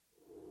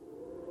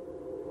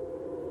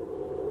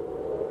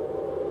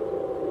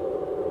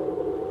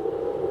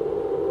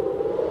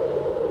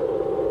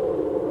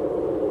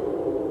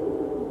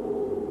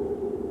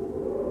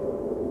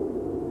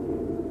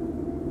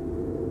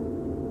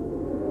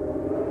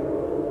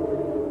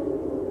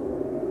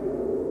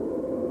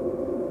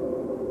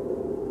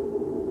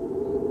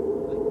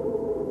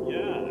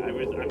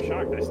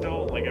I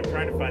still like. I'm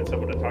trying to find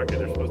someone to talk to.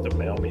 They're supposed to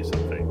mail me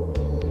something.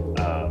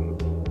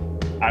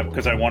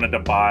 Because I wanted to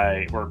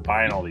buy. We're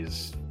buying all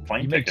these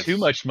plane You make tickets. too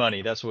much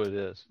money. That's what it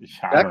is.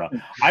 I don't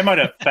know. I might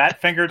have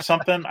fat fingered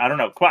something. I don't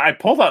know. I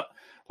pulled up.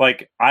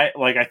 I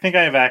think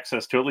I have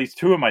access to at least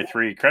 2 of my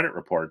 3 credit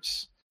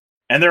reports,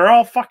 and they're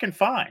all fucking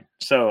fine.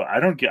 So I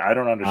don't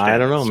understand. I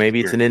don't know. Maybe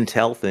it's an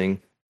Intel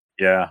thing.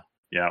 Yeah,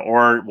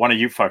 or one of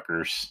you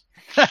fuckers.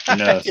 Who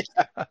knows?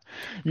 Yeah.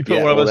 You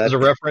put one of us as a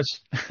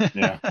reference.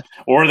 Yeah,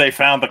 or they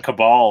found the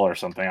cabal or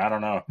something. I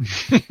don't know.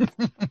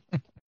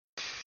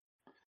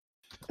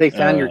 They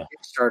found your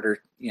Kickstarter,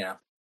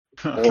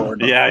 Or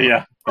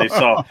yeah. They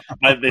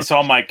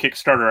saw my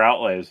Kickstarter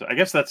outlays. I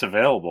guess that's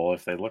available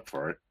if they look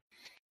for it.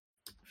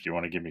 If you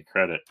want to give me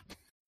credit.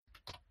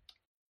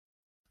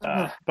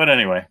 But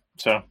anyway,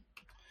 so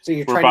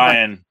you're we're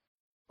buying.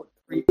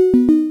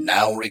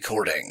 Now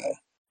recording.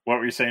 What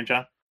were you saying,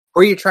 John?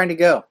 Where are you trying to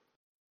go?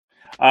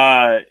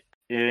 For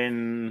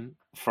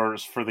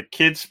the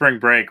kids' spring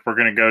break, we're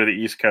going to go to the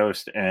East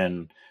Coast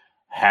and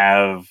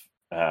have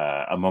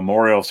a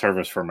memorial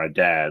service for my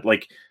dad.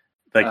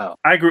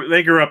 I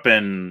grew up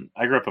in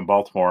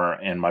Baltimore,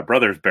 and my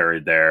brother's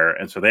buried there,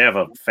 and so they have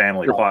a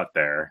family plot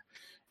there.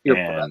 Your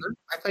brother?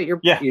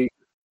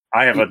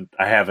 I thought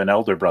I have an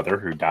elder brother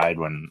who died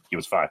when he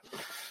was 5.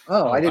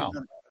 Oh, I didn't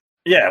know that.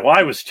 Yeah, well,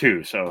 I was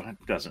 2, so it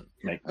doesn't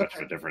make much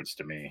of a difference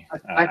to me.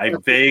 I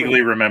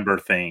vaguely remember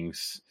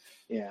things.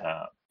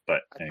 Yeah,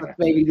 but anyway.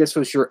 Maybe this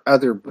was your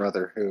other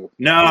brother who.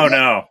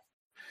 No.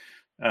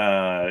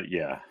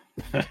 Yeah.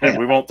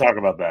 We won't talk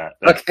about that.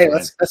 Okay,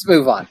 let's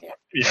move on.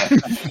 Yeah.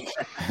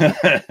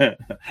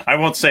 I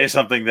won't say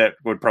something that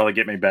would probably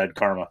get me bad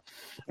karma.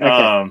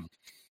 Okay.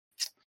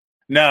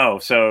 No,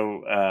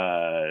 so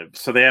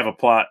they have a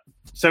plot.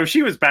 So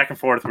she was back and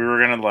forth. We were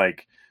gonna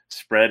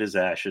spread his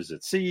ashes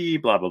at sea,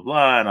 blah blah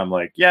blah, and I'm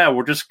like, yeah,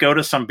 we'll just go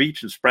to some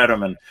beach and spread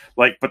them, and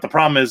but the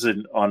problem is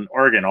on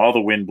Oregon, all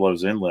the wind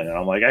blows inland, and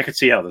I'm like, I could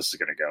see how this is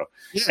gonna go,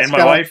 and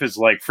my wife is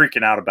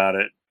freaking out about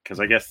it because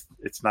I guess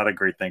it's not a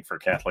great thing for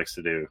Catholics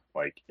to do.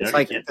 It's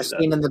like the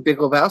scene in The Big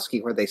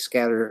Lebowski where they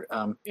scatter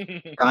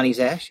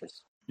Connie's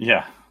ashes.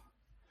 Yeah.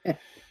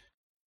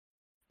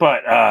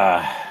 But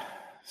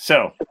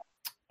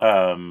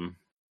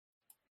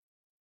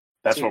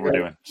that's what we're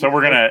doing. So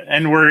we're gonna,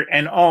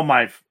 and all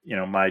my,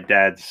 my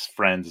dad's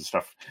friends and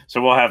stuff.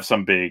 So we'll have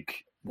some big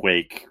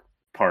wake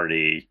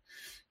party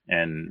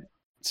and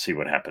see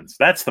what happens.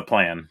 That's the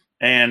plan.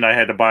 And I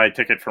had to buy a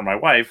ticket for my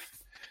wife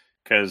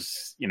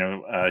because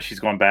she's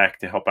going back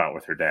to help out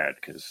with her dad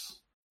because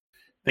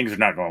things are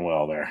not going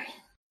well there.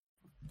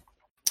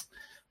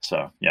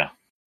 So yeah,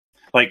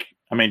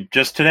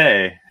 just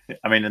today.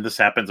 And this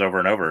happens over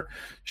and over.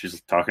 She's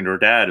talking to her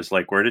dad. It's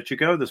like, where did you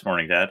go this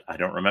morning, Dad? I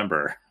don't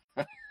remember.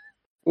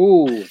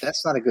 Ooh,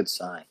 that's not a good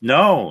sign.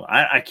 No,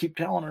 I keep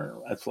telling her.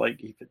 It's like,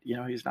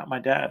 he's not my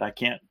dad. I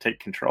can't take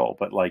control.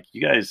 But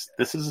you guys,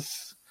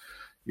 it's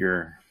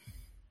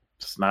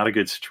not a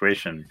good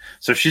situation.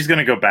 So she's going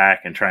to go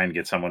back and try and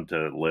get someone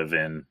to live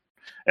in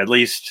at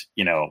least,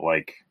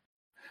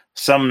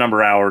 some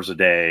number of hours a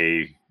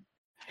day.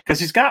 Because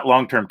he's got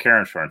long-term care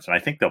insurance, and I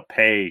think they'll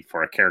pay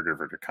for a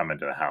caregiver to come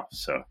into the house.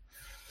 So,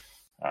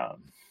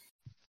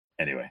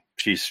 anyway,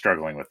 she's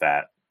struggling with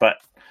that. But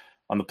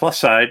on the plus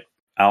side,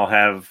 I'll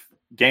have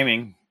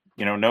gaming.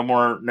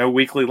 No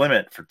weekly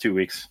limit for 2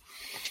 weeks.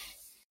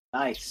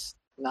 Nice.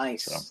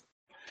 So,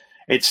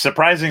 it's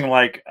surprising.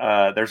 There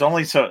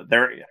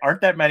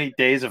aren't that many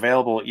days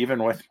available,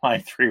 even with my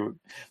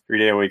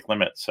 3-day-a-week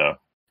limit. So,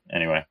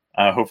 anyway.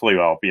 Hopefully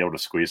I'll be able to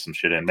squeeze some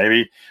shit in.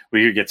 Maybe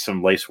we could get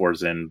some Lace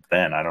Wars in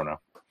then. I don't know.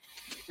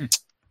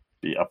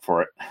 Be up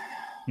for it.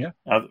 Yeah.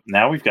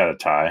 Now we've got a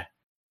tie.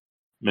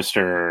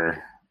 Mr.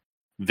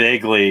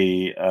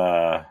 Vaguely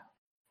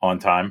on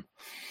time.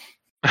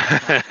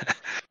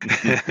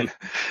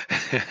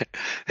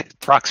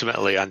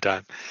 Approximately on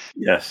time.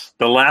 Yes.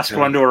 The last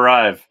one to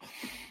arrive.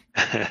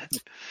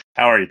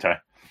 How are you, Ty?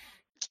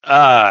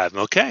 I'm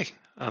okay.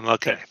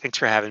 Thanks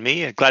for having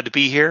me. Glad to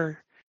be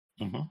here.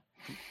 Mm-hmm.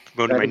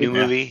 Promoting my new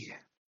movie.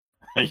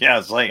 Yeah, I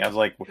was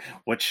like,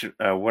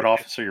 what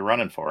office are you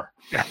running for?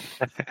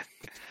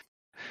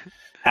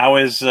 How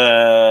is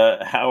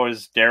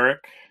Derek?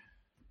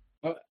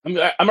 I'm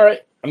all right.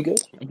 I'm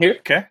good. I'm here.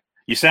 Okay,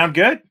 you sound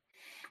good.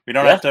 We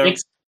don't have to.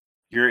 Thanks.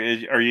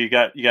 You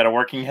got a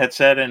working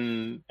headset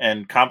and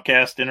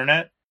Comcast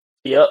internet?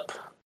 Yep.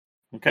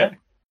 Okay. Yep.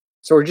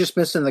 So we're just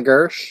missing the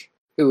Gersh,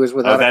 who was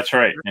without. Oh, that's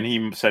right. And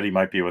he said he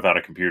might be without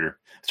a computer.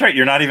 That's right.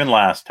 You're not even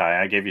last,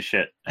 Ty. I gave you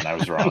shit, and I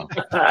was wrong.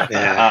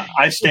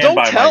 I stand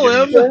by. Don't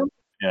tell him.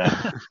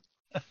 Yeah.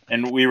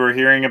 And we were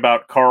hearing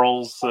about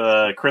Carl's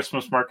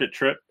Christmas market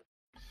trip.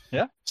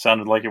 Yeah.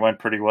 Sounded like it went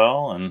pretty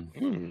well.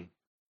 And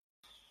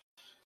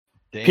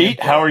Pete,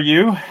 how are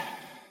you?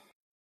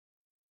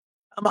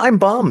 I'm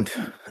bummed.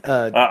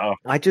 Uh-oh.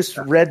 I just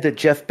read that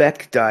Jeff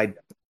Beck died.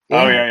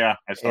 Oh, yeah.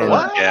 I saw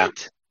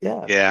that.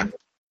 Yeah.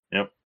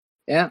 Yep.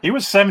 Yeah. He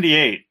was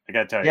 78, I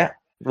got to tell you. Yeah.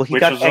 Well, he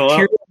Which got was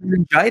bacterial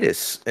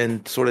meningitis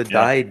and sort of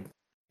died,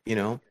 He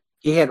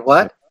had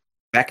what?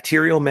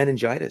 Bacterial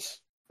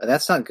meningitis.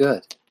 That's not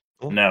good.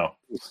 No,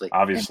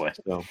 obviously.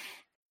 So,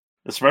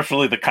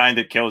 Especially the kind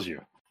that kills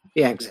you.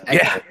 Yeah, exactly.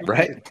 yeah,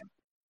 right.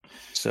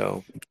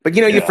 So, but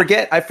you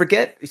forget. I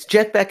forget.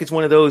 Jeff Beck is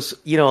one of those.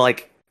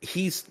 Like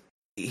he's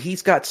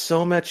got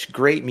so much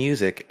great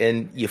music,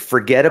 and you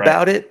forget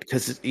about it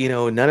because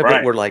none of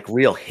it were like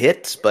real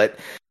hits. But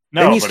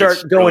then you start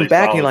going really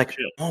back, and you're like,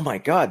 shit. Oh my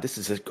god, this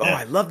is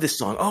I love this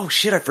song. Oh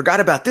shit, I forgot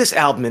about this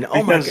album, and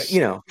oh my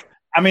god,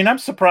 I mean, I'm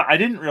surprised. I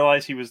didn't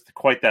realize he was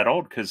quite that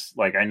old because,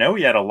 like, I know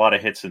he had a lot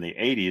of hits in the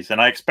 80s, and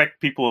I expect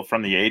people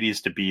from the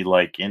 80s to be,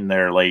 like, in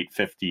their late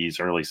 50s,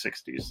 early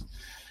 60s.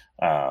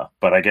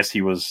 But I guess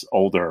he was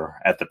older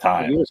at the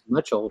time. He was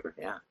much older,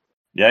 yeah.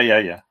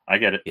 Yeah. I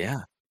get it.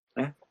 Yeah.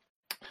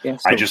 So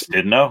I just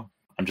didn't know.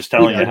 I'm just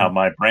telling you how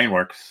my brain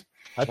works.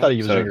 I thought he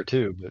was younger,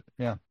 too, but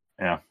yeah.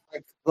 Yeah.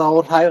 Like the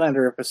old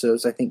Highlander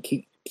episodes, I think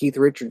Keith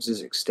Richards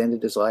has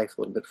extended his life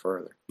a little bit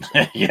further.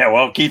 Yeah,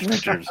 well, Keith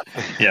Richards.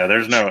 Yeah,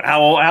 there's no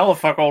how the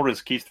fuck old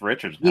is Keith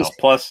Richards now?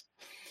 Plus,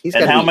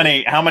 and how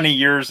many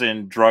years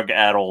in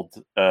drug-addled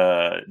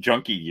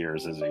junkie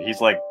years is he?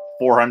 He's like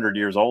 400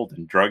 years old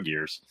in drug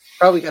years.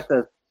 Probably got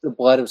the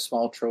blood of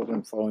small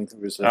children flowing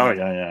through his veins. Oh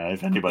yeah.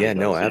 If anybody,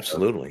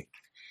 absolutely.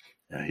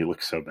 Yeah, he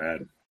looks so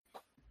bad.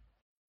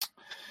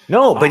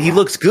 No, but he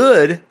looks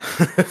good.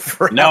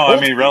 No, I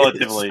mean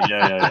relatively.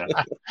 Yeah.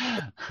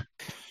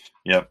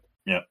 Yep.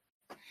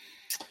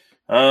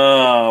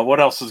 What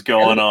else is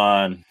going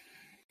on?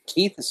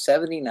 Keith is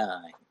 79.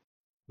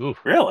 Ooh,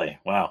 really?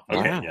 Wow.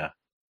 Okay,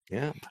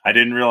 yeah. I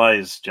didn't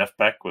realize Jeff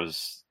Beck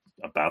was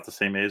about the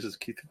same age as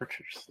Keith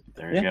Richards.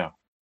 There you go.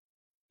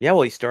 Yeah,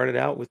 well, he started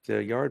out with the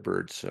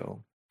Yardbirds,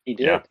 so he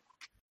did. Yeah.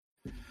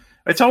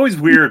 It's always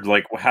weird,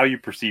 like how you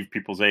perceive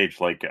people's age.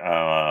 Like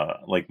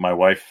my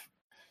wife,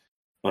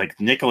 like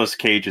Nicolas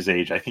Cage's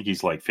age. I think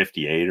he's like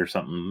 58 or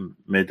something,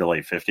 mid to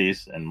late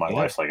 50s. And my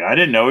wife's like, I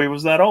didn't know he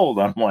was that old.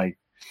 I'm like,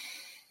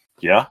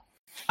 yeah.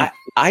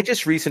 I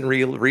just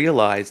recently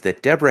realized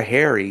that Deborah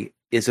Harry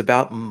is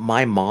about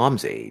my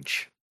mom's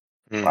age.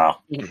 Wow.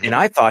 And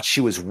I thought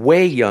she was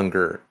way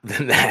younger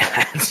than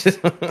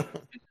that.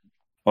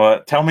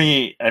 Well, tell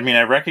me. I mean,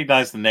 I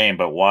recognize the name,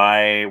 but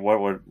why?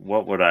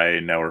 What would I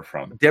know her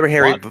from? Deborah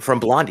Harry from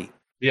Blondie.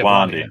 Yeah,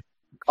 Blondie.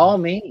 Call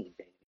me.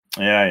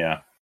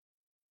 Yeah.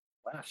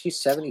 Wow, she's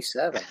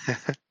 77.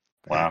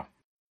 Wow.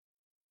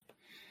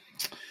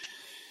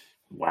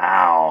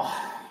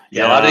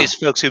 Yeah, a lot of these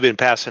folks who've been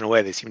passing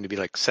away, they seem to be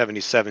like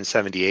 77,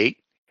 78.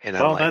 And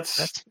I'm like,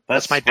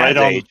 that's my dad's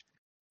age.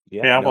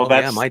 Yeah,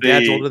 my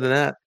dad's older than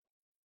that.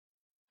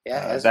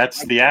 Yeah,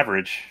 that's the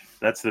average.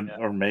 That's the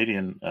or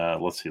median.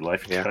 Let's see,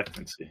 life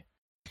expectancy,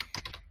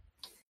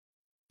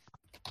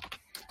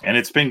 and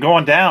it's been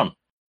going down.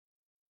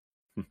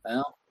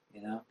 Well,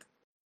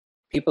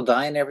 people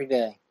dying every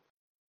day.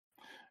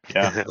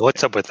 Yeah,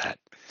 what's up with that?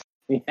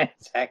 Yeah,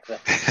 exactly.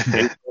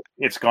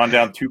 It's gone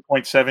down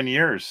 2.7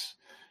 years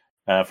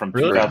from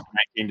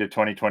 2019 to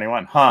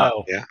 2021. Huh?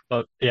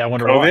 Oh, yeah. I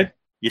wonder COVID. Why.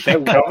 You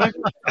think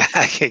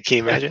COVID? Can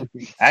you imagine?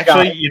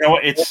 Actually,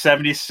 it's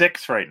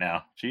 76 right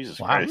now. Jesus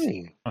Christ.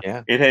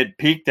 Yeah. It had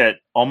peaked at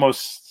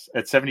almost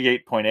at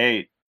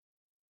 78.8.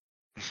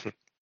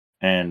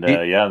 And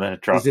then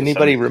it dropped. Does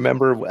anybody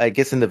remember, I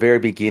guess in the very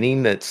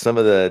beginning, that some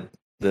of the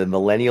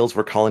millennials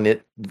were calling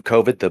it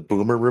COVID, the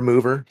boomer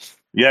remover?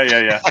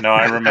 Yeah. No,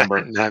 I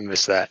remember. I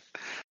missed that.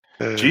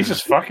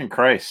 Jesus fucking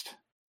Christ.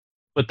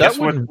 But that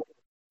would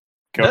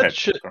Go ahead.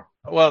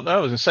 Well, I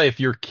was gonna say, if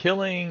you're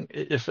killing,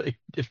 if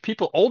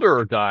people older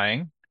are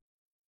dying,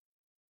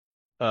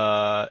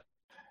 as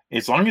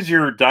long as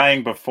you're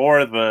dying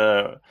before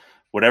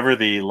whatever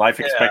the life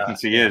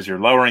expectancy is, you're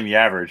lowering the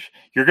average.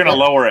 You're going to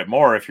lower it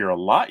more if you're a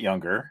lot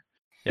younger.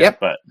 Yep.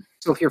 But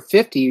so if you're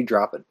 50, you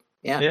drop it.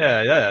 Yeah.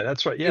 Yeah,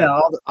 that's right. Yeah.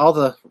 All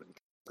the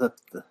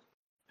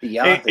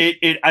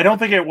I don't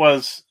think it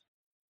was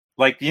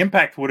like the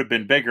impact would have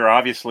been bigger,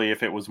 obviously,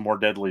 if it was more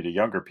deadly to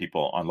younger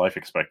people on life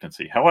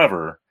expectancy.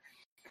 However,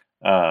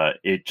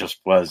 it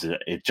just was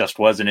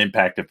an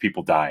impact of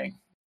people dying.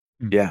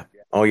 Yeah.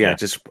 Oh yeah.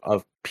 Just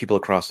of people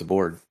across the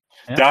board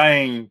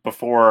dying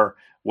before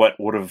what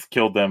would have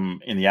killed them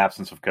in the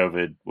absence of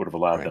COVID would have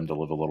allowed them to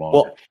live a little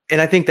longer. Well,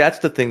 and I think that's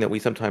the thing that we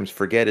sometimes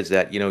forget is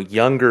that,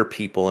 younger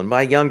people, and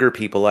by younger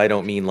people, I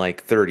don't mean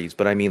like 30s,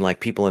 but I mean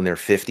like people in their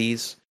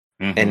 50s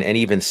and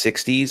even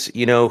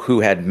 60s, who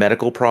had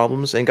medical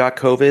problems and got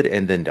COVID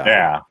and then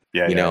died.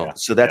 Yeah.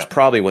 So that's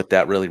probably what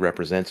that really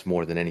represents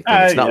more than anything.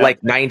 It's not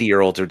like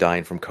 90-year-olds are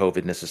dying from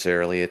COVID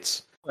necessarily.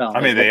 It's, I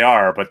mean, they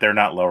are, but they're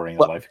not lowering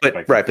the life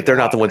expectancy. But they're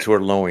not the ones who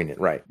are lowering it.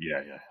 Right.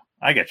 Yeah.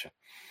 I get you.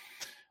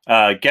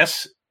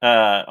 Guess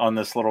on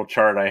this little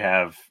chart I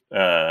have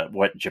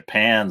what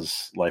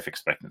Japan's life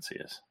expectancy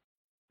is.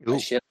 Ooh,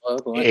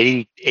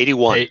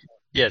 81.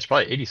 Yeah, it's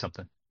probably 80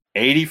 something.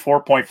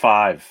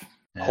 84.5.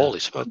 Yeah. Holy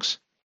smokes.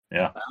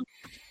 Yeah. Wow.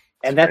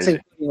 And that's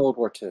including World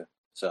War II.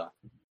 So.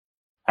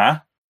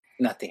 Huh?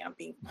 Nothing. I'm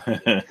being.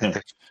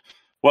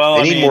 Well,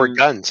 they need more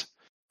guns.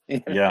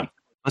 Yeah.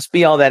 Must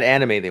be all that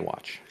anime they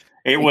watch.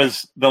 It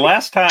was the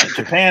last time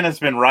Japan has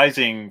been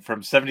rising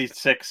from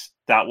 76.1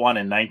 in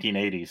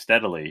 1980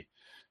 steadily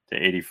to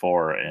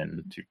 84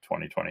 in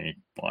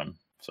 2021.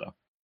 So,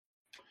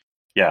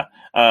 yeah,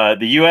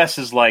 the U.S.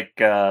 is like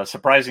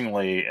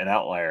surprisingly an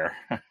outlier.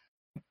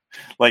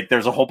 Like,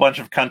 there's a whole bunch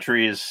of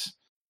countries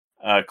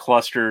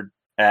clustered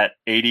at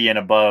 80 and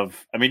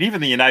above. I mean,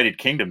 even the United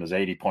Kingdom is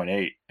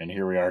 80.8, and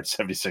here we are at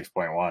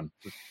 76.1.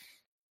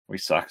 We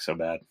suck so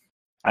bad.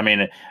 I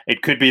mean,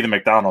 it could be the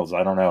McDonald's.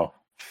 I don't know.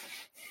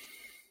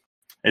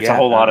 It's a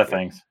whole lot of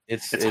things.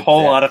 It's a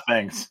whole lot of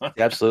things.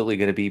 Absolutely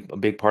going to be a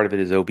big part of it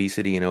is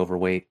obesity and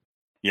overweight.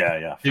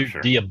 Yeah, for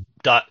sure.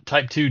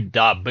 Type 2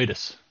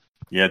 diabetes.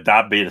 Yeah,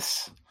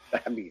 diabetes.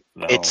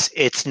 No.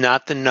 It's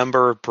not the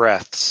number of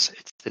breaths.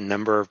 It's the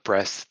number of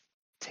breaths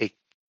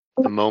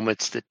the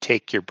moments that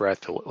take your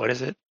breath away. What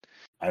is it?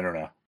 I don't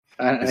know.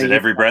 Is it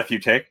every breath you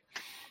take?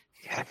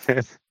 I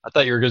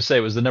thought you were going to say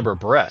it was the number of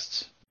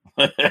breasts.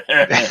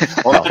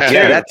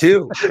 That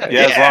too.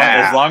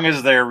 Yeah, as long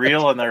as they're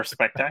real and they're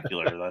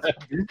spectacular.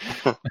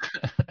 That's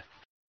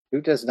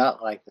Who does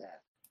not like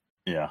that?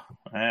 Yeah,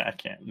 I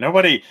can't.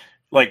 Nobody,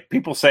 like,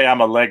 people say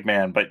I'm a leg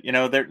man, but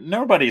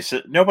nobody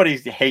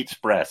hates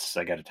breasts.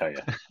 I got to tell you,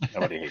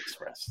 nobody hates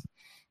breasts.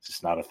 It's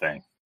just not a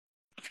thing.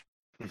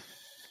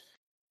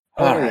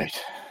 All right,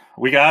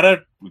 we got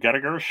a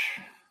Gersh.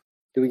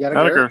 Do we got a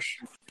Gersh?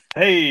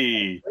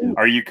 Hey,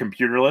 are you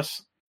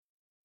computerless?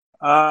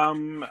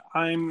 I'm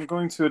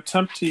going to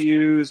attempt to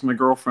use my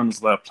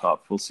girlfriend's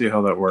laptop. We'll see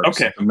how that works.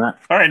 Okay. All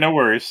right, no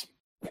worries.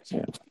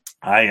 Yeah.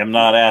 I am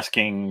not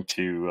asking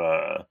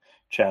to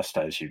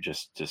chastise you,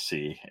 just to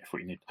see if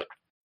we need to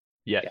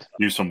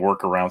do some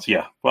workarounds.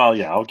 Yeah. Well,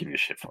 yeah, I'll give you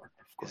shit for it.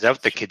 Is that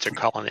what the kids are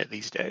calling it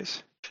these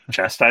days?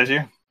 Chastise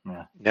you?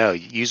 Yeah. No,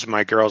 use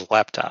my girl's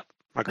laptop.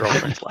 My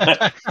girlfriend's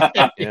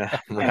laptop. Yeah,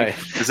 right.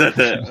 Is that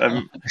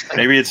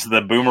maybe it's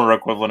the boomer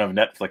equivalent of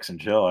Netflix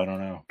and chill? I don't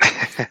know.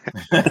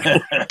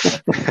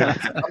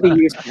 I'll be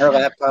using her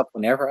laptop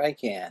whenever I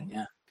can.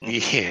 Yeah.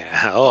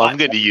 Yeah. Oh, I'm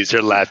going to use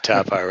her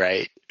laptop. All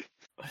right.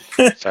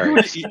 Sorry,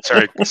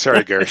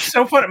 Gersh. It's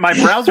so funny. My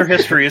browser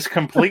history is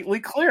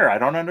completely clear. I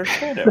don't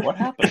understand it. What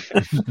happened?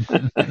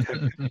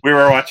 We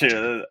were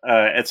watching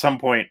at some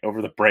point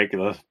over the break.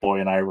 The boy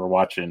and I were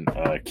watching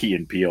Key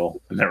and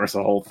Peele, and there was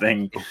a whole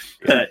thing.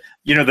 The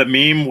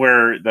meme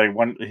where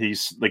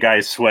the guy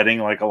is sweating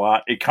like a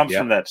lot. It comes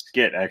from that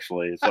skit.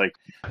 Actually, it's like,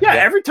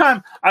 every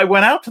time I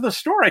went out to the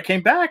store, I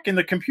came back, and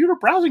the computer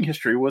browsing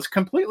history was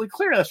completely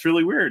clear. That's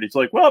really weird. It's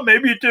like, well,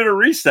 maybe it did a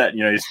reset.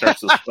 He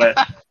starts to sweat.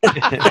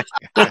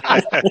 Oh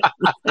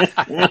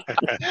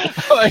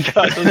my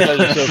god, those guys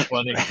are so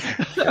funny.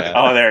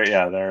 Oh,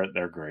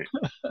 they're great.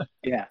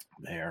 Yeah,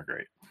 they are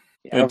great.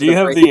 Yeah, do you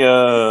have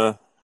the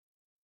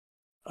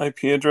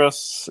IP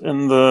address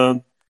in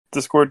the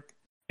Discord?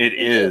 It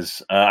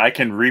is. I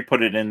can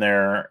re-put it in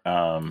there.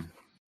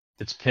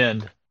 It's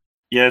pinned.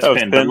 Yeah, it's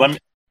pinned. But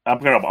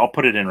I'll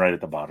put it in right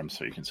at the bottom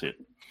so you can see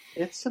it.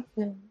 It's a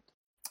pin.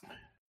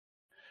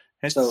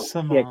 I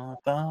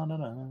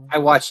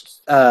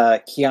watched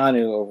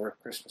Keanu over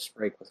Christmas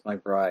break with my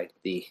bride,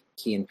 the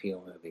Key and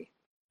Peele movie.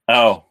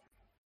 Oh,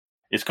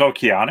 it's called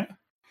Keanu?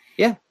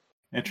 Yeah.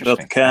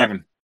 Interesting.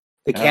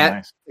 The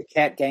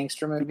cat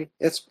gangster movie.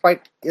 It's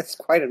quite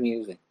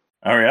amusing.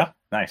 Oh yeah,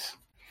 nice.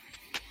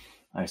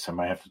 I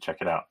might have to check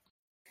it out.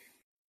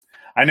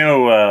 I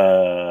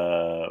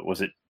know. Was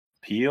it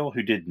Peele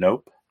who did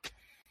Nope?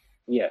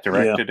 Yeah,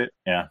 directed it.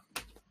 Yeah.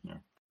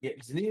 Yeah,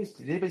 did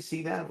anybody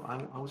see that?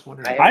 I was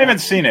wondering. I haven't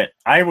seen it.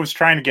 I was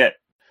trying to get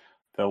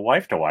the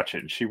wife to watch it,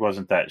 and she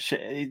wasn't that.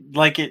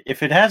 Like it,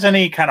 if it has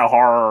any kind of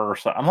horror or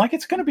something, I'm like,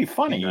 it's going to be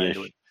funny. It's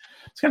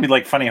going to be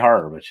like funny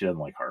horror, but she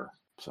doesn't like horror.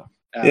 So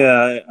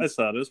yeah, I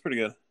saw it. It was pretty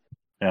good.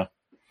 Yeah,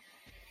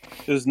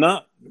 it was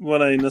not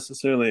what I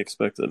necessarily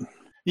expected.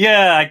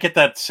 Yeah, I get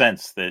that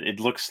sense that it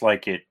looks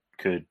like it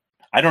could.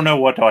 I don't know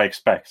what do I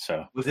expect.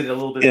 So was it a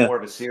little bit more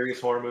of a serious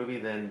horror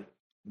movie than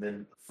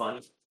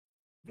fun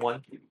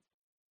one?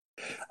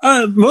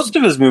 Most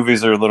of his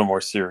movies are a little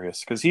more serious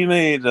because he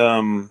made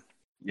whatever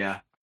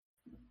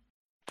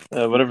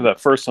that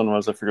first one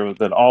was. I forget what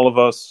that. All of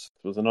Us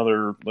was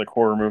another like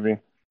horror movie.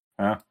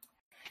 Like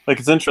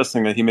it's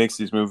interesting that he makes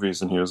these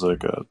movies and he was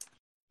like a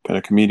kind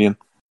of comedian.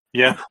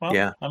 Yeah, well,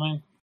 yeah. I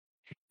mean,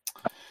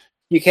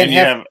 you can't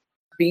have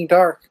being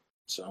dark.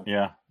 So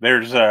yeah,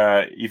 there's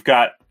you've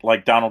got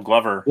like Donald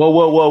Glover.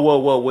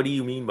 Whoa! What do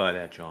you mean by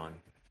that, John?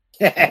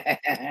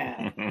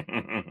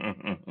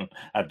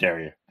 How dare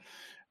you?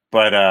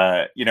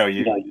 But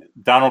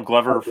Donald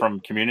Glover from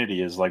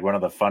Community is like one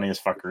of the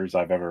funniest fuckers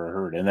I've ever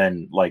heard. And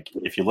then like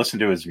if you listen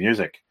to his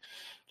music,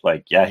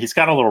 like he's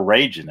got a little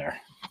rage in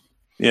there.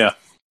 Yeah.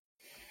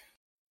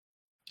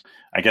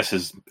 I guess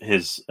his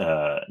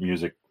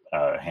music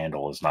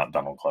handle is not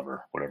Donald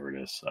Glover, whatever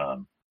it is.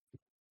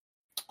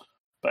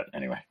 But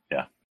anyway,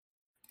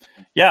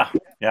 yeah.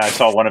 I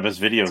saw one of his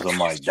videos. I'm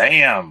like,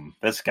 damn,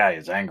 this guy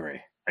is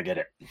angry. I get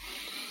it.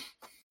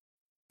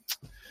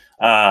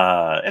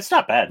 It's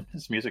not bad.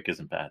 His music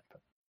isn't bad.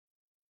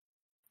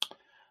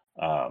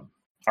 All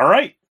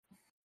right.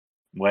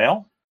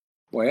 Well,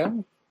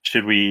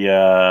 should we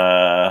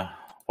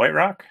White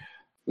Rock?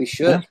 We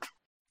should.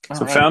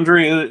 So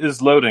Foundry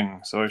is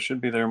loading, so I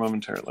should be there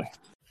momentarily.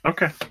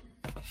 Okay.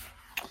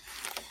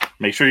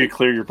 Make sure you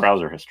clear your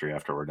browser history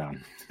after we're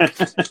done.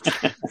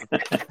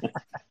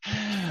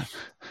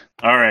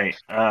 All right.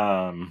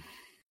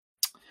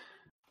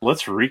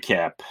 Let's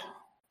recap.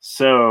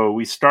 So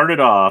we started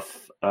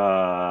off.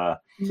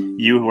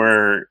 You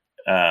were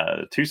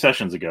 2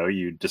 sessions ago.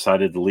 You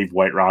decided to leave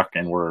White Rock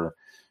and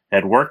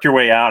had worked your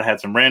way out. Had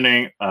some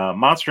random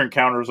monster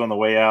encounters on the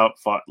way out.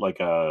 Fought like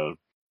a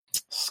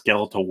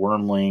skeletal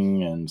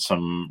wormling and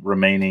some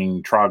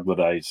remaining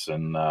troglodytes,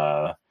 and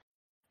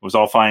was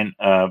all fine.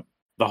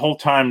 The whole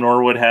time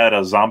Norwood had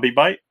a zombie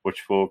bite,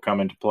 which will come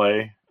into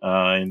play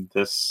in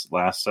this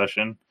last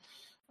session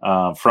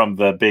from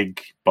the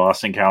big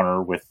boss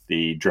encounter with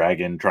the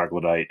dragon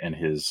troglodyte and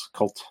his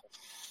cult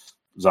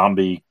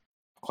zombie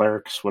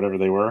clerics, whatever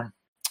they were.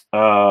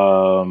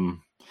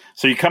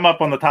 So you come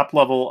up on the top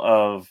level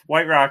of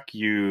White Rock.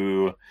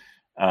 You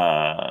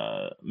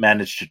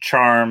managed to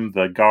charm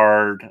the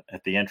guard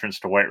at the entrance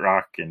to White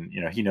Rock, and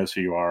he knows who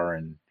you are,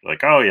 and you're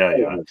like, oh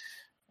yeah.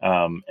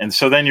 And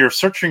so then you're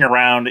searching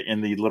around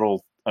in the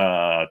little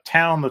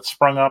town that's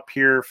sprung up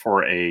here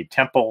for a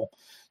temple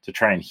to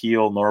try and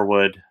heal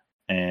Norwood.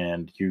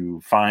 And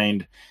you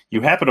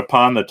happen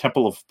upon the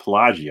Temple of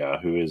Pelagia,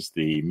 who is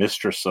the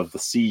mistress of the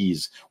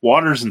seas,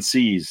 waters and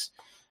seas.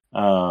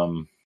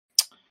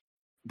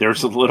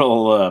 There's a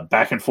little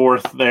back and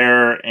forth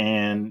there,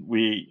 and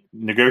we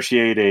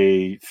negotiate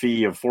a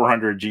fee of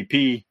 400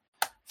 GP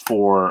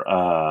for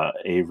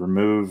a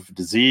remove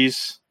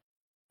disease.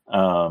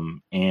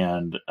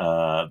 And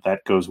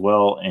that goes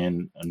well,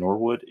 and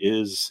Norwood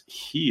is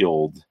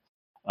healed.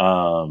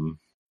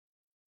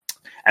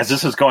 As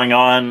this is going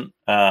on,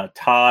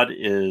 Todd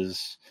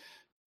is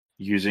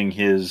using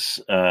his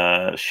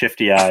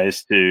shifty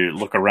eyes to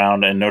look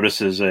around and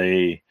notices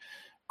a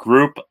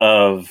group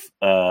of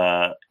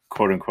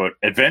quote unquote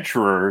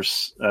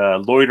adventurers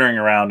loitering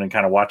around and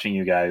kind of watching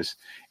you guys.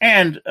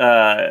 And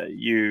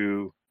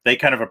they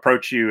kind of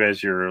approach you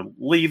as you're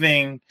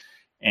leaving.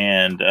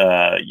 And,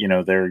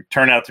 they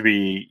turn out to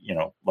be,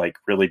 like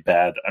really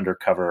bad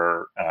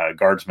undercover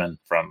guardsmen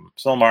from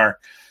Silmar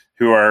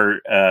who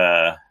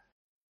are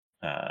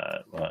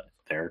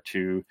there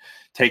to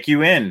take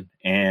you in.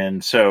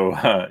 And so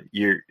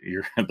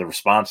the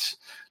response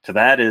to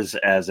that is,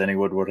 as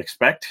anyone would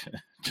expect,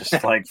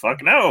 just like,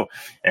 fuck no.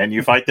 And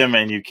you fight them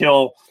and you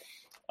kill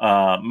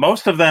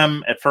most of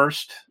them at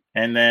first.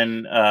 And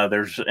then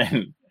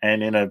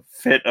in a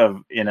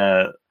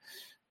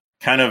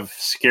kind of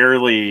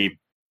scarily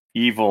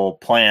evil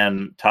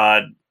plan,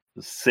 Todd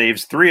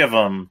saves 3 of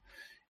them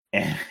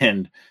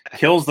and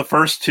kills the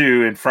first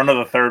 2 in front of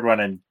the third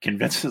one and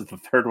convinces the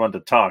third one to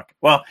talk.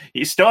 Well,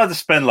 he still has to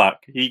spend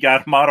luck. He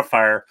got a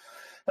modifier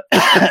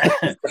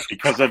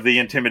because of the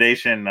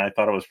intimidation. I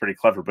thought it was pretty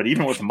clever, but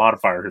even with the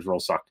modifier, his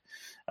roll sucked.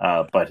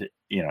 But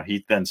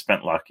he then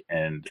spent luck,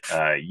 and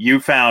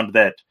you found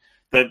that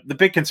the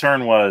big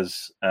concern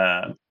was,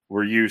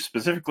 were you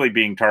specifically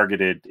being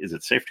targeted? Is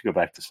it safe to go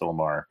back to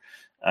Silmar?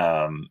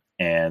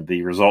 And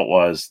the result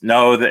was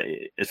no.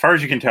 As far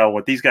as you can tell,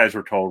 what these guys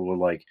were told were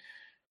like,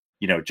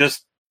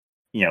 just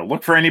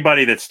look for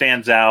anybody that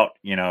stands out,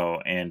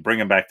 and bring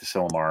them back to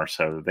Silmar.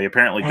 So they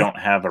apparently don't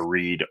have a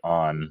read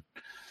on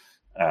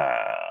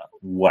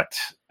what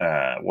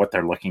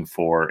they're looking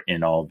for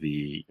in all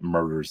the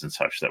murders and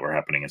such that were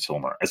happening in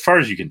Silmar, as far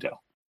as you can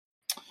tell.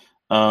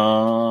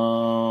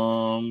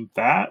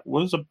 That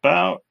was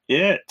about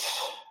it.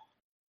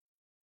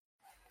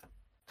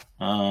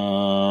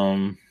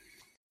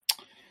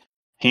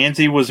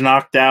 Hansi was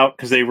knocked out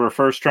because they were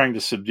first trying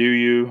to subdue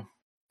you.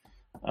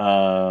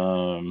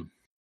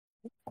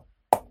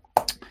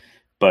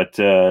 But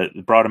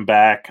brought him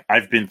back.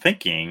 I've been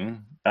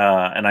thinking,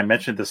 and I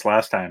mentioned this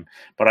last time,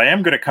 but I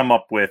am going to come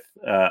up with,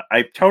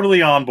 I'm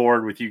totally on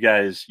board with you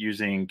guys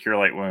using Cure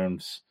Light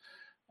Wounds.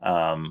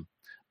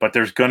 But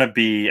there's going to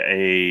be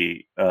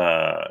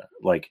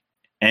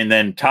and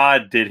then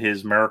Todd did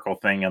his miracle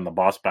thing in the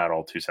boss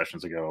battle 2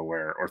 sessions ago,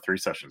 or 3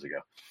 sessions ago,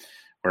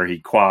 where he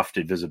quaffed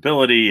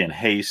invisibility and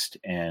haste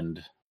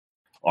and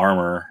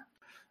armor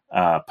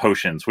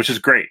potions, which is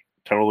great.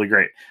 Totally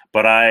great.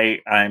 But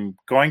I'm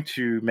going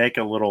to make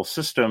a little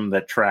system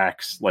that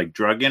tracks like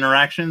drug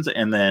interactions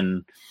and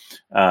then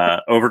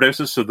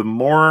overdoses.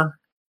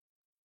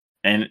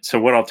 So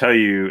what I'll tell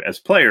you as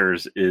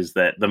players is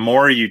that the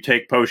more you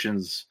take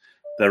potions,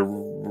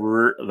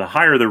 the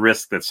higher the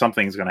risk that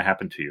something's going to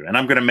happen to you. And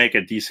I'm going to make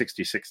a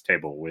D66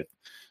 table with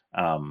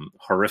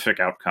horrific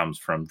outcomes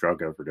from drug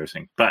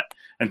overdosing. But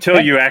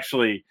until you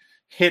actually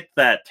hit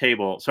that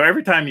table, so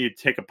every time you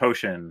take a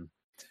potion,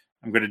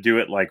 I'm going to do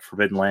it like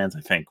Forbidden Lands,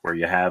 I think, where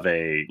you have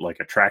a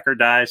tracker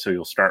die. So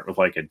you'll start with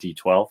like a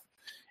D12.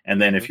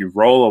 And then if you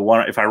roll a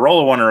 1, if I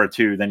roll a 1 or a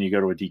 2, then you go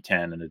to a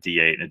D10 and a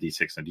D8 and a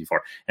D6 and a D4.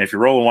 And if you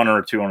roll a 1 or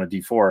a 2 on a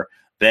D4,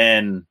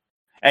 then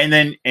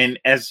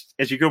as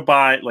you go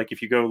by, like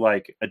if you go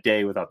like a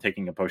day without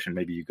taking a potion,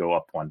 maybe you go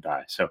up 1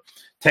 die. So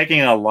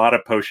taking a lot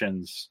of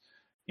potions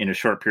in a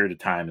short period of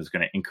time is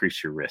going to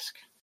increase your risk.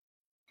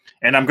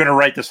 And I'm going to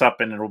write this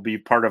up, and it'll be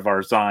part of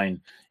our Zine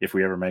if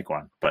we ever make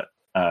one. But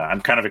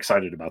I'm kind of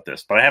excited about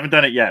this. But I haven't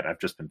done it yet. I've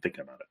just been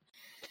thinking about it.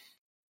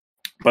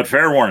 But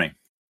fair warning.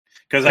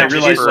 Because I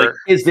realize,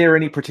 is there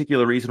any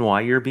particular reason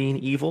why you're being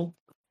evil?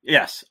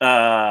 Yes.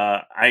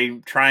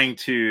 I'm trying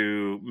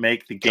to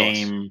make the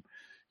game...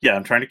 Yeah,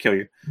 I'm trying to kill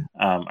you.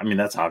 I mean,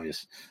 that's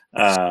obvious.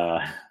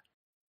 I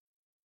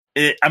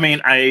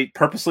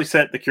purposely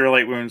set the Cure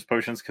Light Wounds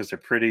potions because they're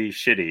pretty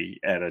shitty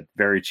at a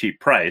very cheap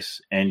price,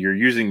 and you're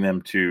using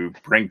them to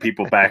bring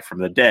people back from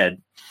the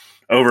dead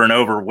over and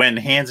over. When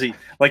Hansy,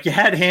 like you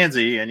had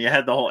Hansy, and you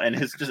had the whole, and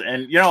his just,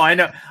 and I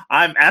know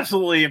I'm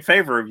absolutely in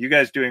favor of you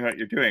guys doing what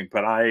you're doing,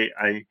 but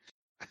I'm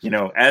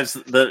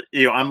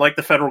like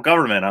the federal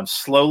government. I'm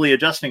slowly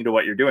adjusting to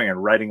what you're doing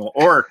and writing,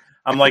 or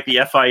I'm like the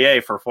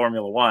FIA for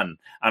Formula One.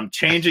 I'm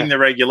changing the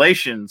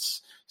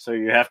regulations. So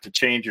you have to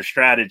change your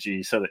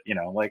strategy so that,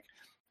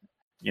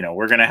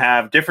 we're going to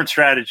have different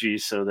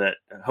strategies so that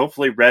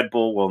hopefully Red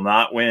Bull will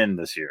not win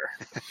this year.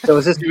 So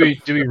is this do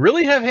we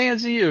really have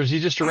Hansy, or is he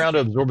just around to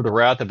absorb the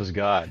wrath of his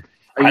god?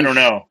 I don't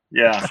know.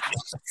 Yeah.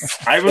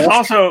 I was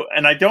also,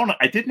 and I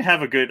didn't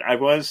have a good, I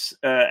was,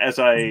 as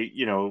I,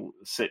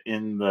 sit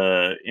in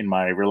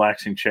my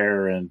relaxing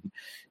chair and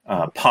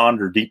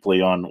ponder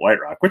deeply on White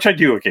Rock, which I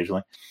do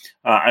occasionally.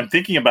 I'm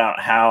thinking about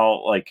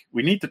how,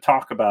 we need to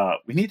talk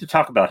about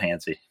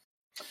Hansy.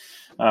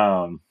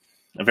 A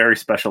very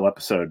special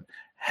episode.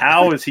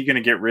 How is he going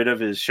to get rid of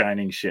his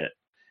shining shit?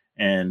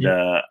 And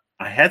I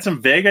had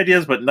some vague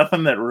ideas, but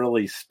nothing that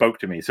really spoke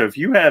to me. So if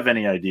you have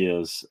any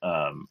ideas,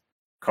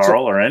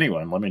 Carl or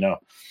anyone, let me know.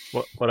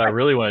 What I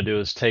really want to do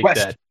is take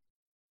that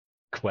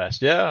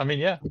quest. Yeah, I mean,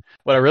 yeah.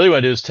 What I really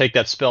want to do is take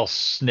that spell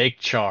Snake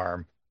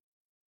Charm.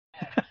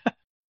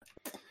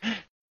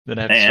 Then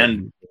I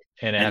have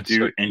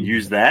and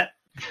use that.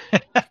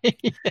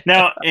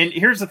 Now, and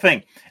here's the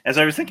thing: as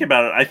I was thinking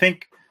about it, I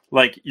think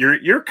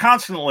you're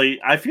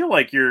constantly. I feel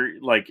like you're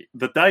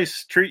the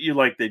dice treat you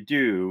like they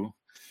do,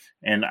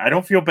 and I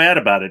don't feel bad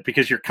about it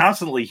because you're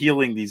constantly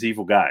healing these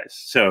evil guys.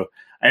 So,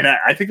 and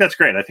I think that's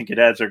great. I think it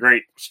adds a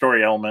great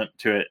story element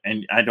to it,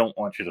 and I don't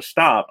want you to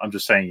stop. I'm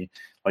just saying,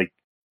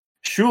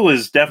 Shul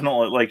is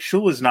definitely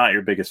Shul is not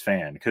your biggest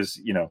fan because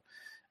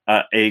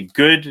a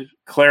good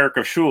cleric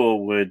of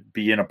Shul would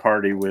be in a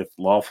party with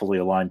lawfully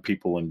aligned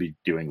people and be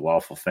doing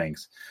lawful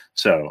things.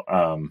 So,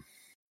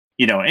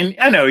 and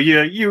I know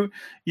you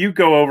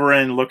go over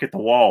and look at the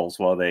walls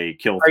while they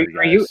kill three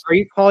guys. Are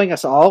you calling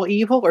us all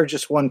evil, or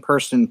just one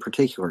person in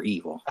particular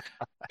evil?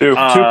 Two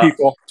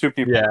people.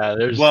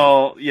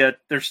 Yeah,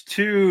 there's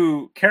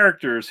two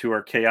characters who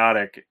are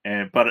chaotic,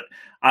 but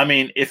I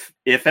mean, if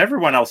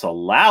everyone else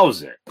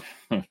allows it.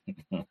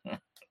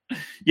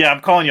 Yeah,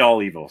 I'm calling you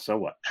all evil. So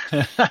what?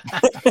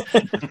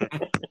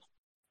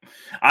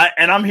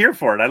 I'm here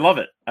for it. I love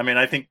it. I mean,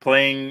 I think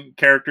playing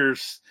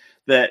characters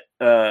that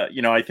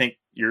I think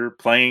you're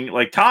playing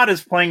Todd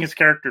is playing his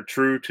character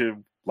true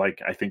to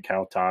I think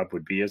how Todd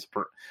would be as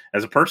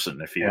a person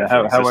if he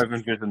how I've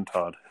envisioned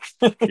Todd.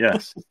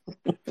 Yes.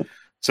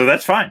 So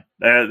that's fine.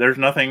 There's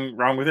nothing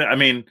wrong with it. I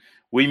mean,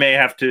 we may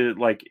have to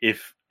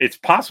if it's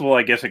possible,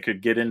 I guess it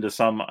could get into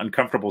some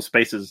uncomfortable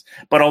spaces.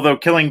 But although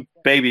killing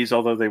babies,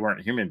 although they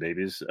weren't human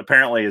babies,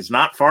 apparently is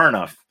not far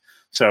enough.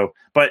 So,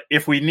 but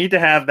if we need to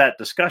have that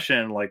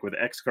discussion, with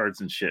X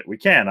cards and shit, we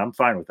can. I'm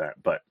fine with that.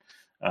 But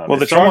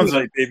the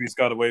Troglodyte babies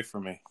got away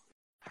from me.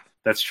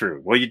 That's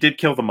true. Well, you did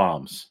kill the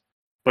moms,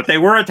 but they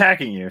were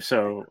attacking you.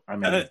 So I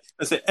mean,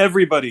 I say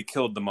everybody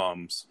killed the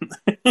moms.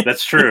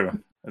 That's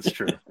true. That's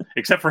true.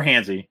 Except for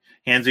Hansy.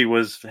 Hansy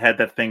had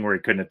that thing where he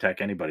couldn't attack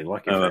anybody.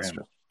 Lucky for him.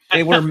 True.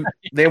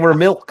 They were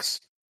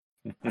milks.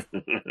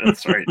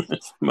 That's right.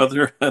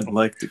 Mother I'd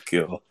like to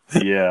kill.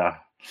 Yeah.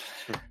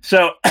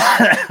 So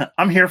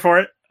I'm here for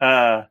it.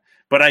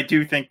 But I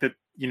do think that,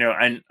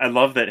 I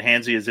love that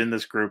Hansy is in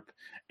this group.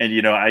 And,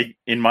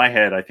 in my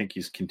head, I think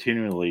he's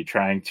continually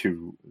trying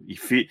to,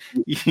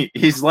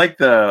 he's like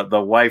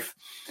the wife.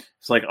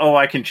 It's oh,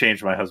 I can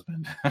change my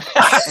husband.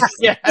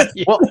 Yeah,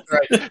 well,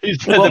 right. He's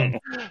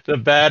the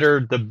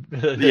battered,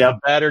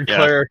 battered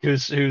cleric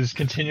who's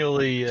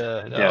continually.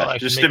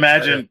 Just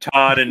imagine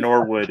Todd and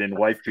Norwood in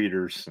wife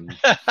beaters, and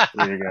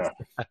there you go.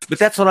 But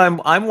that's what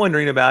I'm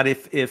wondering about.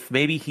 If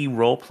maybe he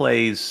role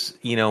plays,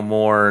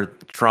 more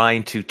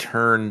trying to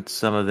turn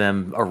some of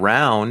them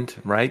around,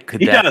 right?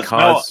 Could that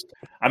cause?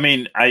 No, I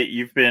mean,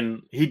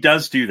 he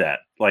does do that.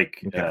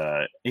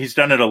 He's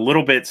done it a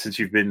little bit since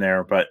you've been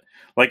there, but.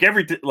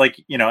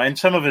 And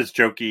some of it's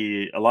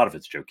jokey. A lot of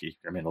it's jokey.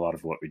 I mean, a lot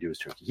of what we do is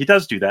jokey. He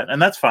does do that, and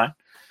that's fine.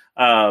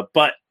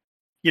 But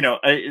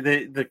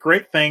the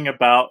great thing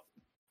about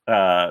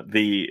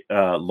the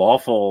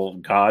lawful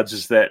gods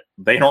is that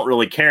they don't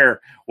really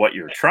care what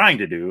you're trying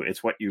to do.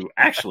 It's what you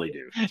actually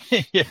do.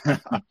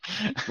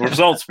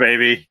 Results,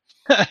 baby.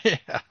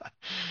 Yeah.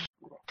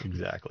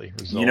 Exactly.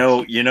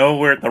 Results. You know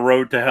where the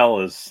road to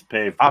hell is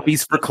paved.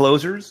 Copies for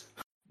closers.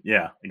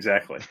 Yeah,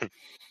 exactly.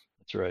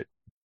 That's right.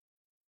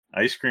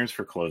 Ice creams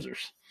for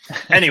closers.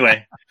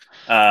 Anyway,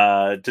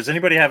 does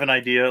anybody have an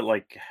idea?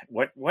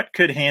 What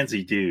could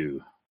Hansy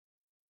do?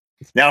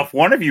 Now, if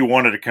one of you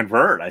wanted to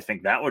convert, I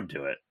think that would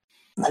do it.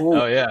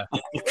 Oh yeah.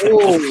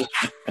 Oh,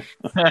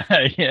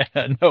 Yeah.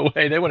 No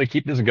way. They want to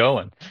keep this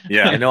going.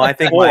 Yeah. I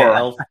think Or- my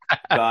elf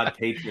god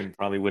patron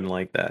probably wouldn't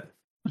like that.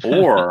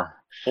 Or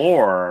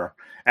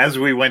as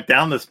we went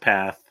down this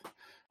path,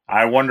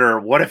 I wonder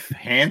what if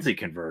Hansy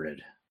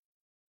converted.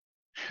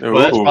 Well,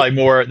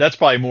 that's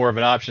probably more of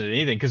an option than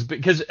anything,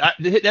 because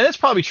that's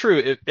probably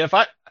true. If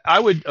I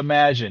would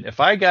imagine if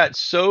my guy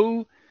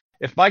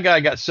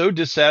got so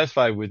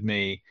dissatisfied with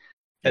me,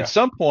 Yeah. at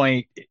some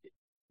point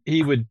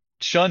he would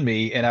shun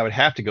me, and I would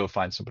have to go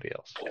find somebody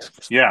else.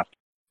 Yeah.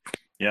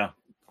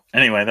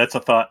 Anyway, that's a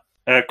thought.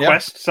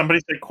 Quest. Somebody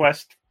said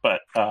Quest,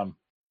 but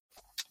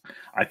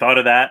I thought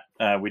of that.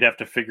 We'd have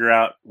to figure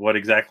out what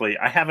exactly.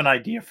 I have an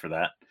idea for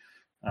that,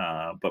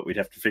 but we'd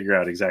have to figure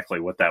out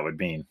exactly what that would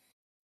mean.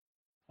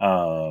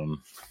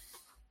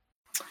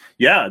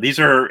 Yeah, these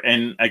are,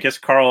 and I guess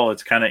Carl,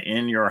 it's kind of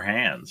in your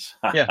hands.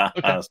 Yeah.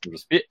 Okay. So to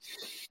speak.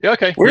 Yeah.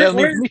 Okay. Let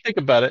me think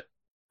about it.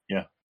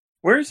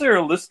 Where's there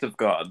a list of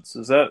gods?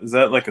 Is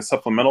that like a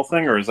supplemental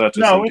thing, or is that just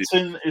No, it's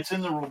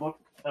in the rule book.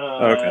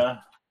 Okay.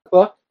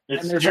 well,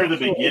 It's and there's near the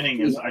also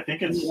beginning. I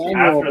think it's the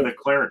annual- after the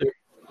cleric.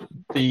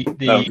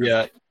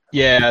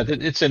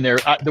 It's in there.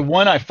 The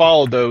one I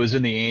followed though is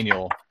in the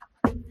annual,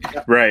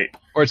 Right.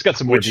 or it's got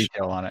some more Which-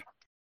 detail on it.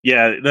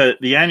 Yeah,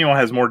 the annual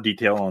has more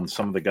detail on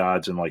some of the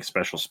gods and like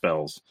special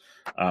spells.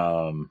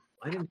 I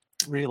didn't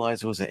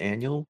realize it was an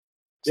annual.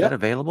 Is Yeah. that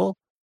available?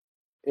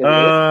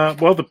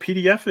 Well, the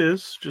PDF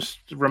is. Just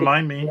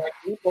remind me.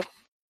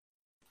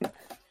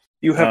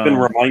 You have been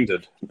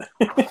reminded.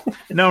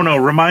 No,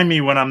 remind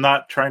me when I'm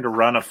not trying to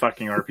run a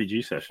fucking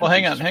RPG session. Well,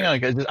 hang on,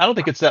 guys. I don't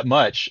think it's that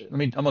much.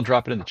 I'm gonna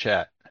drop it in the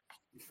chat.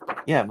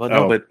 Yeah, but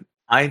Oh. but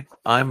I'm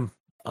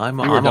were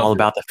all done.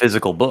 about the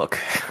physical book.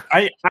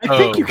 I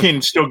think you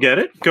can still get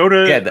it. Go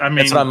to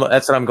That's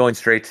what I'm going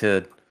straight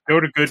to. go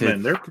to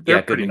Goodman. They're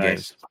pretty Goodman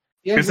nice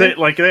Games.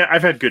 because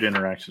I've had good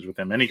interactions with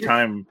them.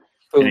 Anytime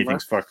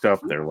anything's fucked up,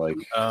 they're like,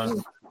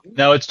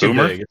 No, it's too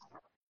Boomer? big.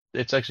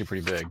 It's actually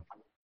pretty big.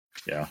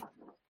 yeah.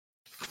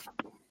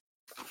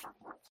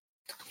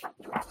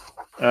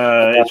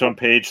 It's on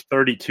page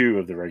 32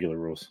 of the regular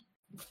rules.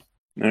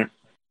 I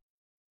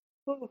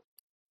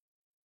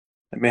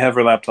may have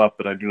her laptop,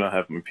 but I do not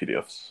have my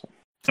PDFs.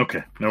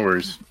 Okay, no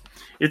worries.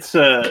 It's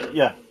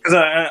yeah. Because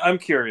I'm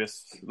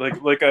curious.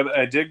 Like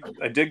I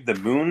dig the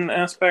moon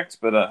aspect,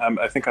 but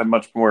I think I'm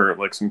much more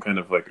like some kind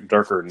of like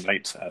darker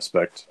night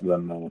aspect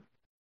than.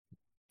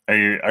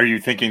 Are you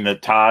thinking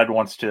that Todd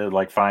wants to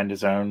like find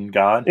his own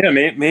god? Yeah,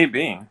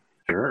 maybe.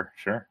 Sure.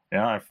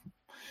 Yeah.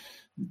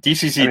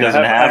 DCC I mean,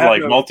 doesn't I have have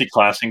like no-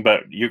 multi-classing,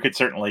 but you could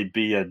certainly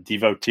be a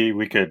devotee.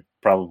 We could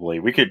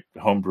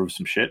homebrew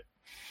some shit.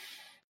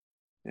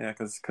 Yeah,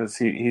 because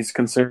he's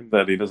concerned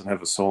that he doesn't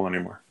have a soul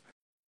anymore.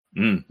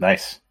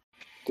 Nice.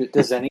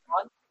 Does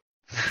anyone?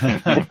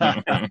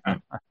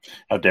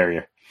 How dare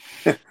you?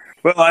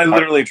 Well, I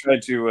literally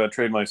tried to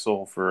trade my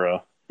soul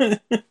for.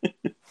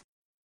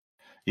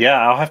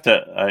 Yeah, I'll have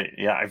to.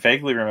 I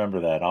vaguely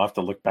remember that. I'll have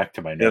to look back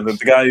to my Yeah, notes.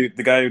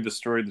 the guy who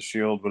destroyed the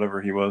shield, whatever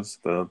he was,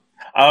 the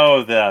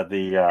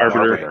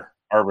Arbiter.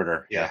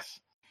 Yeah. Yes.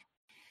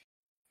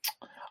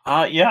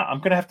 Yeah,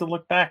 I'm gonna have to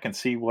look back and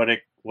see what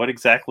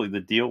exactly the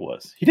deal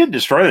was. He didn't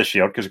destroy the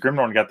shield because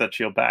Grimnorn got that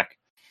shield back.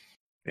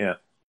 he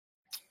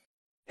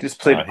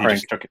just played a He prank.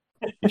 just took it.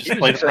 He just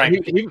played a prank.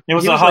 It It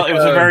was a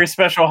very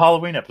special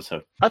Halloween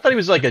episode. I thought he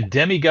was like a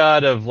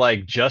demigod of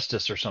like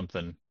justice or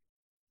something.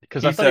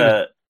 Because I He's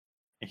thought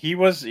he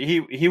was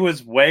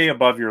way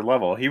above your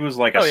level. He was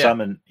like a Oh, yeah.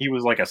 summon. He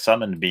was like a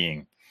summoned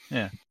being.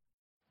 Yeah.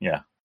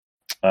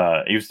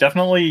 He was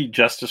definitely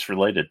justice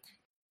related,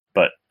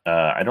 but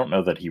I don't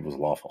know that he was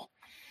lawful.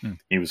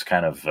 He was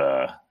kind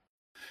of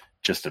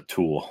just a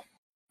tool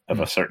of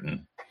a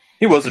certain.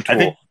 He was a I tool.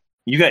 think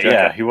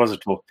he was a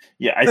tool.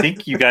 Yeah, I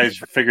think you guys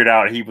figured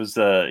out it was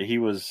that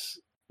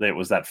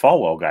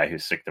Falwell guy who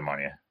sicked him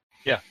on you.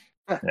 Yeah.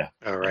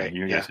 All right.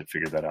 You guys had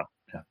figured that out.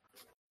 Yeah.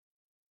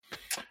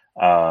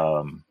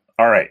 All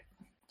right.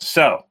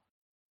 So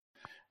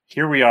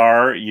here we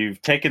are.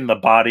 You've taken the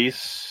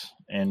bodies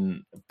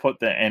and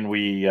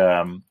we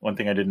one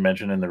thing I didn't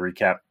mention in the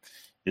recap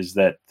is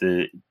that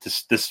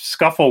this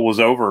scuffle was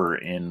over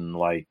in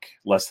like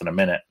less than a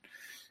minute.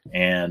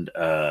 And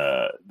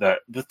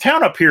the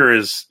town up here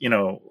is,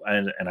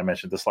 and I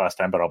mentioned this last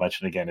time, but I'll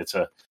mention it again.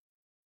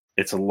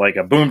 It's like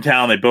a boom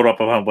town. They built up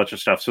a whole bunch of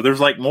stuff. So there's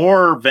like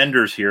more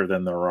vendors here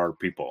than there are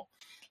people.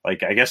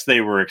 Like, I guess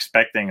they were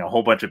expecting a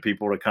whole bunch of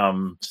people to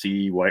come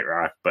see White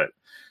Rock, but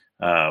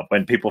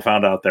when people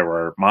found out there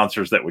were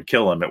monsters that would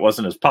kill them, it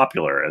wasn't as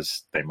popular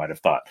as they might have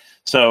thought.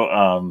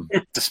 So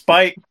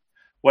despite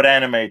what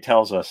anime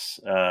tells us,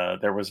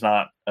 there was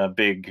not a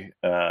big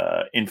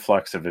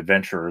influx of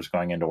adventurers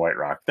going into White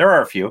Rock. There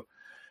are a few,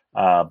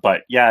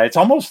 but yeah, it's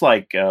almost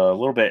like a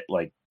little bit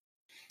like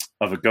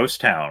of a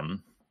ghost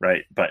town,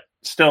 right? But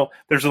still,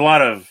 there's a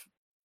lot of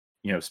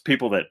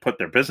people that put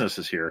their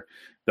businesses here.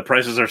 The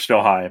prices are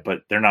still high,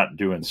 but they're not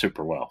doing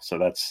super well.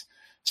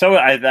 So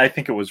I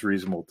think it was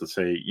reasonable to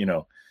say,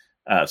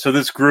 So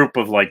this group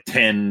of like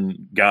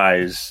 10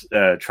 guys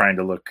trying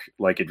to look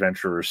like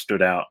adventurers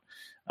stood out,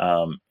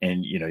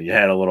 and you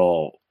had a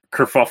little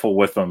kerfuffle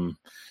with them,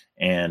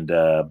 and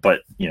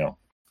but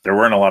there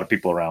weren't a lot of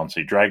people around, so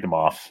you dragged them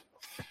off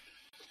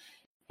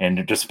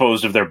and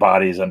disposed of their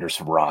bodies under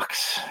some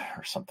rocks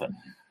or something.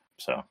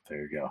 So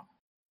there you go.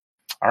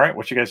 All right,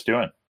 what you guys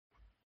doing?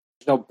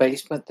 There's no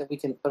basement that we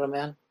can put them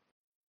in?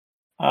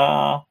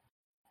 I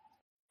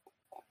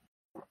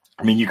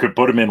mean, you could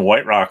put them in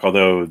White Rock,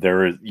 although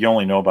you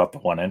only know about the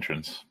one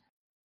entrance.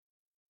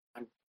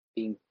 I'm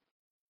being...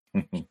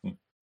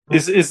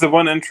 Is the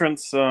one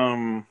entrance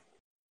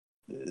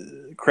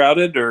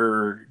crowded,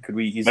 or could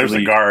we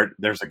easily?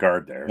 There's a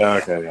guard there.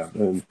 Okay, yeah.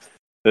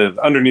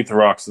 Underneath the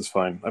rocks is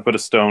fine. I put a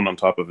stone on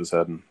top of his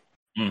head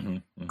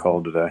and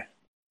call it a day.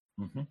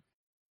 Mm-hmm.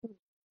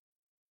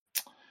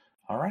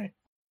 All right,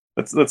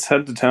 let's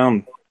head to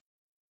town,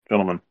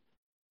 gentlemen.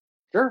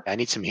 Sure. I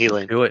need some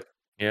healing. Do it.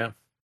 Yeah.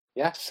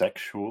 Yeah.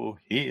 Sexual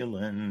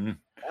healing.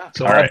 Yeah.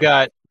 So I've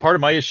got part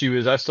of my issue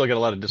is I still got a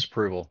lot of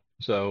disapproval.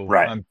 So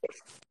right.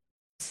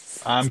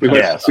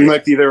 We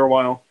might be there a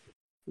while,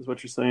 is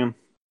what you're saying.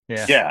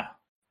 Yeah. Yeah.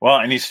 Well,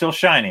 and he's still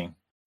shining.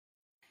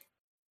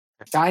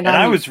 And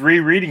I was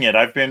rereading it.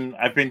 I've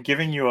been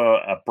giving you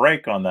a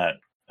break on that,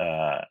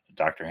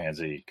 Dr.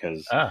 Hansy,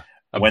 because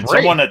when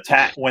someone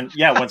attacks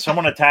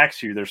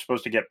you, they're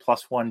supposed to get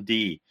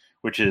 +1d,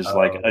 which is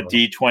like a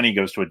d20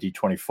 goes to a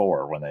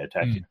d24 when they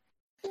attack you.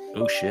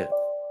 Oh shit.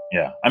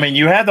 Yeah. I mean,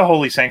 you had the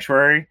Holy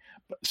Sanctuary,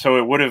 so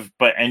it would have,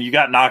 and you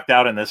got knocked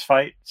out in this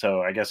fight,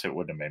 so I guess it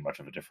wouldn't have made much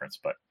of a difference,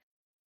 but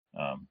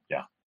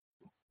yeah.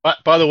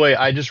 By the way,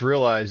 I just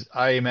realized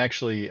I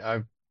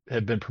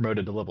have been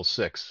promoted to level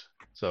 6,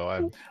 so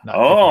I'm not.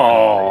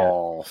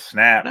 Oh,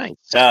 snap! Nice.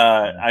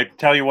 I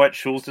tell you what,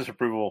 Shul's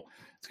disapproval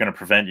is going to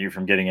prevent you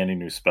from getting any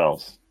new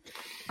spells.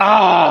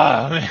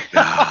 That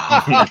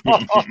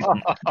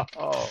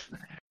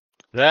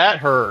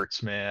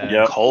hurts, man.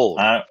 Yep. Cold.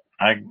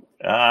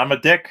 I'm a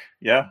dick.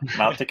 Yeah,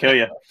 not to kill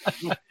you.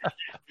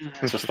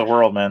 It's just the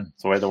world, man.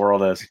 It's the way the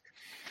world is.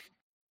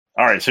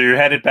 All right, so you're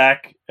headed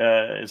back.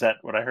 Is that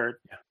what I heard?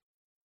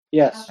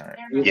 Yes. All right.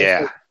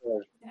 Yeah.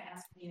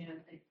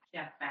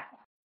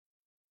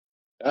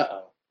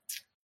 Uh-oh.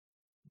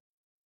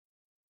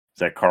 Is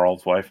that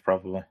Carl's wife,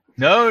 probably?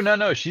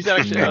 No. She's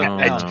actually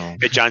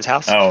At John's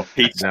house. Oh,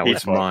 Pete's. That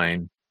Pete's was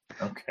mine.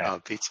 Okay. Oh,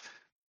 Pete's.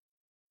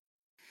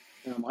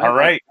 All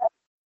right.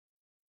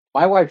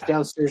 My wife's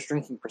downstairs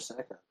drinking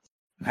Prosecco.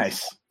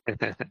 Nice.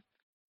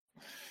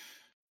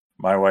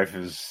 My wife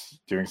is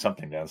doing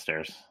something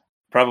downstairs.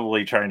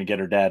 Probably trying to get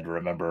her dad to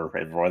remember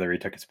whether he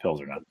took his pills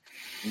or not.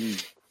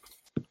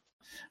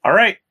 All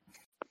right.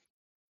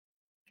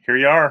 Here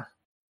you are.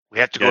 We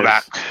have to go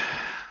back.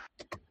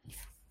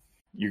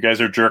 You guys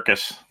are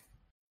jerkus.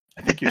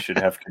 I think you should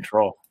have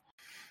control.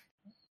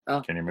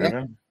 Oh, can you move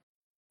him?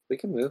 We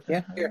can move.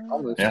 Yeah, here,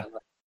 I'll move. Yeah.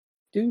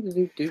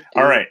 Do.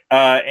 All right.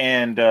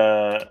 And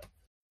you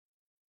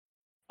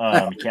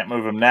can't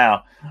move him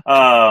now.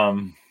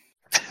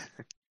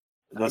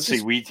 Let's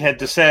see. We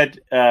had said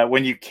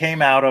when you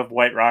came out of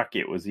White Rock,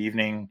 it was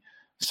evening.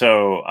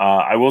 So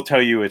I will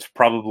tell you, it's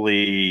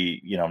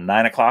probably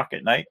 9:00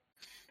 at night.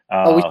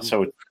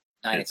 So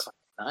 9:00 at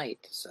night.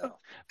 So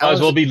might as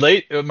well be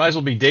late. It might as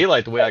well be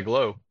daylight the way I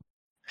glow.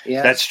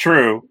 Yeah, that's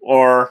true.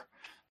 Or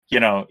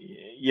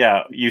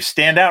you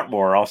stand out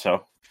more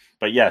also.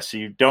 But yes,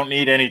 you don't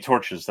need any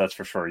torches. That's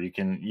for sure.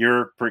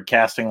 You're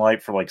casting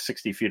light for like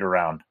 60 feet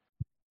around.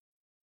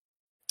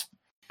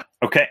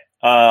 Okay.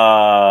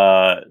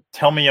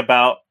 Tell me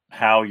about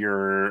how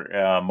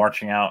you're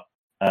marching out.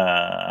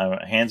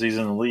 Hansy's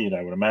in the lead,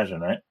 I would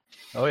imagine, right?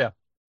 Oh yeah.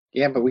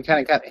 Yeah, but we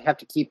kind of have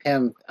to keep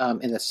him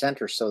in the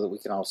center so that we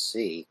can all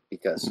see.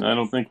 Because I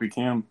don't think we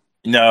can.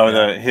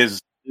 No, his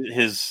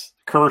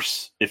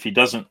curse. If he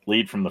doesn't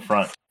lead from the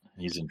front,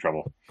 he's in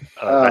trouble.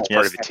 That's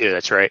part of it too.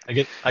 That's right.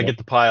 I get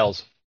the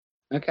piles.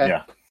 Okay.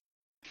 Yeah.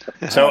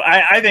 So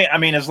I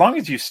think as long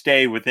as you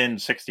stay within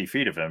 60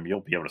 feet of him,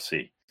 you'll be able to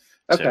see.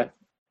 Okay. So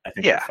I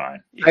think you're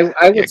fine.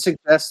 I would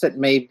suggest that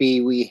maybe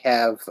we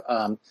have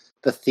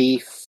the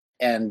thief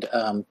and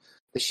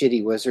the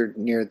shitty wizard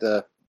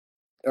the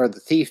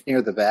thief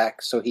near the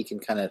back, so he can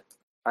kind of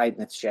hide in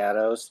the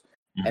shadows,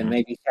 and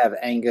maybe have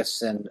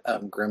Angus and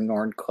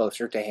Grimnorn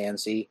closer to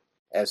Hansy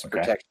as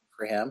protection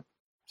for him.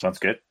 Sounds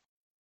good.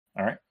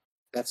 All right.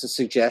 That's a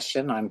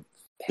suggestion. I'm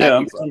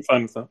fine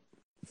with that.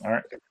 All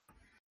right.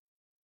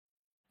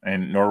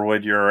 And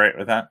Norwood, you're all right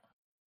with that?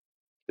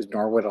 Is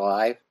Norwood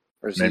alive?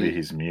 Or is maybe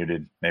he's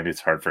muted. Maybe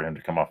it's hard for him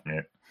to come off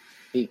mute.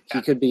 He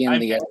could be in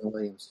the Evan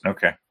Williams.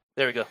 Okay.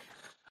 There we go.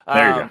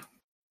 There you go.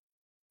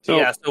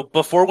 So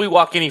before we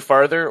walk any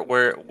farther,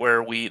 where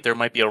there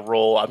might be a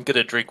roll, I'm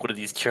gonna drink one of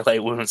these Cure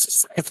Light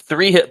Wounds. I have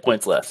 3 hit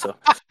points left. So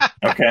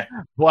okay.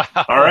 Wow.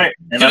 All right.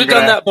 Should have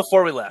done that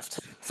before we left.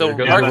 So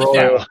mark it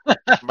down.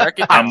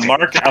 I'm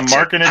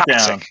marking it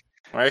down.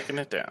 Marking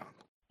it down.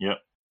 Yep.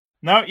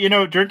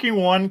 No, drinking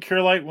 1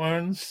 Cure Light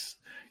Wounds,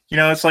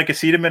 it's like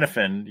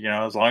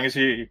acetaminophen. As long as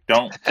you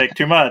don't take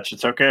too much,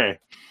 it's okay.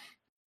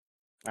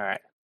 All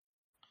right.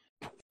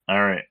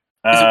 All right.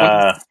 Is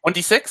it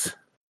 1d6?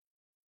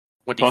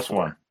 Plus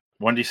 1.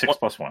 1d6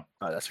 plus 1.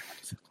 Oh, that's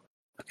right.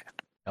 Okay.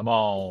 Come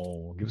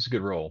on, give us a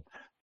good roll.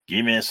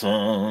 Give me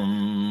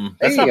some.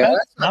 There That's you not go. bad.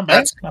 That's Not bad.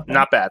 That's Not bad.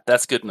 not bad.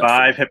 That's good enough.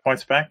 5 hit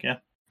points back. Yeah.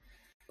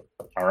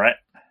 All right.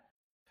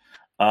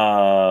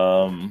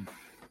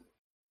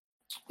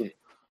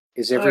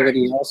 Is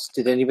everybody else?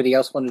 Did anybody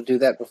else want to do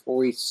that before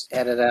we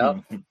had it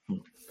out?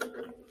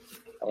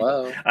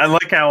 Hello. I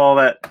like how all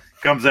that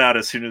comes out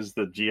as soon as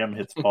the GM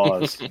hits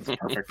pause. It's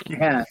perfect.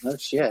 Yeah. No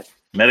shit.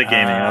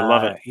 Metagaming. I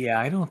love it. Yeah,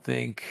 I don't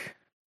think.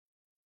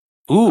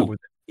 Ooh,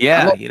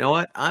 yeah. You know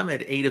what? I'm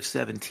at 8 of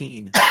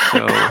 17,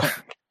 so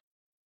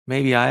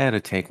maybe I ought to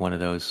take one of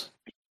those.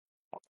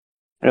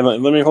 Hey, let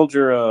me hold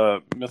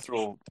your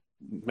mithril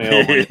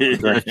mail.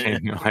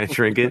 I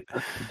drink it.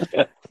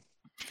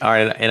 All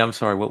right, and I'm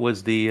sorry. What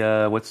was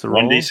the what's the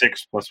roll?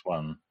 1d6 plus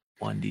 1.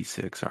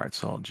 1d6. All right,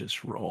 so I'll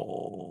just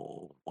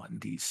roll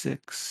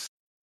 1d6.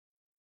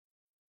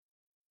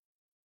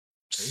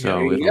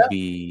 So it'll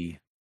be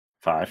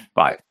 5.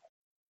 5.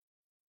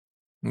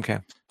 Okay,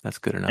 that's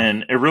good enough.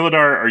 And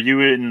Irilladar, are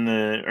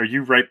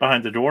you right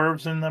behind the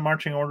dwarves in the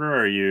marching order?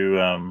 Or are you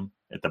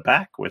at the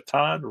back with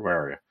Todd, or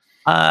where are you?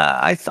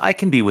 I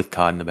can be with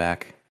Todd in the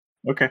back.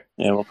 Okay.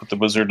 Yeah, we'll put the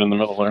wizard in the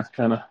middle there,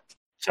 kind of.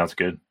 Sounds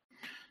good.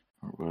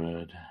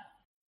 Would.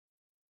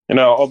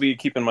 I'll be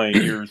keeping my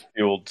ears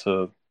peeled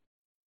to.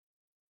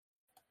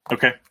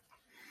 Okay.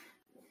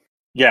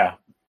 Yeah.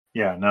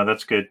 Yeah. No,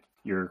 that's good.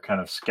 You're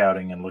kind of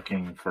scouting and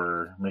looking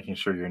for making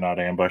sure you're not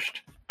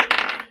ambushed.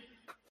 How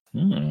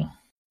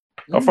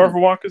far of a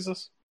walk is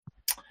this?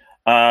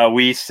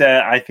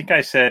 I think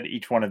I said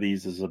each one of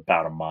these is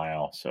about a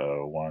mile.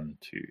 So 1,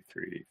 2,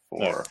 3,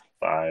 4,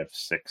 5,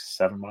 6,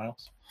 7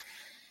 miles.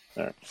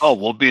 Right. Oh,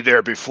 we'll be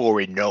there before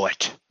we know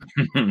it.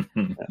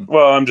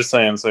 Well, I'm just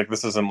saying, it's like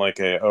this isn't like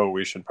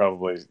we should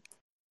probably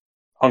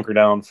hunker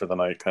down for the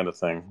night kind of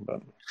thing.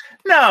 But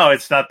no,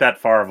 it's not that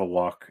far of a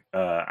walk.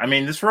 I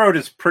mean, this road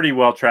is pretty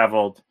well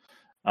traveled.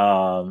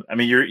 I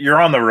mean,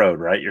 you're on the road,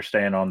 right? You're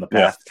staying on the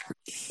path.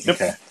 Yeah.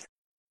 Okay.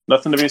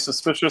 Nothing to be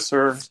suspicious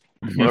or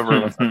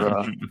whatever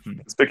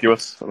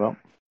conspicuous about.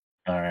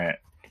 All right.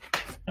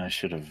 I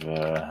should have.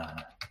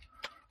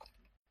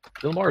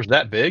 Silmar's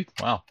that big?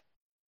 Wow.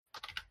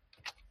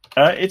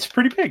 It's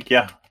pretty big.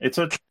 Yeah, it's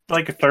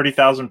like a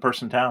 30,000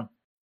 person town.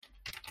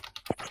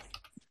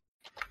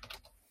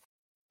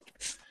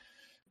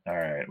 All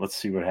right, let's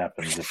see what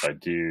happens if I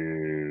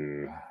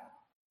do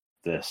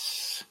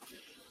this.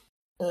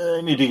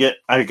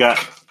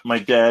 My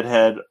dad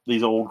had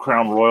these old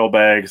Crown Royal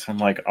bags. I'm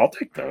like, I'll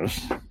take those.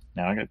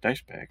 Now I got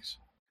dice bags.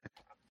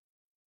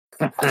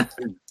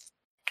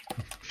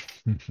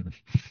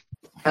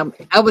 How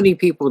many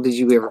people did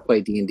you ever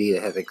play D&D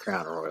that had a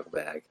Crown Royal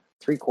bag?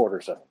 3/4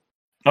 of them.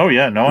 Oh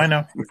yeah, no, I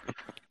know.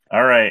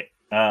 All right,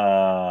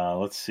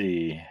 let's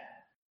see.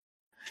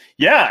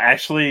 Yeah,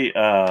 actually,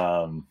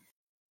 the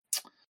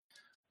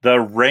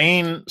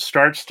rain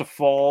starts to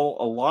fall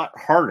a lot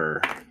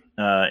harder.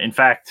 In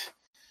fact,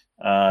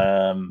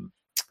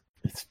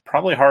 it's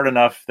probably hard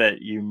enough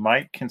that you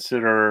might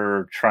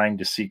consider trying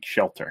to seek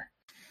shelter.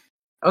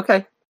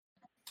 Okay,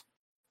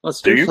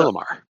 let's do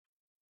Silmar.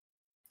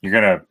 You're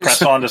gonna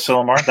press on to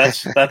Silmar.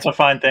 That's a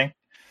fine thing.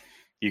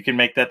 You can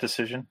make that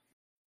decision.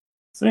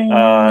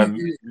 Todd,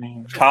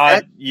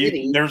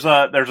 there's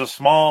a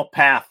small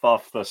path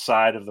off the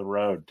side of the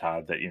road,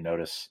 Todd, that you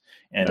notice,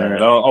 and all right,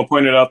 I'll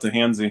point it out to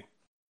Hansy.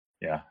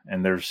 Yeah,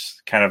 and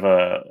there's kind of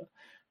a,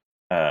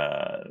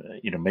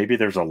 maybe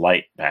there's a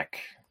light back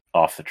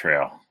off the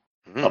trail,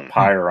 up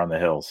higher on the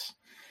hills.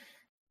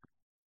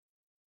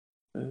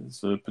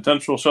 It's a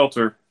potential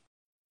shelter.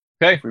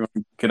 Okay, we want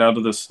to get out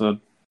of this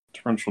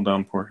torrential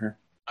downpour here.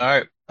 All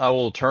right, I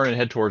will turn and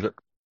head towards it.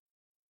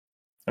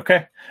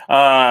 Okay.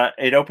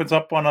 It opens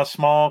up on a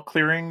small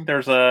clearing.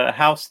 There's a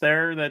house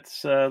there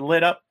that's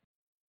lit up.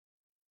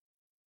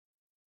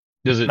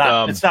 Does it?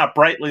 It's not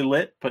brightly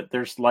lit, but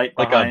there's light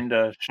behind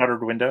a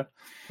shuttered window.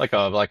 Like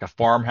a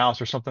farmhouse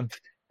or something.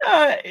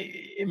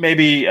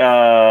 Maybe.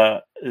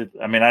 I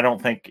mean, I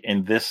don't think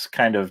in this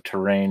kind of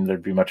terrain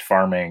there'd be much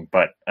farming,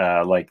 but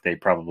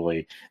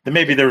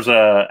maybe there's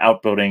a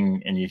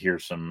outbuilding and you hear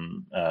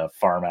some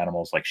farm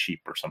animals like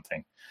sheep or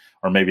something.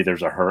 Or maybe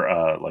there's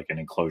like an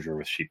enclosure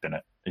with sheep in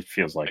it. It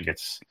feels like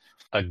it's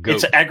a goat.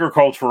 It's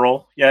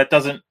agricultural. Yeah, it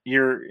doesn't.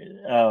 Your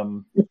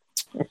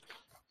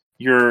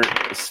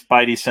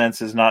spidey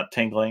sense is not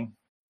tingling.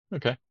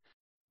 Okay.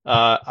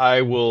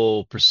 I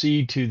will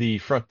proceed to the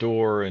front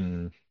door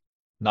and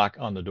knock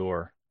on the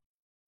door.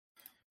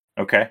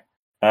 Okay.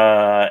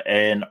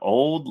 An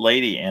old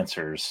lady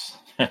answers.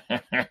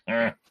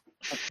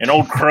 An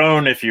old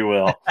crone, if you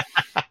will.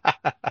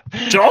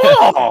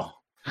 Joel,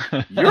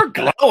 you're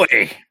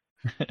glowy.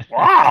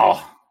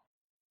 Wow.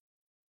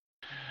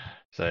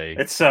 Say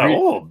it's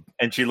old,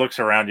 and she looks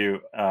around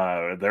you.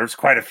 There's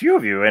quite a few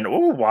of you, and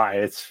why?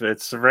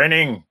 It's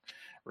raining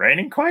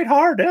quite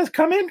hard. Yes,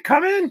 come in.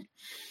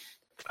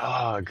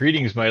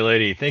 Greetings, my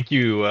lady. Thank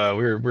you.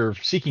 We're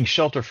seeking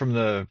shelter from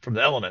the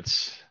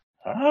elements.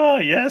 Oh,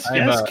 yes.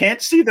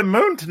 Can't see the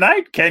moon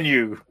tonight, can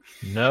you?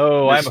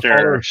 No, I'm a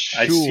follower of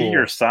Shul. I see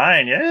your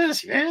sign.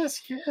 Yes.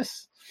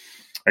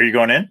 Are you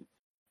going in?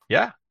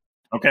 Yeah.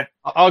 Okay.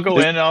 I'll go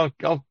in. I'll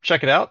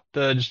check it out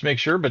just to make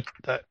sure. But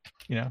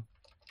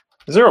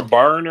is there a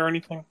barn or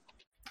anything?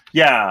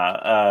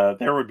 Yeah,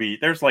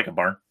 there's like a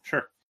barn.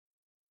 Sure.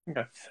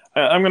 Okay.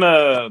 I'm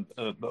gonna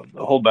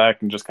hold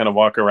back and just kind of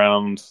walk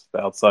around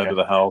the outside of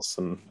the house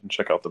and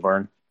check out the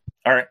barn.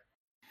 All right.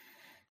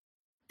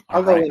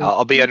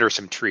 I'll be under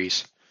some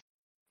trees.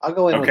 I'll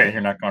go in. Okay,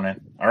 you're not going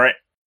in. All right.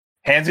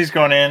 Hansy's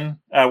going in.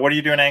 What are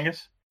you doing,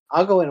 Angus?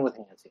 I'll go in with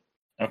Hansy.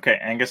 Okay,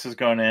 Angus is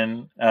going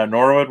in.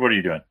 Norwood, what are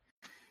you doing?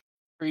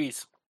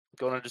 Trees.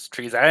 Going under just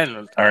trees. I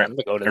didn't. All right.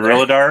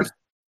 Irilladar?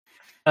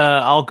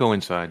 I'll go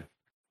inside.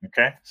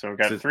 Okay, so we've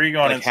got 3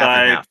 going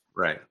inside. Half.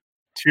 Right.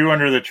 2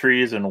 under the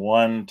trees and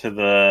 1 to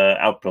the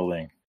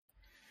outbuilding.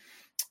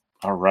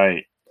 All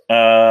right.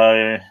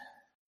 The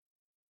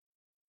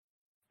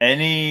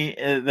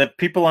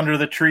people under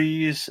the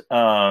trees?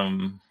 Are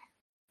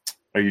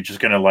you just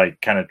gonna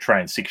kind of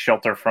try and seek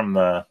shelter from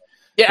the?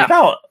 Yeah.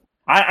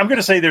 I'm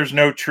gonna say there's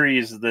no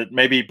trees but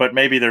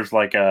maybe there's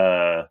like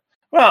a.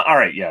 Well, all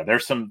right. Yeah,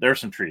 there's some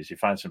trees. You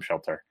find some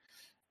shelter.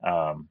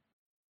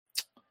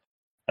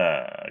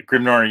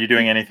 Grimnorn, are you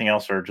doing anything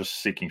else or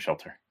just seeking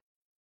shelter?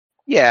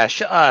 Yeah,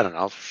 I don't know.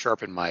 I'll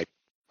sharpen my.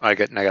 I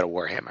got a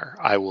warhammer.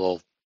 I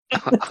will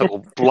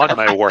blunt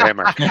my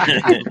warhammer.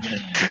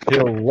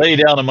 He'll lay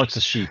down amongst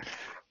the sheep.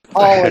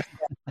 Oh.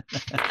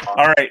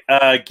 All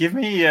right. Give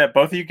me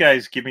both of you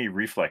guys. Give me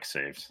reflex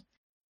saves.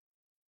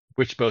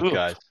 Which both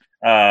guys?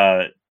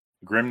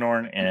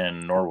 Grimnorn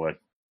and Norwood.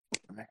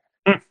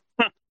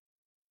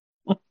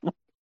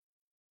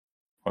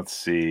 Let's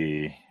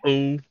see.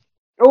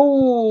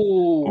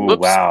 Oh,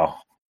 wow.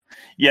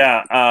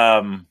 Yeah.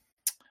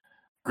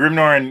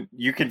 Grimnorn,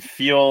 you can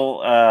feel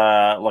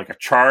like a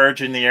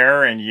charge in the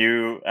air, and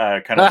you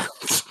kind of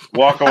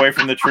walk away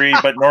from the tree.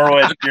 But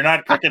Norwood, you're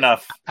not quick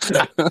enough.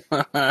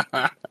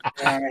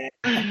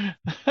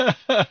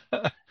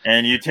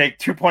 And you take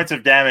 2 points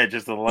of damage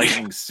as the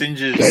lightning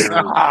singes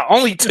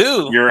only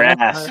 2. Your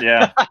ass.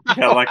 Yeah, you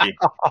got lucky.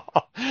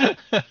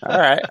 All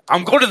right,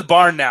 I'm going to the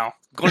barn now.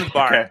 Going to the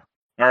barn. Okay.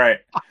 All right,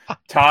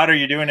 Todd, are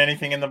you doing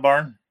anything in the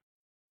barn?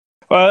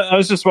 Well, I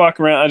was just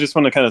walking around. I just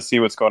want to kind of see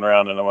what's going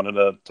around, and I wanted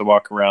to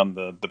walk around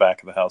the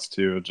back of the house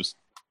too. Just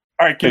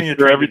all right, give me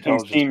sure everything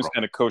seems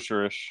kind of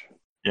kosher-ish.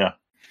 Yeah.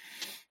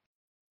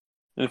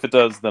 And if it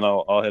does, then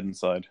I'll head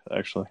inside.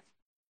 Actually.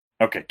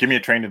 Okay, give me a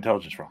trained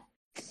intelligence roll.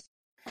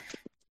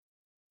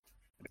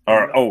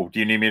 Or do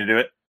you need me to do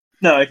it?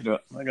 No, I can do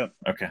it. I got.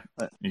 Okay,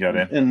 you got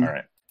in. And all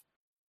right.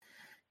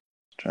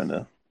 Trying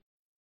to.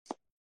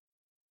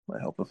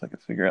 Might help if I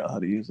could figure out how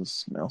to use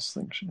this mouse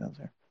thing she has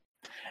here.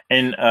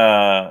 And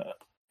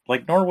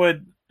like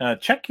Norwood,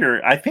 check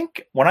your. I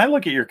think when I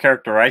look at your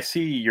character, I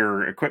see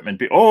your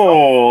equipment.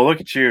 Look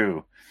at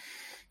you.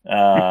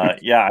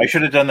 Yeah, I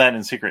should have done that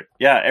in secret.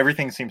 Yeah,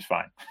 everything seems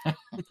fine.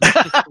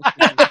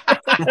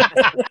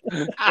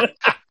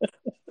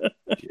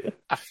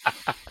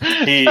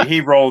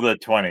 He rolled a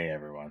 20.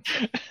 Everyone.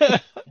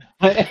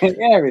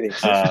 Everything.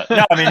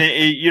 No, I mean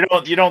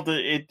you don't.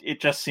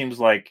 It just seems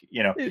like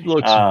it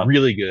looks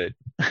really good.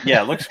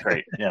 Yeah, it looks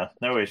great. Yeah,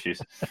 no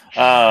issues.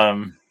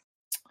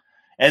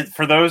 And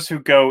for those who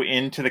go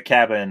into the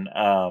cabin,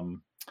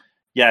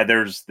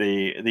 there's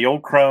the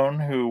old crone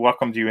who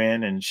welcomed you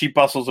in, and she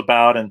bustles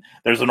about, and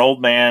there's an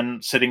old man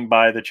sitting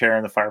by the chair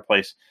in the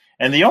fireplace.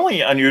 And the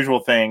only unusual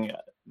thing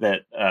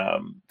that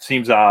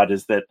seems odd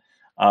is that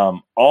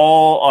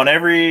all on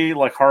every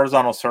like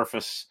horizontal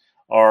surface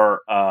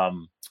are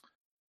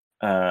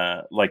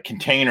like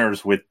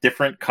containers with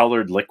different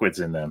colored liquids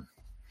in them.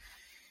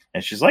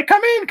 And she's like,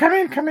 come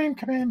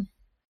in.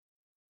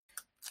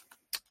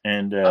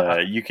 And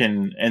you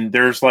can, and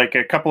there's like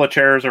a couple of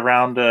chairs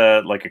around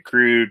like a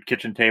crude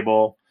kitchen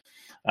table.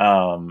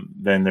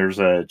 Then there's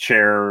a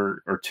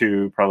chair or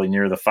two probably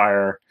near the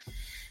fire.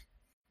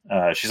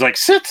 She's like,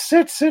 sit.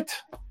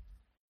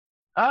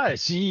 I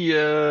see.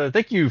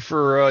 Thank you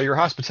for your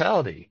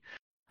hospitality.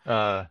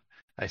 I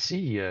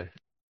see.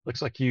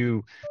 Looks like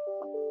you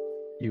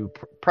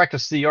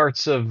practice the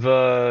arts of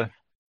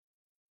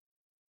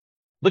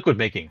liquid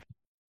making.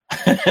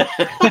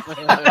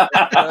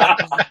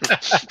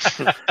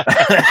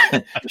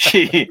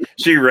 she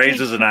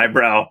raises an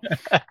eyebrow.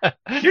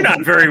 You're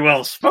not very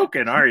well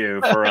spoken, are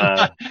you, for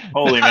a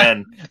holy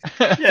man?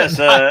 Yes,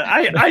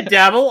 I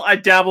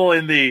dabble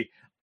in the,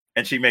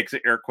 and she makes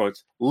air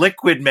quotes,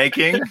 liquid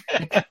making.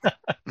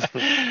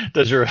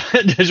 Does your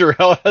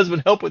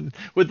husband help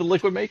with the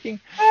liquid making?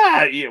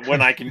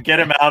 When I can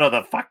get him out of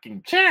the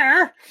fucking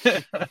chair.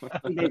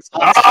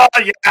 Oh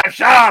yeah,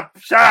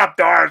 shop,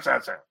 Doris.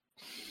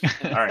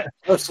 All right.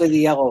 Mostly the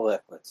yellow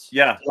liquids.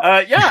 Yeah.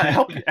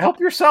 Help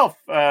yourself.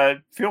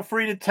 Feel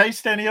free to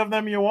taste any of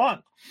them you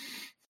want.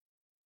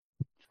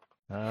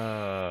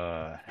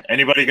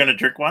 Anybody going to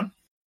drink one?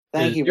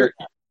 Thank you.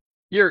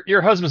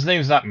 Your husband's name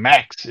is not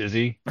Max, is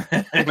he?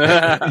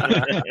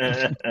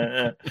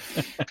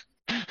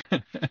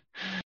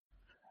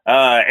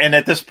 And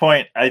at this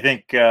point, I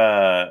think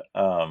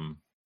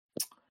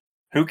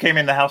who came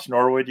in the house?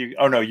 Norwood?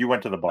 You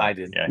went to the bar. I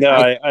did. Yeah.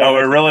 No,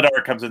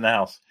 Irilladar comes in the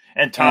house,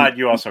 and Todd,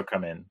 you also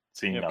come in,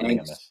 seeing nothing in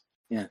this.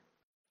 Yeah.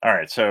 All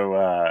right, so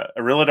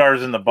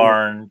Irilladar in the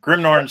barn.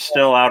 Grimnorn's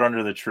still out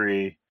under the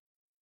tree,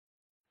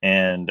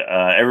 and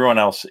everyone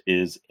else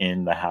is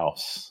in the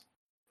house.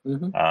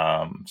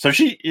 Mm-hmm. So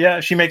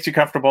she makes you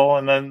comfortable,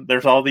 and then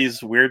there's all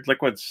these weird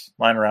liquids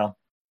lying around.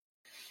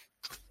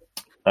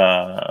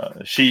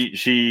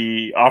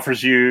 She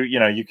offers you,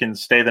 you can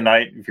stay the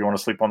night if you want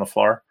to sleep on the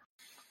floor.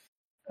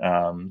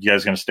 You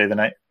guys going to stay the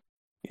night?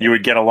 You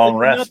would get a long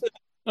rest.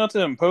 Not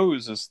to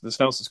impose, this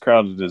house is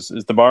crowded. Is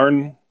the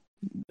barn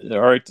all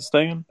right to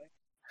stay in?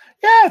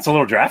 Yeah, it's a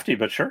little drafty,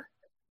 but sure.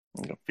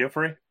 Feel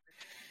free.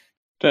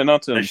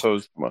 Not to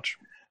impose much.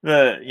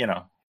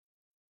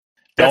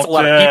 That's a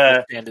lot of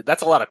people standing.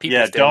 That's a lot of people.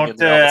 Yeah,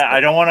 standing. I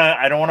don't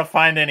want to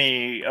find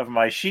any of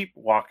my sheep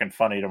walking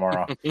funny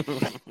tomorrow. If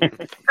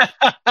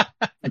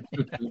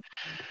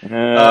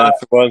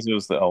it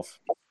was the elf.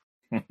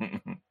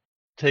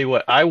 Tell you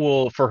what, I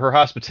will, for her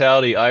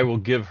hospitality, I will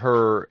give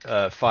her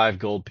 5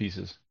 gold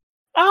pieces.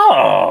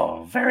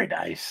 Oh, very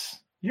nice.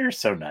 You're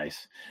so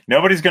nice.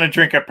 Nobody's going to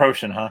drink a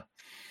potion, huh?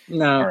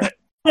 No. All right.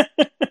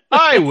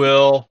 I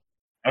will.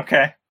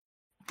 Okay.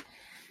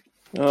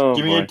 Oh,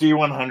 give me a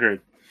D100.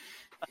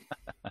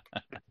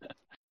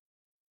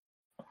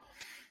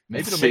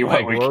 Maybe it'll make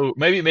my glow.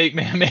 Maybe make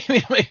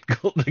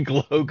the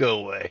glow go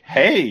away.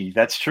 Hey,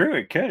 that's true.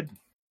 It could.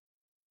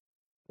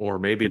 Or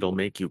maybe it'll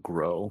make you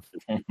grow.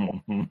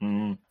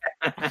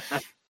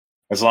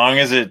 As long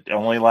as it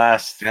only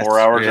lasts 4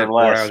 hours or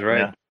less. 4 hours,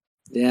 right?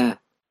 Yeah.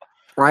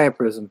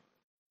 Cryoprism.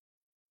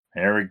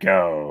 There we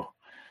go.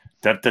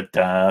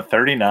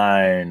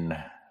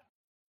 39.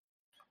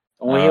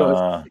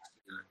 Only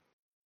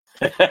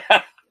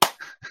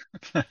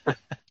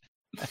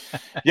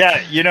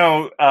Yeah,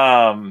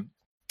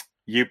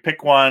 you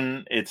pick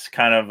one. It's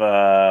kind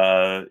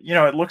of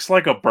it looks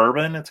like a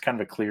bourbon. It's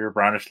kind of a clear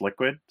brownish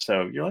liquid.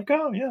 So you're like,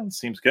 oh yeah, it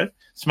seems good.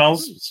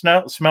 Smells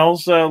a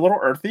little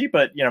earthy,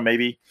 but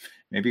maybe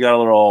got a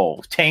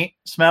little taint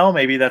smell.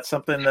 Maybe that's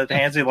something that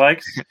Hansy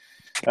likes.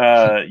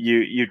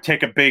 You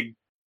take a big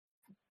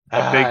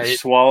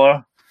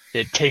swallow.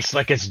 It tastes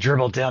like it's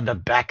dribbled down the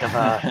back of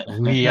a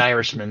wee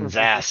Irishman's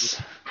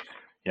ass.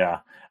 Yeah.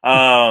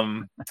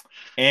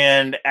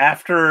 And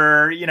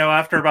after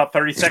about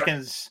 30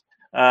 seconds,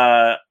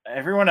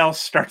 everyone else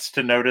starts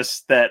to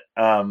notice that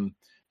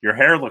your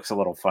hair looks a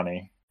little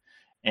funny.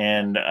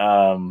 And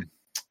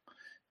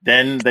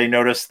then they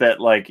notice that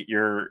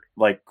you're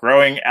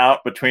growing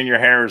out between your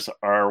hairs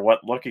are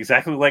what look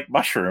exactly like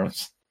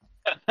mushrooms.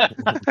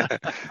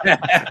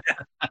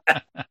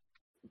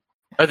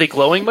 Are they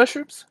glowing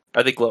mushrooms?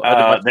 Are they glowing?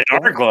 They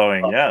are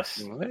glowing.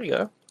 Yes. Well, there you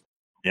go.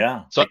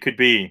 Yeah. So it could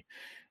be.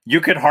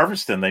 You could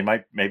harvest them.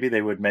 Maybe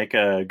they would make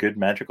a good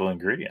magical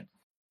ingredient.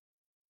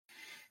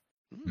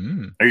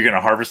 Mm. Are you going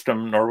to harvest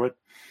them, Norwood?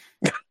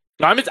 No,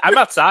 I'm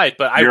outside,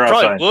 but I probably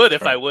outside. Would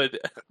if I would.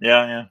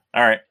 Yeah.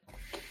 All right.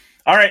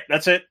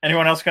 That's it.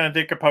 Anyone else going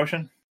to dig a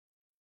potion?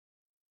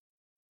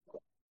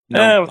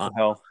 No. What the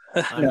hell?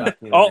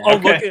 I'll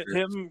look at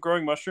him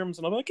growing mushrooms,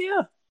 and I'm like,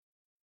 yeah.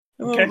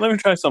 Okay. Let me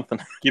try something.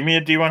 Give me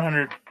a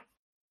D100.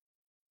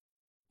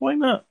 Why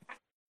not?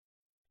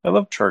 I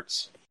love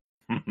charts.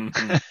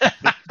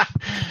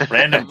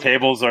 Random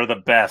tables are the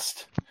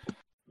best.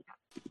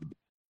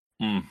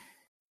 Here.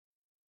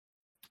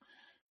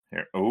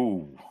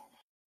 Oh,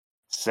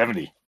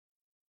 70.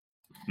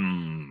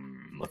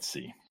 Let's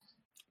see.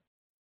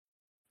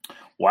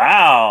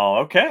 Wow.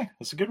 Okay,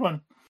 that's a good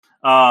one.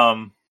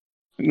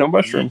 No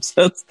mushrooms.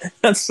 That's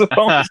the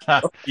bonus.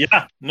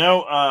 Yeah.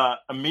 No.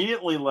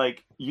 Immediately,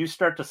 you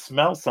start to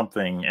smell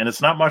something, and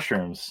it's not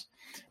mushrooms.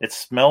 It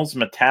smells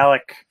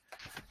metallic,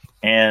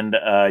 and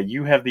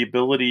you have the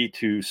ability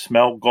to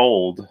smell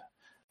gold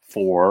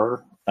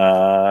for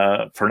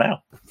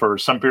now, for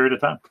some period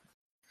of time.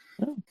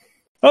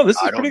 Oh, this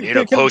is I pretty don't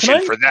need a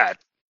potion for that.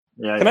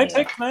 Yeah. Can I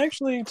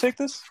actually take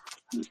this?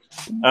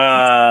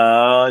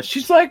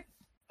 She's like,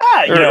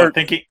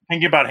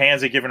 thinking about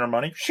Hansy giving her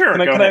money. Sure,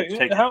 go ahead.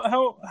 Take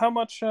how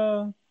much?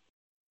 I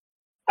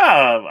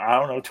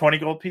don't know, 20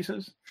 gold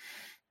pieces.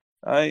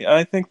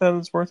 I think that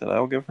is worth it. I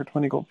will give her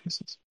 20 gold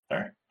pieces. All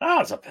right. Oh,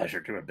 it's a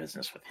pleasure doing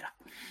business with you.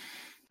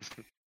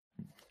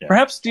 Yeah.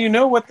 Perhaps, do you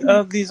know what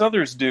these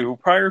others do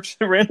prior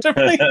to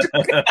randomly? No,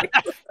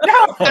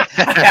 I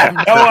have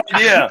no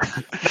idea.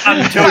 Not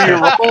until you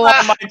roll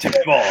on my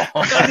table.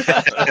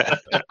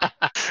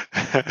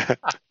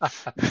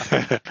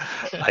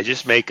 I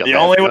just make them. The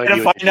only way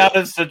to find out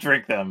is to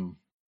drink them.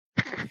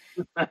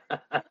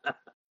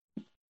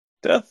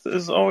 Death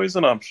is always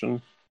an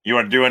option. You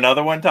want to do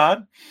another one,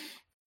 Todd?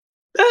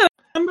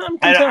 I'm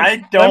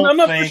content. I'm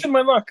not pushing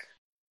my luck.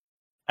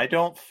 I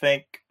don't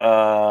think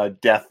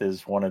death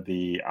is one of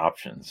the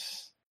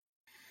options.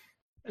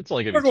 It's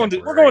only we're going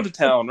to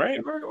town,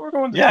 right? We're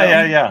going to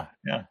town. Yeah.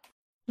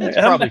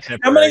 It's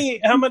probably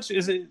how much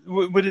is it?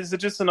 Is it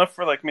just enough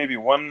for maybe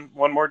one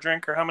more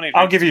drink, or how many drinks?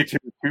 I'll give you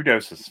two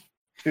doses.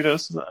 2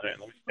 doses. All right,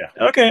 Yeah.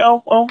 Okay,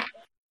 I'll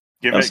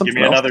give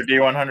me another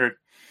D100.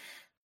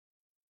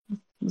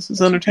 This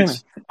is entertaining.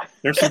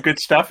 There's some good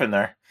stuff in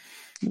there,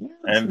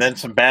 and then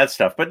some bad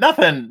stuff, but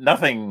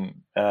nothing.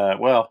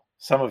 Well,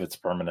 some of it's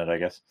permanent, I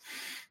guess,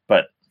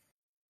 but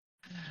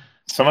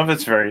some of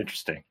it's very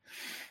interesting.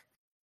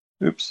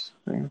 Oops.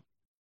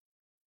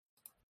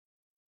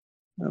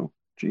 Oh,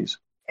 jeez.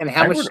 And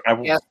how much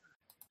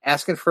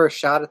asking for a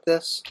shot at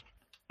this?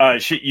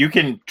 You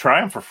can try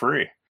them for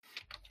free.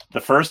 The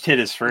first hit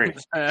is free.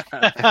 Yep.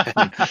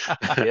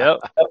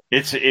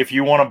 It's if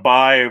you want to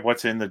buy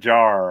what's in the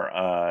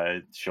jar,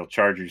 she'll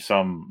charge you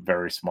some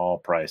very small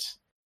price.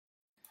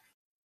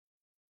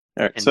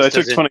 All right, so I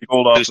took 20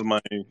 gold off of my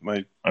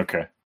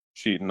okay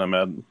sheet, and I'm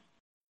at.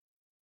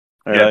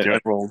 I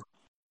rolled.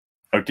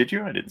 Oh, did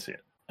you? I didn't see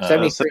it.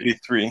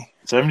 73.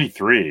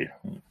 73.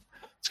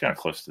 It's kind of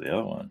close to the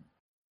other one.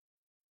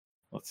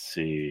 Let's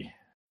see.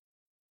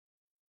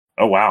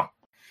 Oh wow.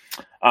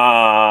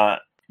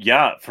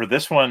 Yeah, for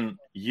this one,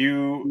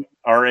 you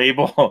are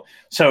able.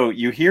 So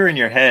you hear in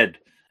your head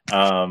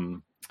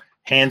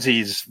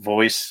Hansy's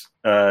voice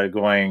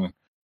going,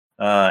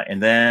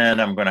 and then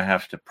I'm going to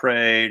have to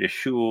pray to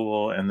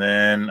Shul, and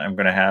then I'm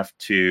going to have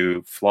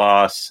to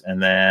floss,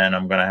 and then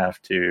I'm going to have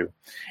to.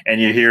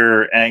 And you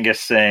hear Angus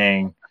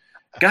saying,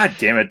 God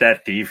damn it,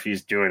 that thief,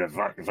 he's doing it.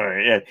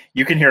 Yeah,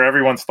 you can hear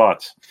everyone's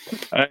thoughts.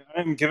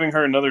 I'm giving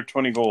her another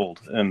 20 gold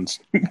and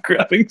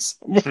grabbing some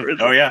more.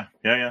 Oh, yeah.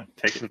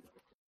 Take it.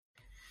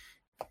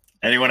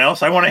 Anyone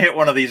else? I want to hit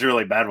one of these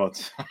really bad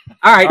ones.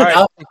 All right.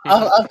 I'll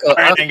go. All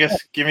right,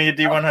 Angus, give me a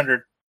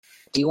D100.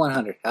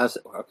 D100. How's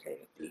it?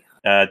 Okay.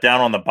 Down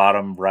on the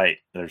bottom right,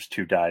 there's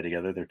 2 die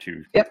together. They're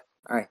 2. Yep.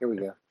 All right, here we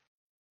go.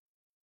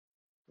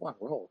 One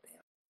roll, damn.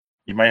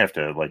 You might have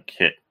to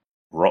hit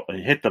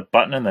the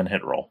button and then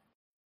hit roll.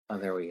 Oh,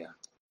 there we go.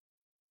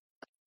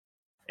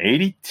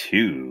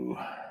 82.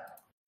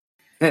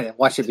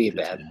 Watch it be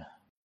bad.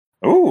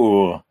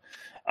 Ooh.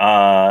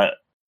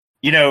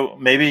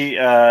 Maybe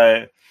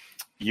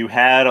you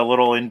had a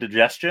little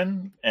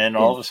indigestion and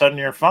all of a sudden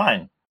you're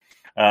fine.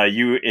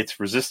 It's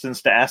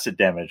resistance to acid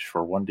damage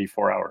for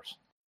 1d4 hours.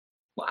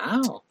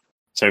 Wow.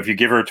 So if you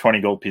give her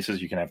 20 gold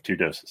pieces, you can have 2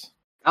 doses.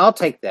 I'll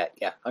take that.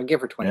 Yeah, I'll give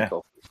her 20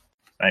 gold.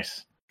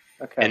 Nice.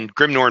 Okay. And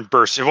Grimnorn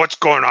bursts. What's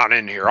going on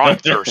in here? I'm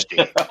thirsty.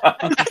 All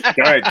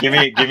right, give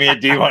me a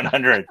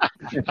D100.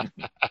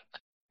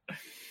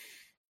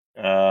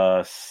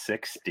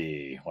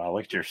 60. Wow,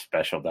 look at your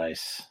special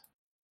dice.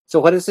 So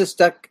what is this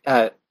duck?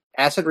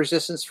 Acid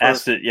resistance for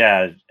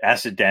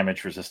acid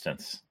damage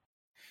resistance.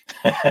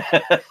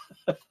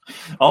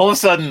 All of a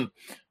sudden,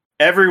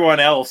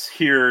 everyone else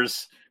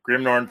hears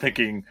Grimnorn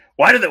thinking,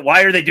 why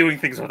are they doing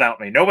things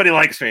without me? Nobody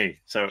likes me.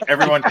 So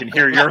everyone can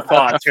hear your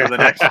thoughts for the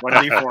next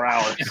 24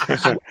 hours.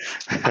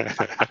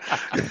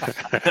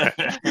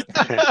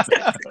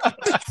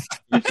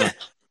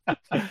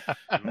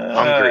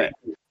 Hungry.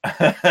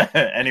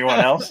 Anyone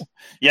else?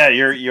 Yeah,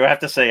 you have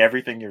to say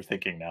everything you're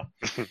thinking now.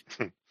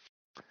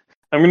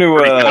 I'm going to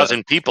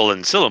 30,000 people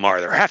in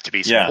Silumar. There have to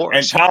be some horse.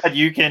 And Todd,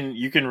 you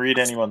can read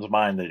anyone's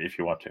mind if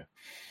you want to.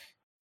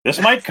 This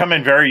might come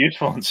in very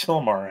useful in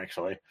Silumar,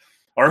 actually.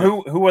 Or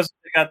who was it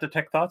that got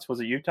detect thoughts?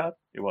 Was it you, Todd?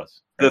 It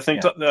was. The thing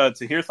to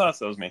hear thoughts.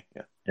 That was me.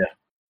 Yeah.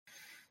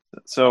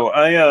 So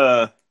I'm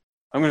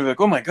going to be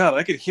like, oh my god,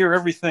 I could hear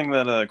everything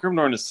that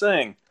Grimnorn is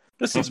saying.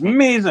 This is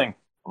amazing.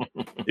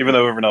 Even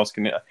though everyone else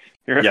can hear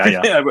everything.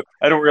 Yeah.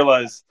 I don't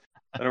realize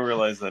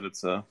that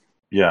it's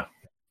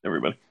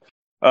everybody.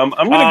 I'm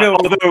going to go.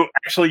 Although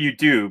actually you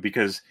do,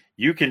 because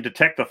you can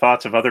detect the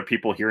thoughts of other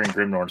people hearing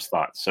Grimnorn's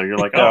thoughts. So you're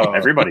like, oh,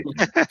 everybody.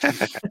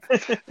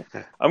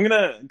 I'm going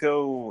to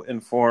go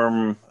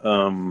inform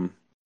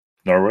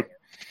Norwood.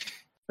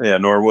 Yeah,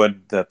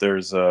 Norwood, that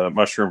there's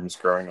mushrooms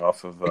growing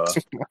off of.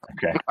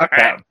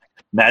 Okay.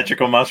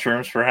 Magical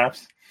mushrooms,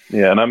 perhaps.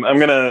 Yeah, and I'm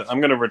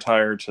gonna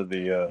retire to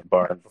the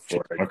barn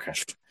before. Okay.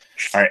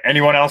 All right.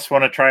 Anyone else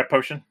want to try a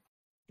potion?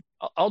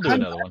 I'll do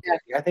another one.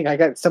 I think I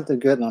got something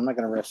good, and I'm not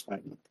going to risk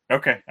it.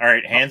 Okay. All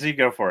right, Hansy,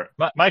 go for it.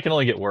 Mine can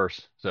only get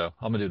worse, so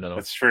I'm gonna do another one.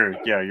 That's true.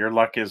 Yeah, your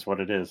luck is what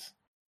it is.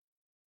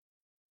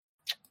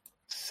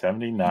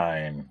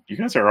 79. You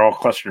guys are all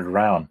clustered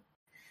around.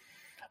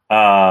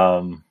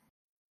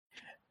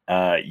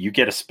 You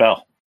get a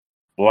spell.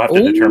 We'll have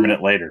to determine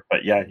it later,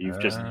 but yeah,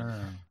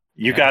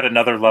 you got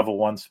another level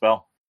 1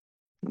 spell.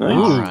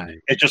 Nice.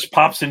 It just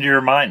pops into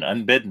your mind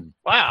unbidden.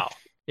 Wow.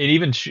 And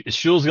even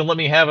Shul's gonna let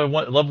me have a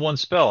level 1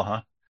 spell,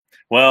 huh?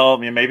 Well,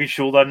 maybe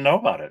Shul doesn't know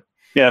about it.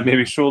 Yeah,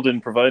 maybe Shul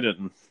didn't provide it.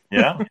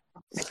 Yeah.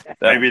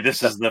 Maybe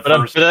this is the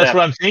first step. That's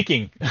what I'm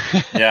thinking.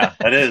 Yeah,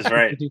 that is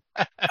right.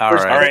 All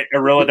right,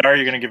 Irilladar,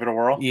 you're going to give it a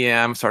whirl?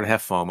 Yeah, I'm starting to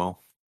have FOMO.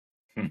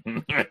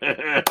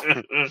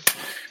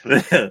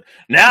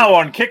 Now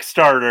on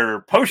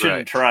Kickstarter,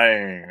 potion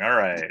trying. All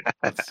right,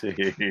 let's see.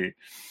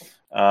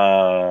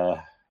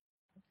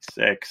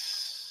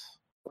 6.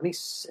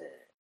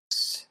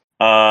 26.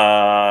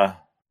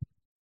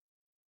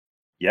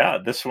 Yeah,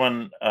 this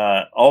one,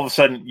 all of a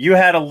sudden, you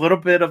had a little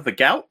bit of the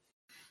gout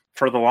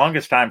for the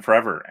longest time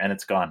forever, and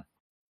it's gone.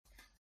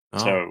 Oh.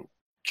 So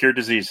Cure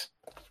disease.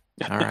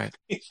 All right.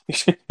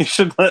 You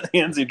should let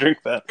Hansy drink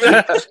that.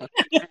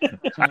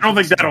 I don't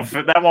think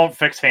that won't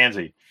fix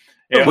Hansy.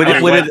 Would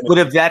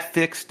have that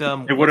fixed?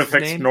 It would have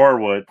fixed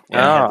Norwood when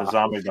he had the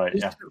zombie bite.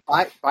 Yeah.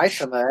 Buy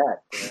some of that.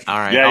 All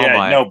right.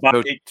 Yeah. No,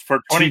 for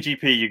 20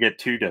 GP you get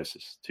 2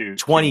 doses.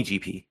 20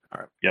 GP.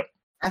 All right. Yep.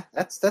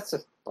 That's a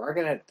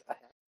bargain at.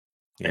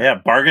 Yeah,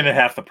 bargain at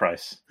half the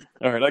price.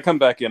 All right, I come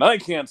back in. I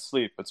can't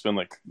sleep. It's been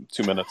like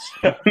 2 minutes.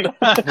 All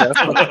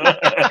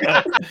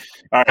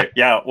right,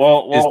 yeah.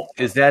 Well,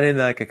 is that in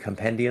like a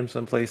compendium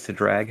someplace to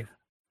drag?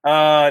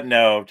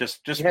 No,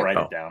 just write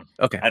it down.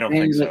 Okay, I don't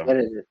think so.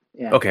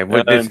 Yeah. Okay,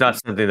 well, it's not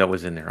something that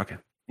was in there. Okay.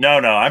 No,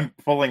 I'm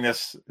pulling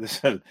this.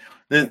 This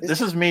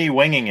is me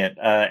winging it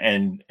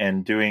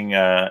and doing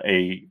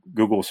a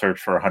Google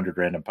search for 100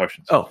 random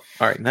potions. Oh,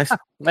 all right, nice.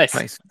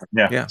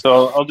 Yeah.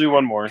 So I'll do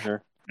one more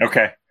here.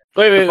 Okay.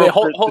 Wait.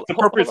 Hold. It's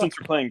appropriate since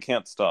we're playing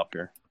Can't Stop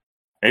here.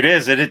 It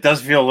is. It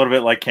does feel a little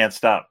bit like Can't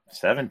Stop.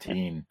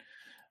 17.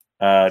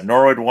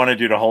 Norwood wanted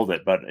you to hold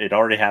it, but it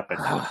already happened.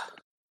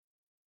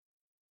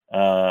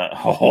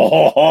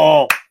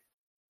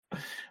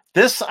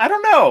 This, I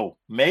don't know.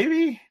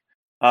 Maybe.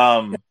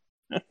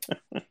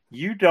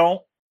 You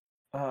don't.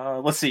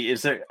 Let's see.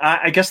 Is there?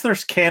 I guess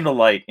there's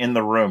candlelight in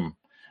the room.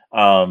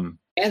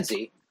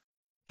 Hansy.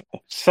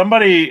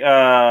 Somebody.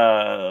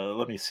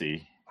 Let me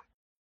see.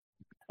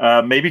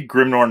 Maybe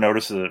Grimnor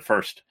notices it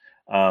first.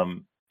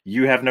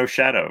 You have no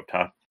shadow,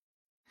 Todd.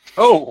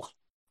 Oh,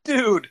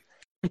 dude.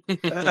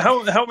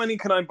 How many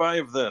can I buy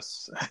of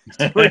this? Is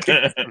there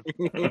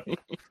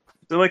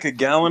like a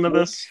gallon of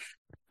this?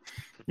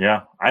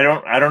 Yeah, I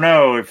don't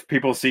know if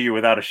people see you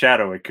without a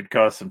shadow, it could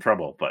cause some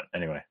trouble. But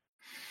anyway,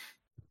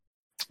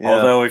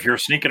 although if you're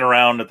sneaking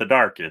around at the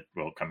dark, it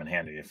will come in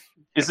handy.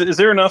 Is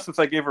there enough if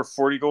I gave her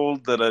 40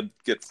 gold that I'd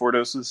get 4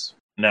 doses?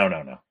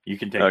 No. You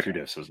can take 2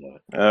 doses of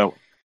it. Oh,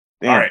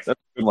 damn, all right. All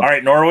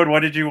right, Norwood. What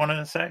did you want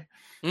to say?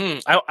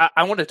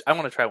 I want to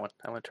try one.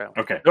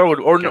 Okay. Norwood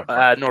Norwood,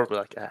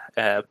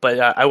 but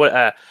I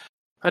would.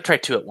 I'll try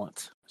 2 at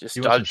once. Just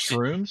you want some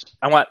shrooms?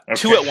 I want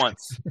 2 at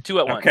once. 2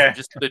 at once. Okay.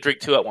 Just to drink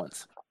 2 at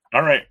once.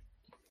 All right.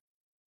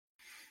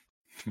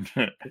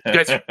 You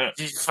guys,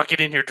 you fucking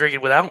in here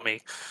drinking without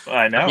me.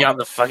 I know. Me on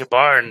the fucking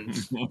bar. And...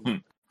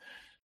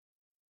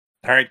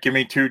 All right, give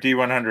me 2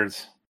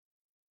 D100s.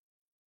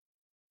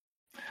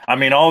 I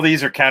mean, all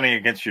these are counting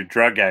against your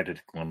drug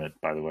addict limit,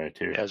 by the way,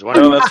 too. That's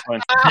that's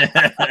fine.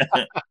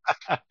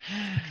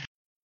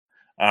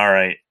 All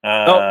right.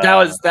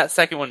 That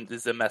second one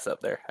is a mess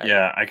up there.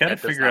 I got to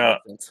figure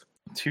out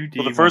 2 D100.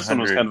 Well, the first one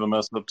was kind of a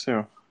mess up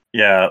too.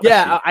 Yeah.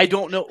 Yeah, I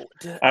don't know.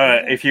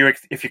 If you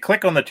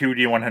click on the 2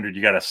 D100,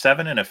 you got a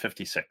 7 and a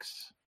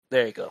 56.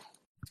 There you go.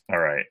 All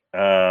right.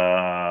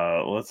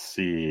 Let's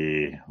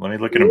see. Let me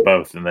look at them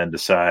both and then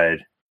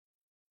decide.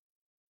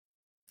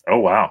 Oh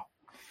wow.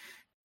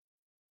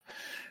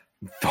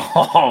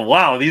 Oh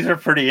wow, these are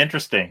pretty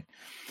interesting.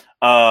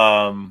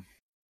 Okay.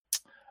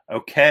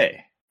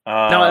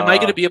 Now, am I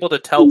going to be able to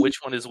tell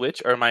which one is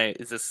which, or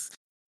is this?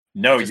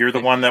 No, you're the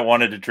one that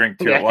wanted to drink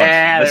 2 at once.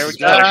 Yeah, there we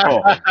go.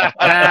 Cool.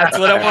 That's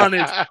what I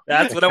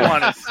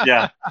wanted.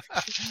 Yeah.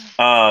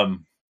 All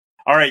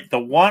right. The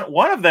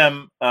one of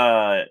them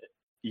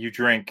you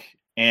drink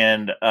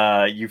and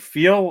you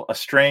feel a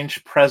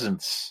strange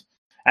presence.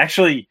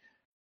 Actually,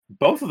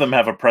 both of them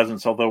have a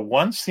presence, although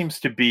one seems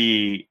to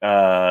be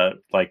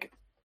like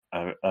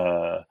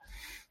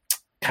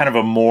kind of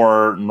a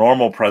more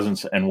normal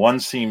presence, and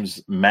one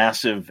seems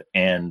massive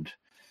and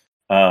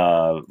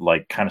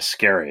like kind of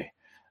scary.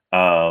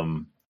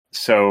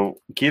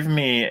 So give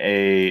me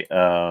a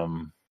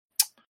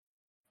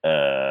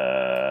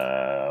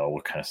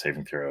what kind of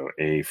saving throw?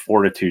 A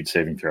fortitude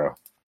saving throw.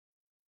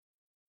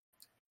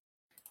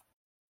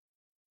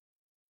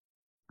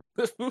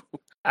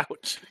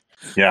 Ouch.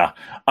 Yeah.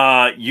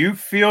 You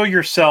feel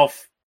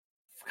yourself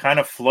kind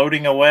of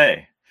floating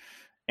away,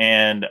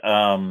 and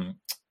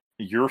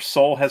your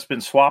soul has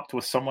been swapped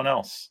with someone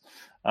else.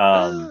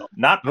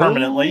 Not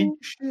permanently,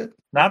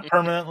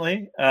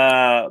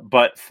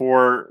 but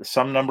for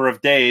some number of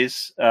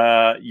days,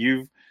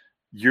 you've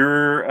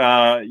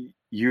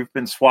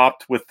been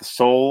swapped with the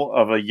soul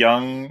of a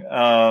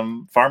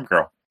young farm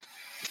girl.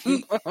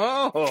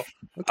 Oh,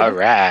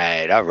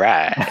 okay. All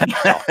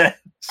right.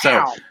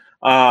 So,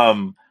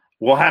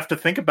 we'll have to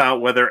think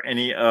about whether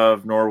any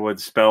of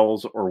Norwood's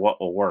spells or what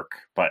will work.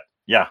 But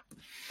yeah,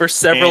 for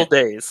several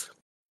days.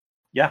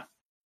 Yeah.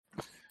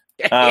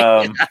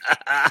 All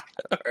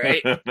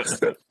right.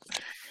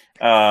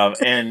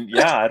 And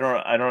yeah, I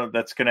don't.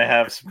 That's going to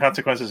have some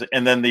consequences.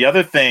 And then the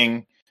other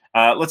thing,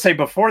 let's say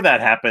before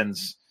that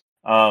happens,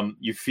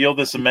 you feel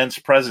this immense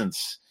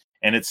presence,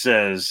 and it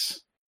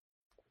says,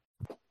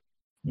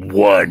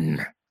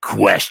 "One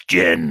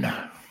question."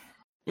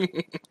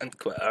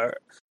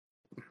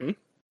 Mm-hmm.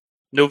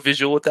 No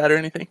visual with that or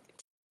anything?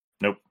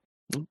 Nope.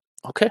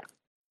 Okay.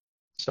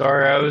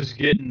 Sorry, I was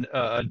getting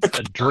a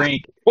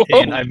drink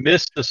and I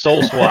missed the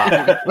soul swap.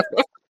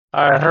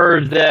 I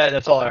heard that.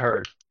 That's all I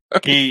heard.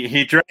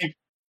 He drank.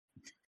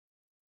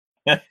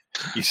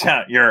 You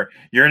sound your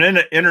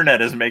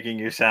internet is making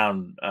you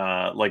sound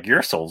like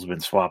your soul's been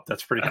swapped.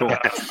 That's pretty cool.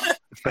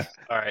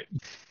 All right.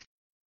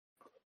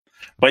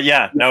 But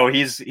yeah, no,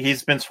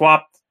 he's been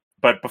swapped.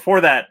 But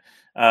before that,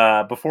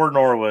 before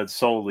Norwood's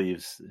soul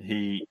leaves,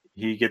 he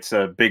gets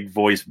a big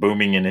voice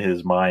booming into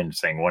his mind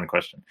saying one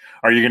question.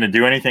 Are you going to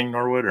do anything,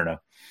 Norwood, or no?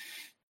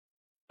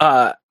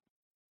 As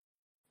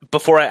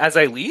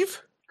I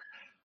leave?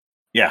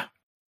 Yeah.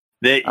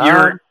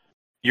 The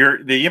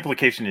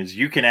implication is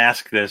you can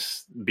ask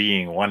this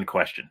being one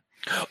question.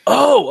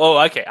 Oh,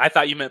 okay. I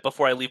thought you meant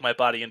before I leave my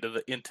body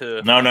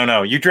into.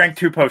 No. You drank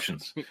 2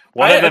 potions.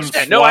 One of them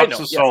swaps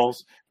the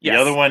souls. Yes.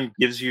 The other one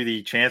gives you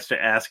the chance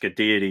to ask a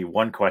deity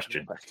one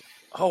question.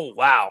 Oh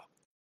wow.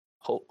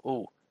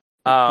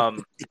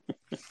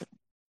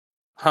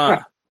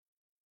 Huh.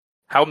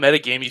 How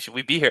metagamey should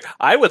we be here?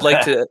 I would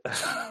like to.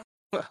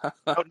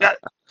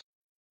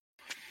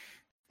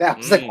 That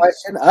was the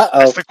question.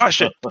 That's the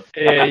question.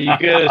 Yeah, you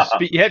gotta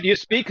speak. You have to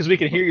speak because we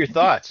can hear your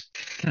thoughts.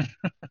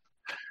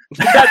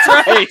 That's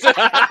right.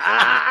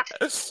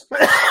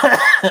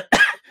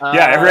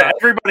 Yeah,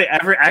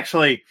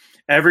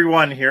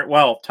 everyone here.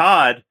 Well,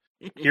 Todd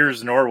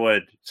here's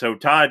Norwood. So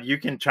Todd, you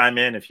can chime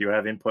in if you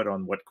have input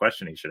on what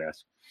question he should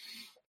ask.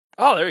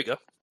 Oh, there you go.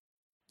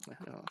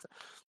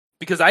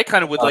 Because I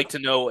kind of would like to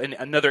know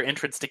another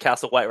entrance to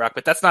Castle Whiterun,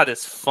 but that's not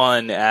as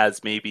fun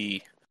as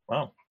maybe.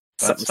 Well,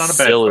 that's not a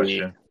bad silly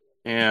question.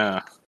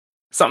 Yeah,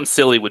 something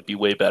silly would be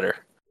way better.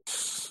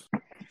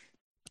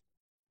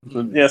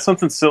 Yeah,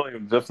 something silly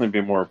would definitely be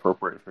more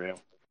appropriate for you.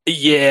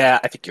 Yeah,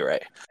 I think you're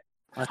right.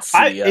 Let's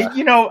see.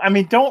 You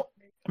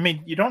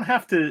don't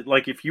have to,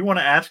 like, if you want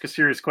to ask a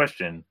serious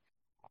question.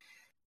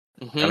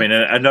 Mm-hmm. I mean,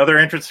 another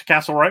entrance to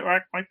Castle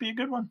Whiterun might be a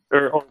good one.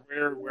 Or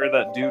where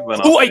that dude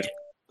went.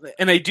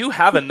 I do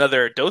have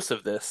another dose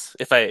of this.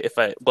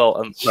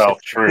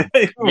 True.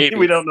 Maybe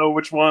we don't know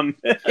which one.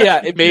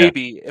 Yeah, it may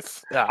be.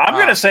 I'm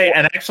gonna say,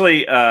 and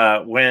actually,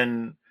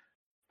 when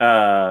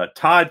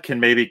Todd can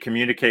maybe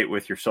communicate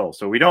with your soul,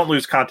 so we don't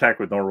lose contact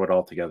with Norwood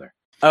altogether.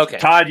 Okay,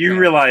 Todd, you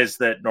realize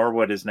that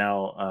Norwood is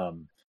now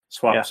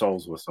swapped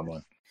souls with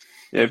someone.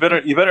 Yeah,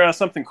 you better ask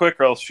something quick,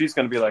 or else she's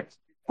going to be like,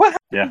 "What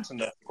happened?" Yeah, that's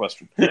the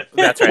question.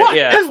 That's right. What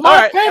yeah, is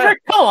my favorite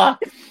color?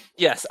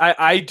 Yes,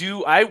 I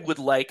do. I would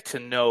like to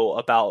know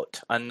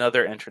about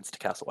another entrance to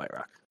Castle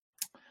Whiterun.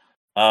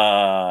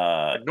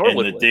 And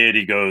the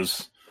deity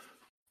goes,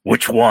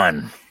 "Which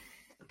one?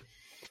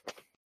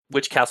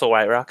 Which Castle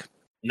Whiterun?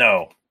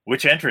 No,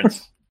 which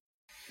entrance?"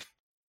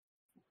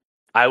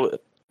 I get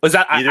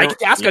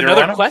to ask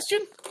another question?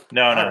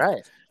 No. All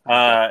right.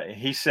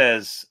 He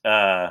says, "You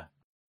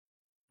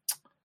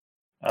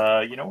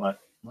know what?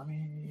 Let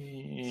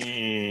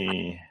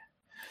me."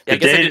 The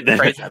deity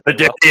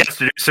has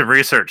to do some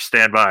research.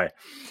 Stand by.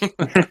 Man,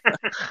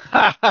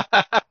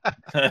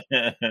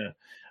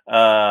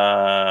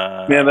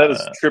 that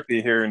is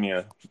trippy hearing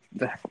you.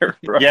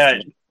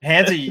 Yeah,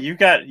 Hansy, you've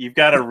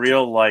got a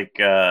real like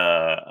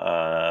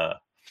stone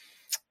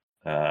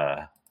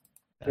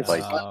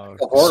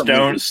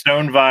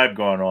vibe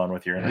going on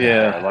with your internet.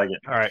 Yeah, I like it.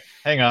 All right,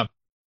 hang on.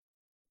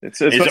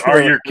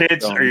 Are your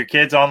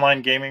kids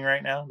online gaming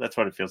right now? That's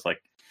what it feels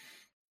like.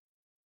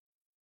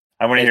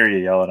 I want to hear you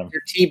yell at them.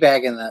 You're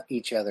teabagging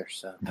each other,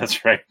 so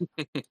that's right.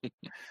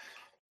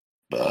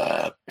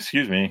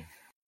 Excuse me.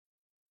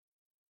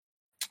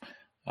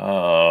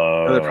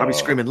 They're probably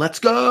screaming, "Let's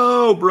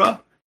go,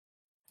 bruh!"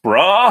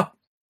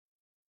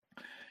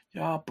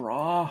 Yeah,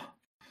 bruh.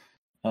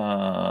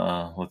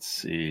 Let's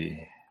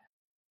see.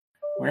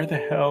 Where the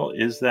hell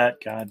is that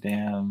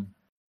goddamn?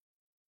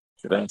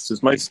 Should ask,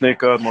 is my snake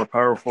god more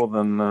powerful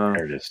than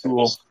there it is.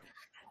 Tool?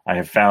 I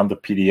have found the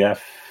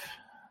PDF.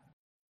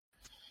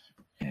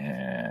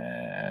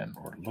 And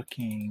we're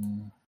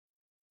looking.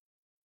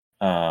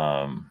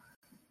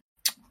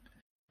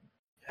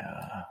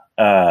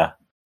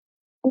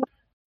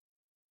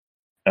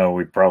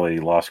 We probably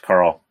lost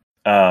Carl.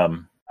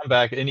 I'm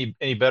back. Any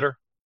better?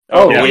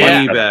 Oh, yeah,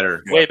 way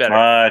better. Way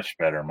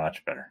better.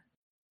 Much better.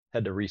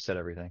 Had to reset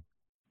everything.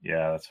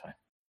 Yeah, that's fine.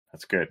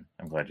 That's good.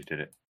 I'm glad you did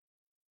it.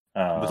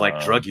 It was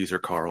like drug user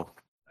Carl.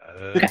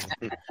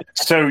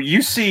 So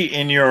you see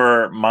in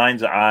your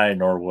mind's eye,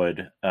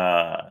 Norwood,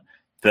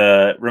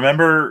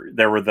 remember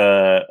there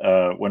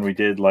were when we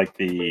did like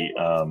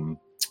the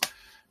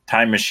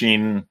time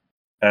machine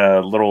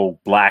little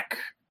black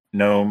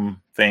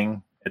gnome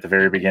thing at the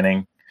very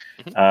beginning.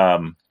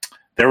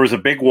 There was a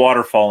big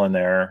waterfall in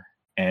there,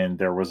 and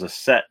there was a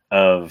set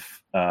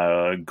of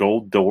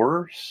gold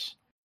doors.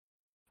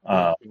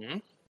 Oh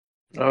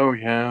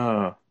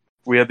yeah,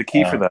 we had the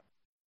key for that.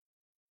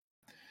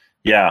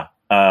 Yeah,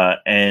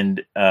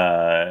 and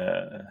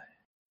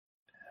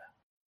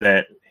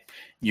that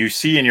you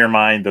see in your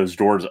mind those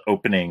doors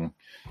opening,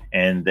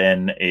 and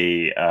then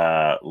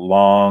a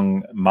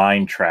long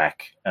mine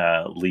track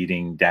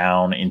leading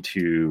down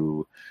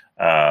into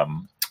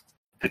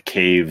the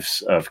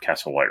caves of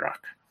Castle Whiterun.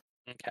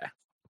 Okay.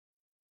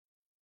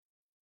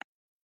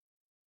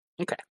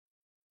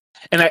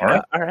 And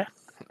all right.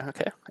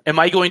 Okay. Am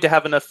I going to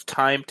have enough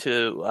time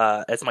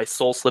to, as my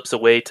soul slips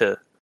away, to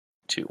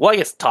too. Well, I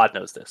guess Todd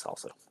knows this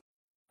also.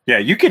 Yeah,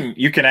 you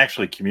can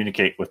actually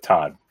communicate with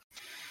Todd.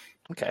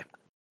 Okay.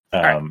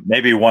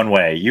 Maybe one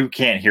way. You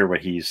can't hear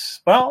what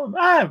he's. Well,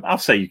 I'll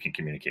say you can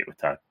communicate with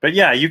Todd. But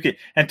yeah, you can.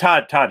 And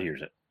Todd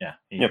hears it. Yeah.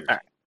 He hears it.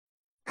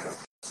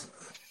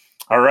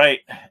 All right.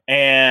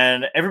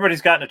 And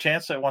everybody's gotten a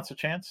chance that wants a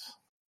chance.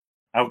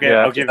 I'll give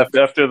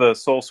after the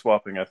soul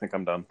swapping. I think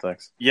I'm done.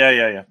 Thanks.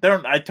 Yeah.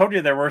 I told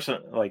you there were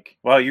some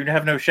you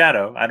have no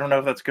shadow. I don't know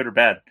if that's good or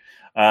bad.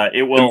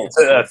 It will.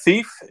 A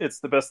thief. It's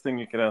the best thing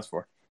you can ask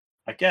for,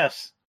 I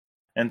guess.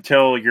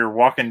 Until you're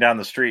walking down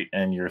the street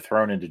and you're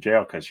thrown into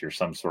jail because you're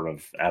some sort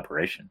of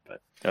aberration. But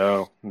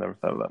never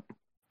thought of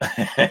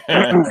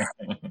that.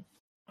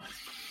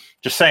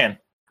 Just saying,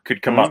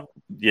 could come up.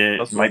 Yeah,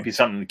 it might be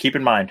something to keep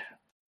in mind.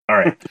 All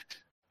right.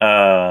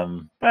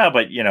 Well,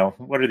 but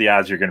what are the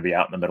odds you're going to be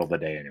out in the middle of the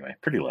day anyway?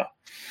 Pretty low.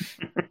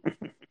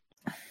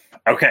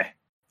 Okay,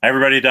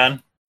 everybody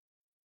done?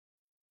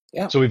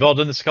 Yeah. So we've all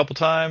done this a couple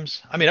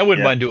times. I mean, I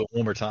wouldn't mind doing it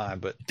one more time,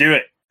 but do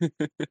it.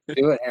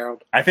 Do it,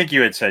 Harold. I think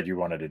you had said you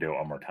wanted to do it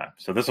one more time,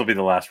 so this will be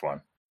the last one.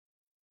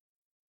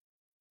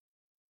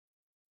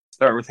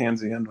 Start with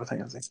Handsy, end with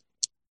Handsy.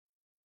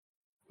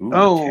 Ooh,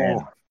 10.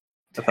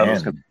 I thought it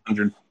was going to be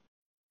 100.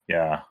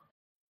 Yeah.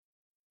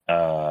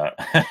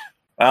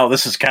 Well,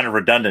 this is kind of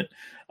redundant.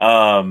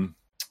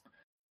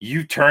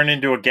 You turn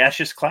into a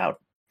gaseous cloud.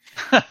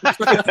 You're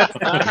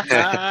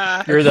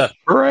the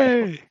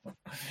hooray.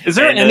 Is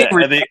there any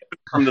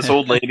from this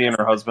old lady and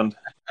her husband?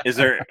 Is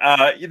there?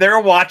 They're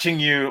watching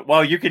you.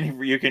 Well, you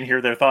can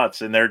hear their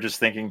thoughts, and they're just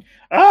thinking,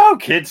 "Oh,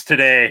 kids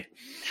today."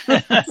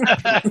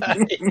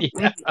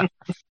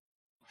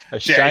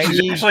 She's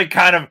actually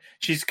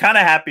she's kind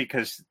of happy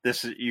because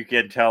you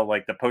can tell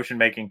the potion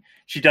making.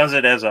 She does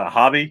it as a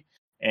hobby,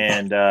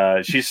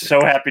 and she's so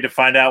happy to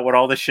find out what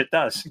all this shit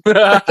does. She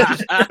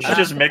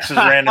just mixes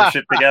random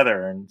shit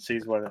together and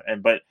sees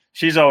but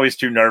she's always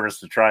too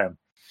nervous to try them.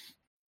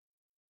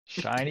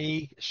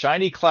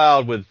 Shiny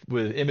cloud with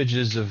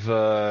images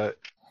of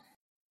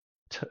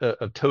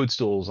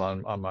toadstools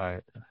on my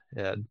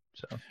head.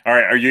 So all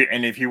right,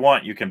 and if you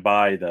want, you can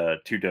buy the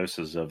 2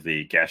 doses of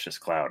the gaseous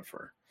cloud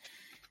for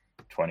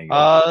 20.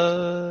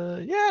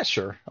 Yeah,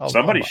 sure.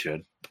 Somebody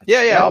should.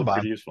 Yeah, I'll buy.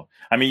 Pretty useful.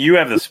 I mean, you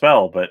have the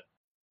spell, but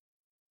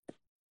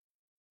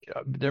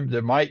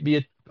there might be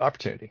an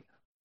opportunity.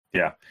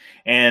 Yeah,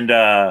 and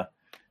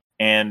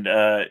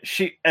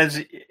she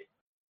as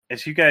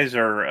you guys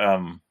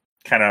are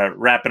kind of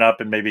wrapping up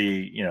and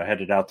maybe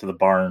headed out to the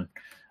barn.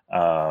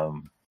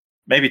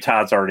 Maybe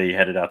Todd's already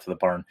headed out to the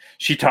barn.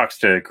 She talks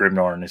to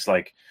Grimnor and is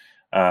like,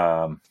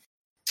 well,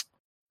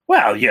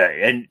 yeah,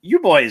 and you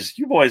boys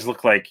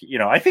look like,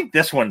 I think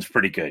this one's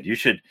pretty good. You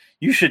should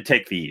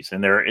take these.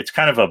 And it's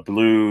kind of a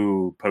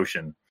blue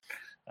potion.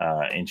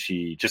 And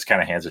she just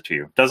kind of hands it to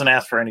you. Doesn't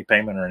ask for any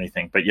payment or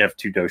anything, but you have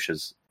 2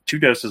 doses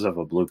of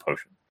a blue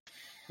potion.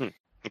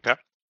 Okay.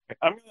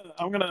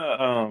 I'm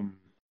gonna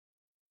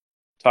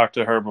talk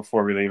to her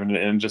before we leave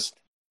and just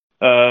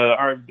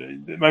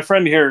my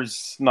friend here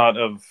is not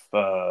of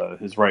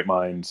his right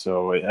mind,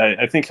 so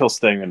I think he'll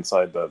stay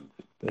inside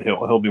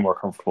he'll be more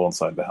comfortable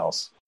inside the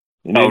house.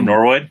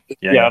 Norwood?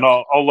 Yeah, and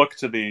I'll look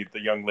to the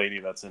young lady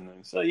that's in there.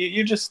 So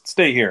you just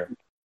stay here.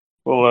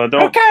 Well,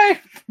 don't. Okay.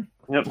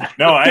 Yep.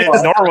 No,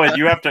 Norwood,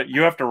 you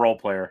have to role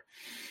player.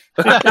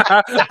 Okay.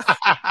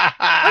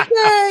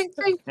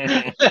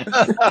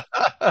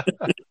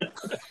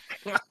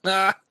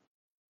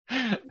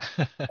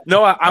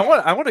 No,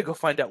 I want to go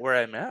find out where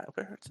I'm at.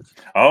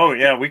 Oh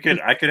yeah, we could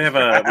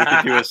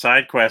do a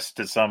side quest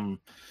to some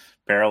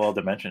parallel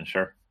dimension.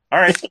 Sure. All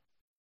right.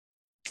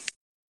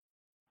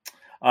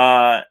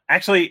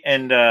 Actually,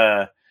 and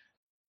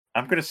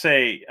I'm gonna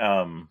say,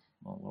 what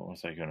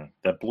was I gonna?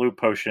 That blue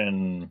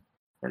potion.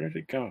 Where did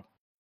it go?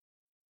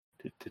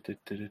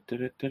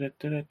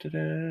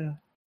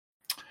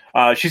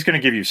 She's gonna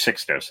give you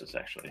 6 doses.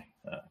 Actually,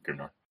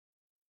 Grimnor.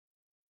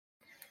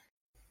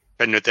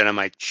 I note that on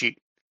my sheet.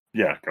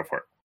 Yeah, go for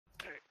it.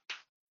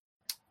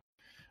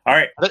 All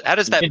right. How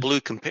does that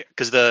blue compare?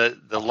 Because the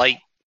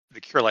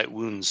Cure Light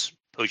Wounds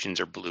potions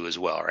are blue as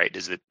well, right?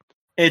 Is it?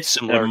 It's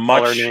similar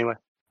much. Color in any way?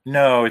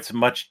 No, it's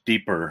much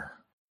deeper.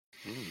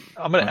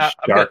 Much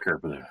darker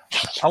blue.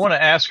 I want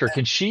to ask her.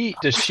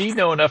 Does she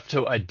know enough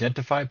to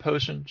identify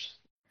potions?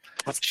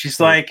 She's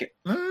like,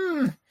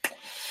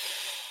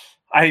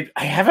 I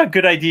have a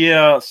good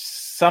idea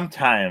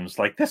sometimes.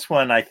 Like this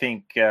one, I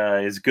think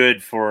is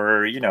good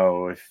for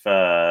if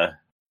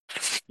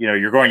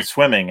you're going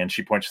swimming. And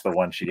she points to the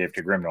one she gave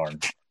to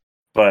Grimnorn.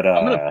 But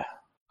I'm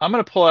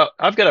gonna pull out.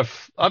 I've got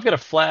a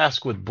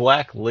flask with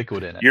black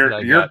liquid in it.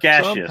 You're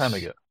gaseous. Some time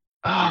ago.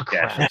 Oh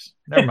crap!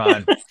 Never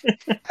mind.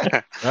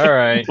 All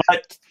right.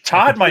 But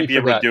Todd might be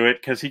able to do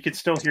it because he can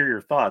still hear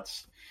your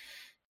thoughts.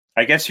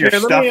 I guess your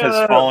stuff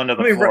has fallen to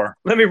the floor.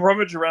 Let me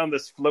rummage around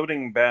this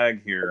floating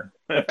bag here.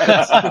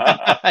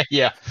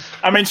 Yeah.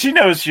 I mean, she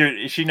knows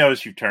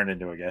you turned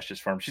into a gaseous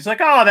form. She's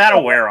like, oh,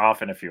 that'll wear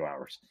off in a few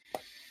hours.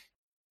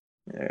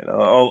 Yeah,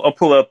 I'll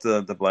pull out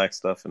the black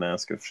stuff and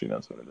ask if she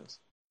knows what it is.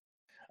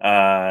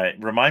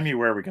 Remind me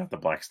where we got the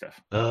black stuff.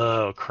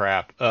 Oh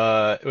crap!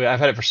 I've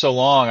had it for so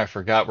long, I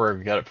forgot where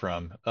we got it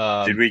from.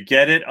 Did we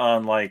get it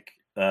on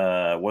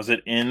was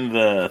it in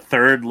the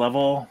 3rd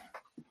level?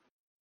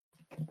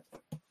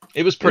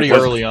 It was pretty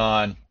early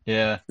on.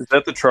 Yeah. Is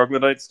that the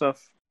troglodyte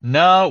stuff?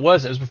 No, it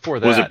wasn't. It was before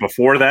that. Was it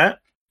before that?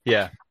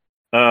 Yeah.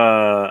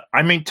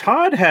 I mean,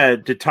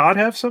 did Todd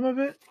have some of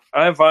it?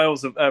 I have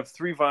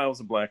 3 vials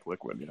of black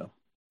liquid, yeah.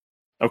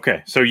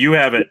 Okay, so you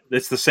have it.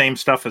 It's the same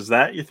stuff as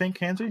that, you think,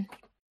 Hansy?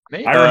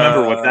 Maybe. I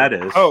remember what that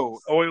is. Oh,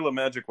 oil of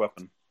magic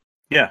weapon.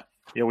 Yeah,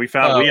 we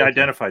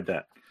identified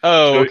that.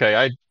 Oh, so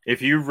okay.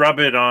 If you rub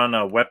it on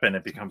a weapon,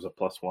 it becomes a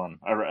 +1.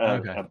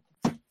 Okay.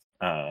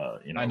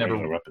 I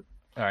never weapon.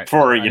 All right.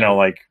 For if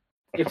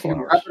you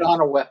rub it on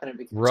a weapon, it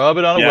becomes rub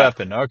it on a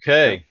weapon.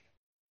 Okay.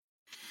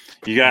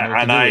 You got,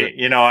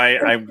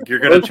 you're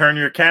going to turn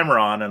your camera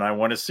on, and I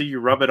want to see you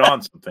rub it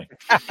on something,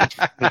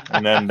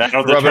 and then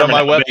that'll rub it on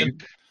my weapon.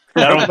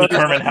 That'll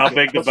determine how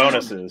big the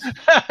bonus is.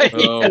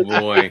 Oh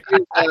boy.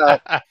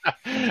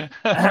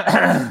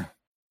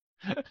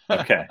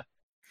 Okay.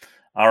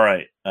 All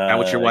right. How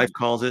what your wife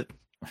calls it?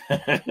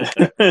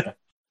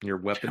 Your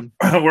weapon.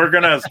 We're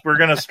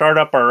gonna start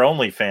up our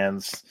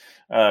OnlyFans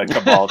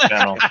Cabal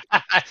channel.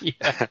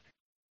 Yeah.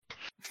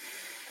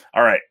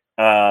 All right.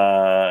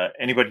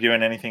 Anybody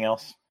doing anything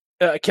else?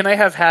 Can I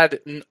have had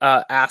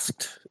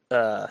asked?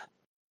 Hold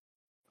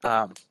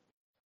on.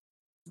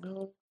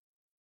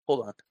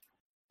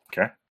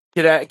 Okay.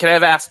 Can I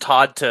have asked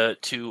Todd to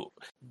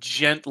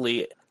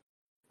gently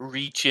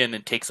reach in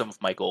and take some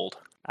of my gold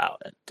out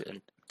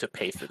and to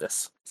pay for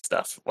this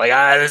stuff?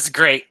 This is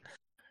great.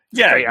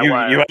 Yeah,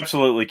 you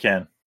absolutely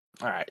can.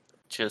 All right.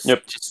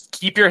 Just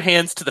keep your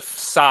hands to the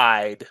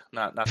side,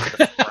 not to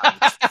the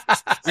front.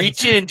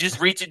 reach in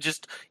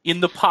in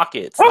the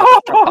pockets.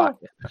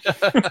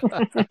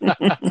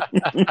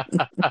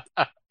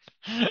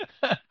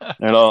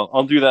 And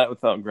I'll do that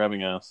without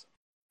grabbing ass.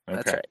 Okay.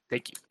 That's right.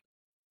 Thank you.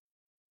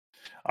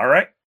 All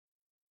right.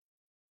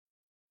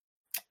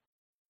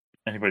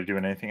 Anybody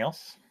doing anything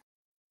else?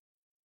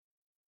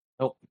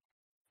 Nope.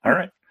 All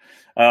right.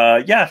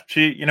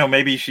 She,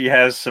 maybe she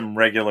has some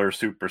regular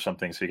soup or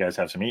something, so you guys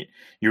have some eat.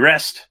 You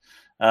rest.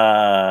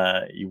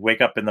 You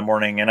wake up in the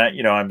morning, and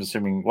I'm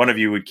assuming one of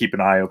you would keep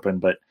an eye open,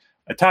 but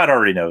Todd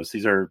already knows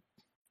these are,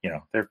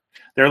 they're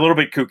a little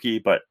bit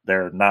kooky, but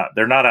they're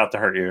not out to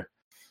hurt you.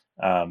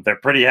 They're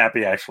pretty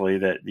happy actually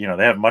that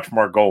they have much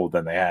more gold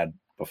than they had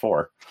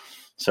before.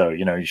 So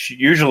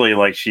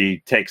usually she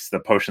takes the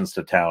potions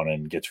to town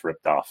and gets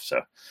ripped off.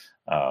 So,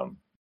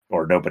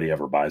 or nobody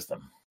ever buys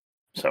them.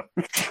 So.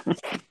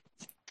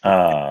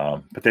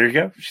 But there you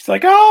go. She's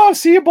like, "Oh,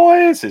 see you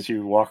boys," as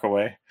you walk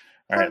away.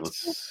 All right,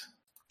 let's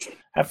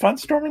have fun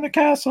storming the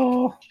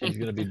castle. She's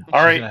gonna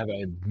have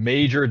a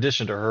major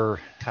addition to her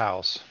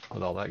house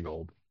with all that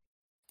gold.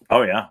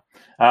 Oh yeah.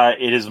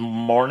 It is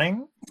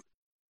morning.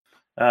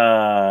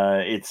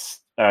 It's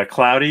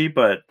cloudy,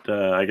 but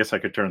I guess I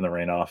could turn the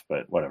rain off,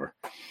 but whatever.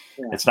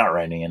 Yeah. It's not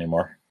raining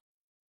anymore.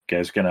 You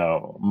guys gonna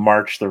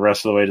march the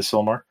rest of the way to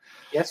Silmar?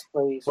 Yes,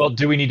 please. Well,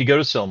 do we need to go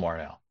to Silmar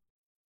now?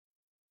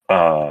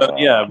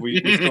 Yeah, we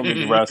still need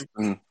to rest.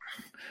 And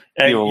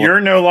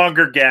you're no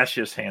longer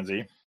gaseous,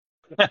 Hansy.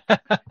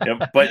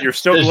 Yep, but you're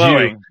still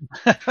glowing.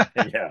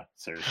 Yeah,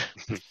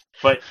 seriously.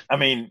 But I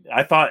mean,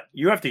 I thought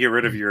you have to get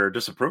rid of your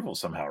disapproval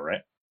somehow,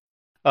 right?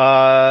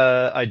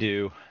 I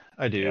do.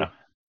 Yeah.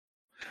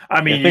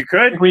 I mean, you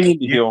could. We need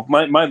to heal.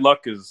 My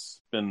luck has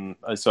been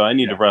so. I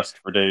need to rest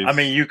for days. I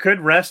mean, you could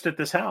rest at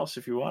this house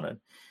if you wanted.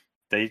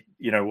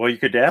 You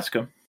could ask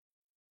them.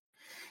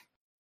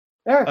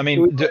 I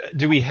mean,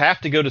 do we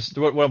have to go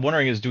to? What I'm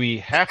wondering is, do we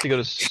have to go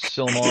to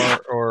Silmar,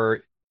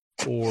 or,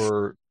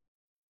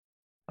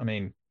 I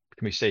mean,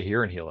 can we stay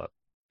here and heal up?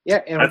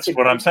 Yeah, that's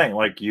what I'm saying.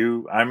 Well,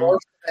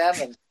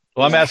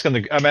 I'm asking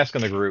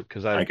the group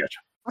because I got you.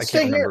 I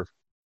can't remember.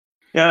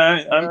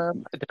 Yeah,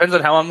 it depends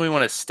on how long we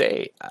want to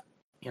stay.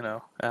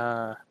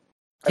 The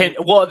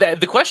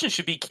question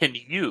should be, can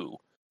you?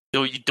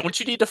 Don't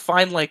you need to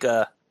find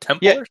a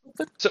temple or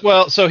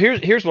something? So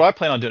here's what I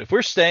plan on doing. If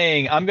we're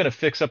staying, I'm going to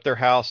fix up their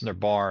house and their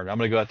barn. I'm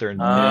going to go out there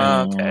and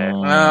okay.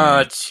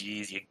 Oh,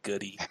 jeez, you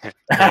goody.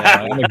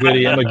 Yeah, I'm a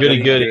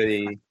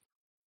goody.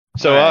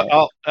 So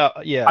I'll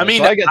I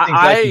mean, so I got things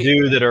I can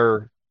do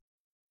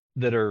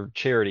that are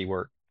charity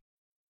work.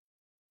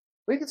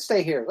 We can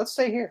stay here. Let's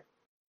stay here.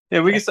 Yeah,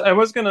 I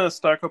was going to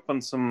stock up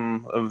on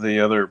some of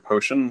the other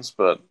potions,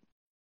 but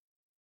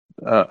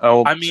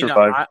I'll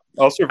survive.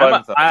 I'll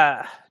survive with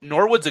that.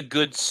 Norwood's a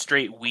good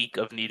straight week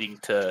of needing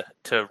to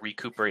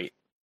recuperate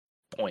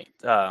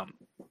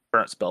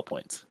burnt spell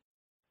points.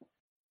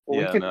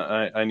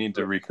 I need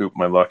to recoup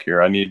my luck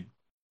here. I need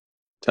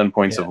 10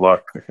 points of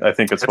luck. I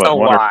think it's a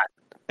lot.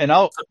 And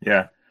I'll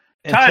Todd,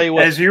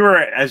 as you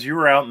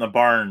were out in the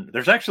barn,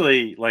 there's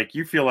actually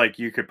you feel like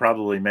you could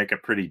probably make a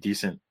pretty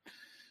decent,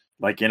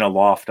 in a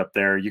loft up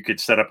there. You could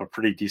set up a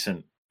pretty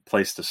decent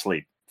place to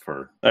sleep.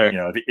 For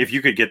if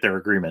you could get their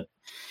agreement.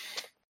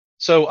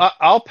 So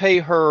I'll pay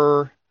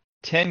her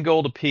 10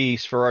 gold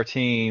apiece for our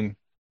team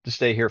to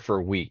stay here for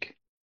a week.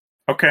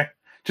 Okay.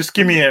 Just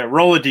give me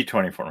roll a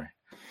d20 for me.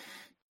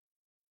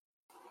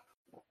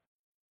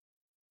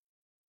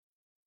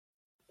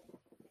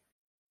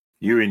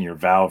 You and your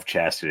vow of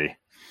chastity.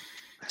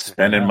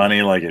 Spending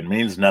money like it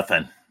means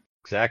nothing.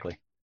 Exactly.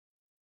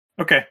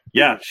 Okay.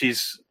 Yeah,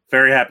 she's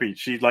very happy.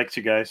 She likes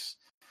you guys.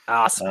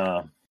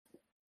 Awesome.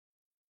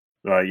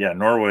 Yeah,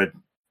 Norwood.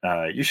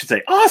 You should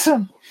say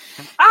awesome.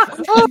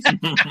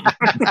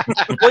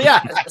 Well,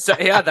 yeah. So,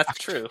 yeah, that's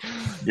true.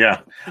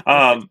 Yeah.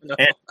 And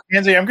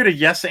Pansy, I'm going to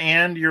yes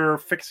and you're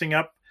fixing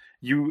up.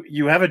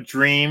 You have a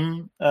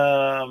dream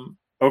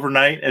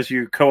overnight as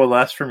you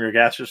coalesce from your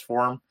gaseous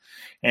form,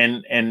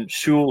 and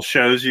Shul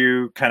shows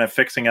you kind of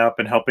fixing up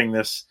and helping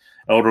this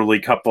elderly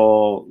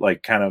couple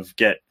like kind of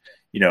get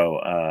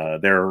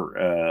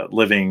they're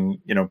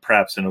living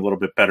perhaps in a little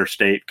bit better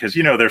state because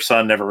their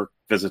son never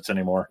visits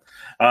anymore.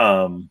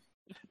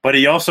 But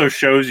he also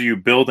shows you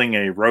building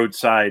a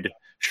roadside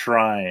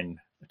shrine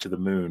to the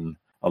moon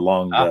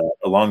along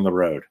the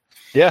road.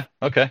 Yeah.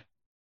 Okay.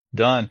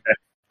 Done.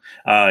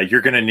 Okay. You're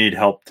going to need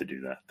help to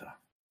do that, though.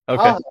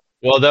 Okay.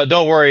 Well,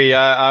 don't worry.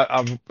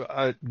 I'm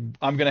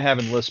going to have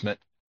enlistment.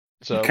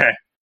 So okay.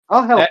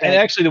 I'll help. And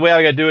actually, the way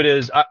I got to do it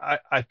is,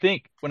 I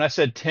think when I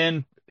said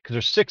 10, because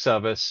there's 6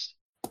 of us,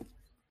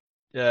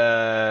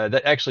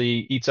 that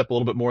actually eats up a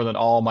little bit more than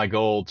all my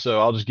gold.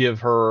 So I'll just give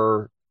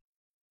her.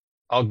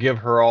 I'll give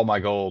her all my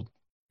gold.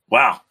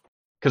 Wow.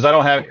 Because I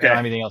don't have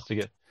anything else to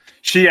get.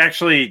 She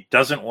actually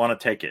doesn't want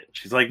to take it.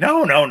 She's like,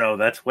 no,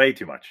 that's way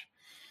too much.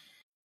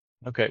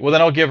 Okay. Well,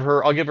 then I'll give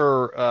her.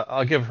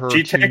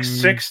 She takes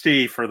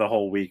 60 for the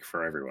whole week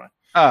for everyone.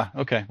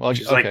 Okay. Well,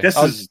 she's like,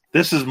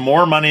 this is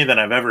more money than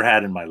I've ever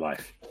had in my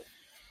life.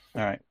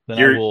 All right. Then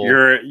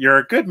you're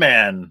a good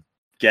man,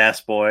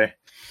 gas boy.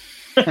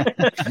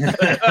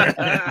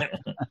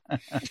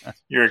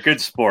 You're a good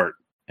sport.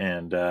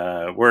 And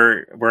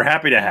we're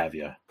happy to have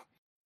you.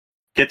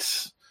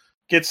 Gets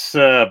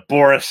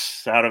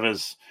Boris out of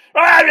his.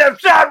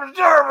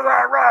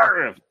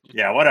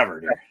 Yeah, whatever,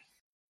 dude.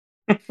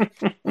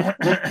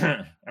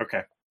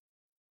 Okay.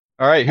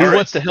 All right. Who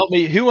wants to help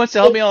me? Who wants to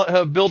help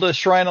me build a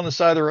shrine on the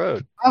side of the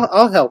road?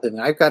 I'll help him.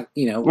 I've got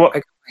I got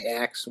my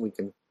axe, and we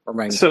can.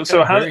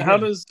 So how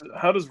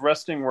does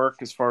resting work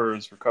as far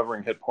as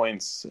recovering hit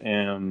points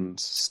and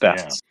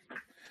stats? Yeah.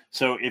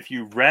 So if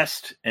you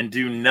rest and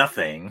do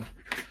nothing,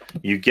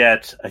 you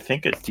get, I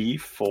think, a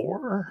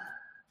D4.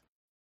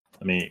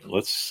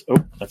 That's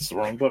the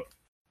wrong book.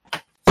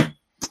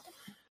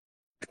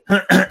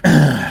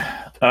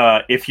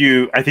 I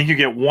think you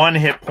get 1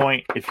 hit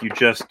point if you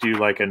just do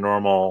like a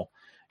normal.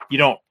 You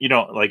don't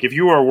like if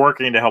you are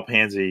working to help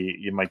Hansy,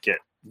 you might get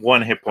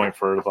 1 hit point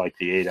for like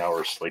the 8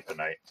 hours sleep a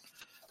night.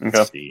 Okay.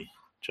 Let's see.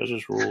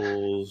 Judge's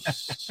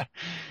rules.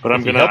 But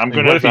I'm gonna.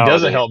 What if he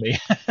doesn't help me?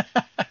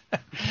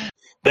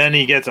 Then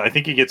he gets a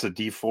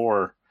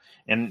D4,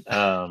 and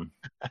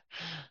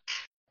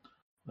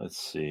let's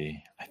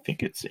see. I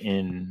think it's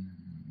in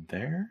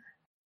there.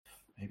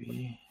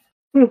 Maybe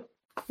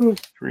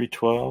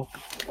 312.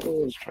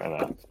 Let's try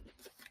that.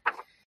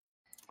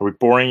 Are we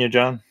boring you,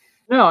 John?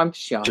 No, I'm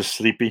just young. Just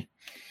sleepy.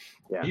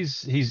 Yeah.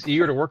 He's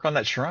eager to work on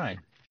that shrine.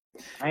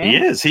 He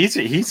is.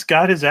 He's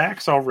got his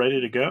axe all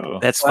ready to go.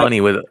 That's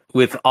funny.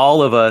 With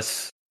all of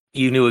us,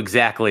 you knew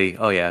exactly.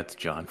 Oh yeah, it's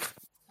John.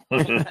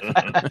 I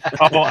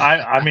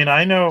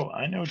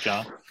know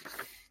John.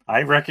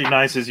 I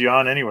recognize his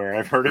yawn anywhere.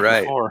 I've heard it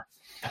before.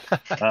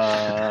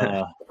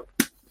 All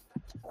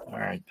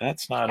right,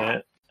 that's not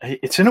it.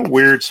 It's in a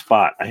weird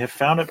spot. I have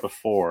found it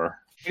before.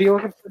 What are you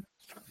looking for?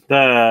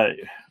 The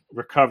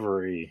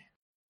recovery.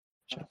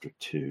 Chapter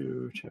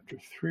 2, Chapter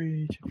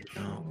 3, Chapter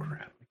 4. Oh,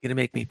 crap. You're going to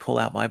make me pull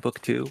out my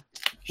book, too?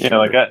 Yeah,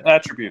 like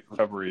attribute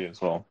recovery as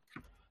well.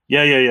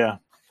 Yeah.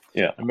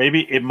 Yeah.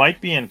 Maybe it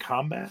might be in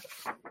combat.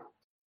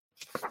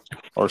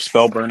 Or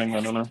spell burning,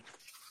 I don't know.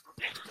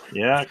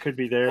 Yeah, it could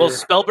be there. Well,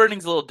 spell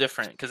burning's a little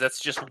different because that's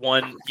just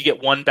 1. You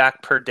get 1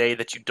 back per day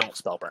that you don't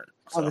spell burn.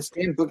 So. Oh, the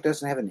stand book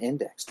doesn't have an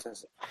index,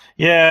 does it?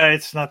 Yeah,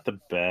 it's not the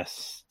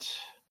best.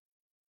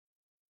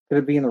 Could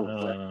it be in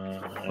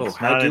the?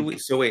 How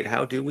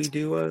do we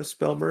do a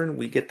spell burn?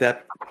 We get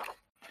that.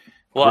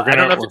 Well, I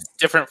don't know if it's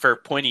different for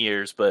pointy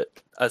ears, but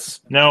us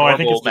I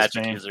think it's magic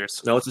the same.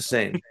 users. No, it's the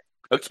same.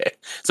 Okay,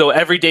 so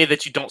every day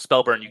that you don't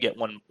spell burn, you get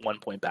one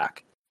point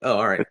back. Oh,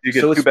 all right. But you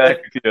get 2 back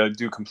if you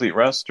do complete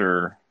rest,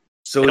 or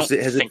so has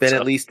it been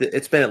at least?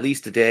 It's been at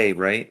least a day,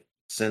 right,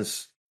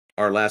 since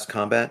our last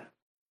combat.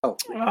 Oh,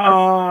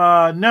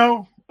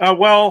 no.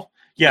 Well,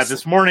 yeah.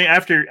 This morning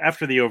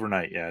after the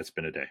overnight, yeah, it's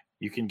been a day.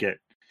 You can get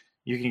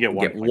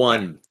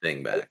one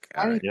thing back.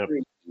 All right. Yep.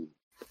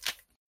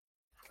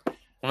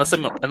 Unless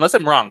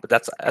I'm wrong, but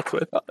that's what I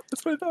thought.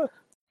 That's what I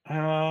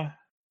thought.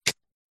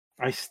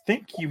 I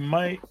think you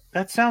might.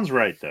 That sounds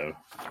right, though.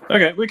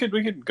 Okay, we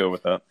could go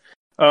with that.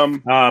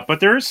 But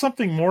there is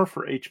something more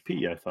for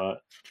HP, I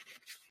thought.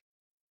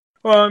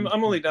 Well,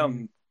 I'm only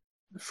down.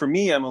 For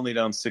me, I'm only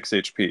down 6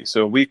 HP,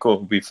 so a week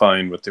will be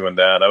fine with doing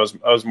that. I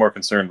was more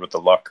concerned with the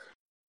luck.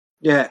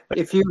 Yeah,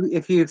 if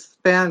you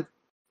spend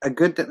a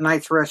good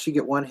night's rest, you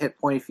get 1 hit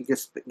point. If you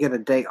get a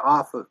day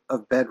off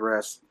of bed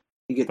rest,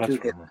 You get 2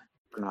 hits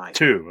per night.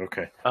 2,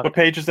 okay. What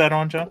page is that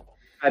on, John?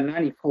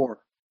 94.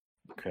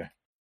 Okay.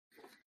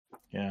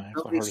 Yeah, I have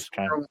the hardest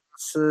time.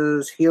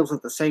 Heals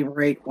at the same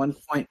rate, 1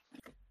 point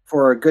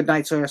for a good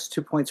night's rest,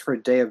 2 points for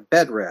a day of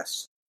bed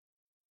rest.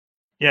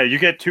 Yeah, you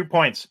get 2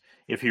 points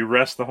if you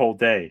rest the whole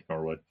day,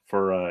 Norwood,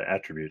 for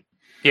attribute.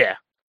 Yeah.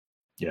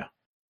 Yeah.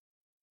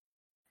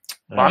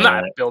 Well, I'm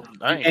not building.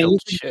 I ain't building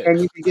shit.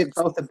 And you can get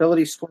both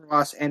ability score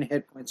loss and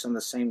hit points on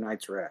the same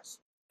night's rest.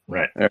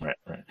 Right.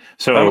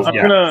 So I'm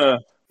gonna.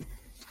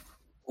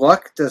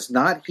 Luck does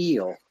not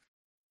heal.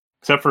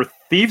 Except for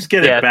thieves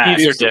get it back.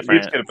 Thieves are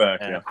different. Thieves get it back.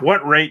 Yeah.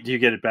 What rate do you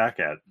get it back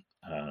at,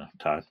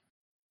 Todd?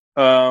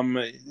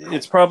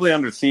 It's probably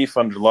under thief,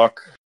 under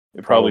luck.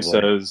 It probably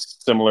says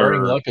similar.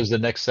 Burning luck is the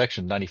next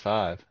section,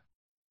 95.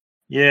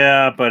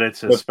 Yeah, but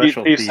it's a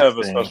special. Thieves have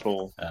thing. a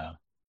special.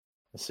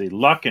 Let's see,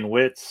 luck and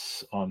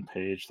wits on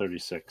page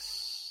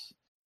 36.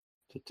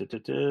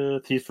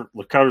 Thief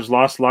recovers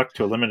lost luck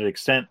to a limited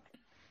extent.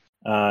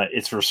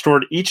 It's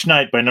restored each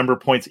night by number of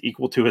points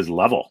equal to his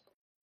level.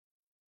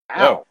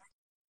 Ow.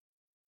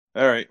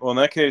 All right. Well, in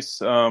that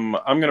case, I'm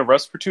going to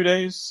rest for 2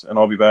 days, and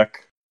I'll be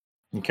back.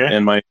 Okay.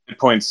 And my hit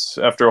points,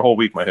 after a whole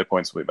week, my hit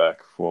points will be back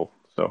full.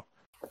 So.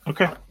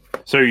 Okay.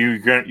 So you're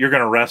going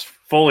to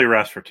fully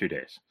rest for 2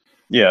 days.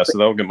 Yeah, so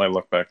that'll get my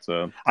luck back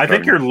to. I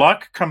think your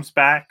luck comes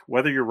back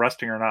whether you're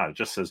resting or not. It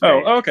just says.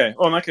 Okay.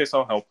 Well, in that case,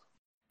 I'll help.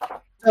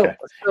 Okay.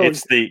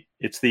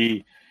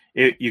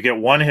 You get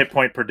 1 hit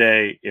point per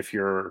day if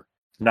you're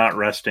not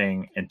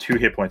resting, and 2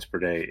 hit points per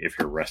day if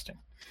you're resting.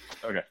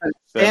 Okay.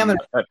 Then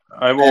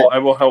I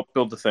will help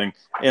build the thing,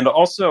 and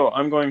also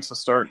I'm going to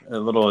start a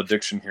little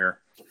addiction here,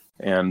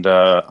 and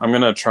I'm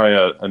going to try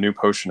a new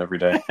potion every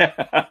day.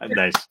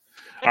 Nice.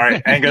 All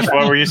right, Angus,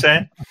 what were you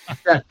saying?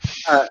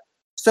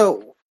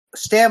 So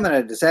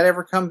stamina, does that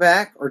ever come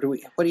back, or do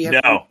we? What do you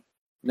have?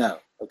 No.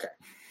 Okay.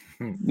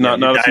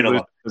 Not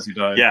as he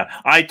died. Yeah,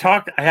 I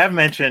have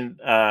mentioned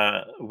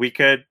we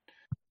could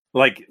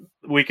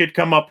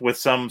come up with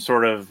some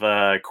sort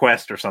of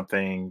quest or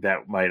something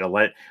that might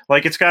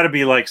it's got to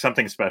be like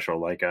something special,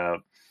 like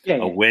a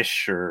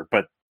wish,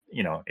 but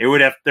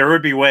there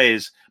would be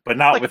ways, but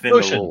not like within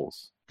the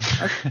rules.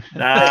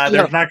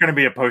 There's not going to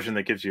be a potion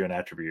that gives you an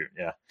attribute.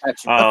 Yeah.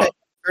 Okay,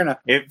 fair enough.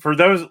 For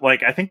those,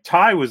 I think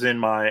Ty was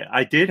in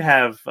I did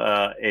have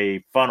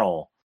a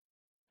funnel,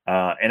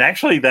 and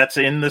actually that's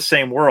in the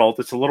same world.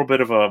 It's a little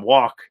bit of a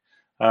walk,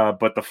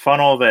 but the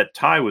funnel that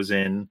Ty was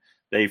in,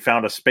 they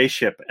found a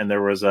spaceship, and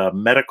there was a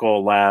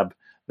medical lab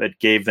that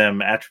gave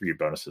them attribute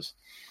bonuses.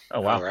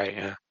 Oh, wow. All right,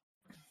 yeah.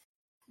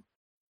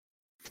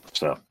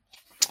 So,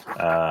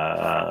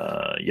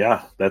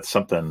 that's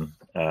something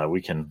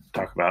we can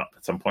talk about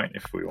at some point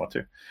if we want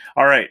to.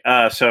 All right,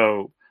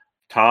 so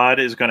Todd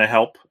is going to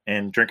help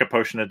and drink a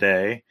potion a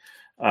day.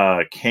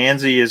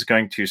 Kanzi is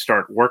going to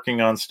start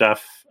working on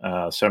stuff.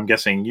 So I'm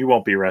guessing you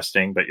won't be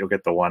resting, but you'll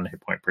get the 1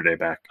 hit point per day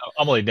back.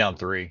 I'm only down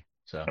 3.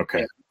 So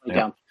okay. Yeah,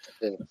 down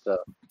 2, so.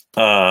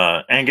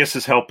 Angus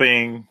is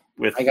helping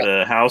with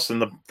the house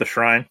and the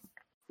shrine.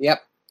 Yep,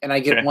 and I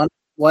get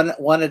one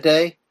a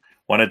day.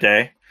 1 a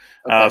day.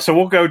 Okay. So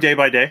we'll go day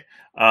by day.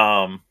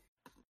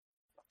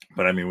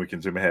 But I mean, we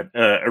can zoom ahead.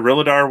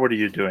 Irilladar, what are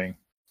you doing?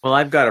 Well,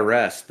 I've got to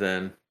rest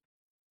then.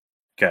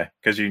 Okay,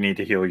 because you need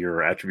to heal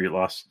your attribute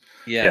loss.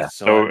 Yeah.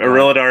 So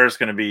Irilladar is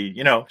going to be,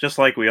 just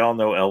like we all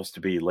know elves to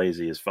be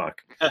lazy as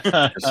fuck.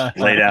 Just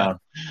lay down.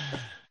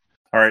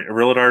 All right,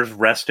 Irilladar is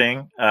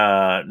resting.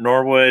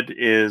 Norwood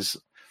is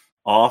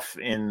off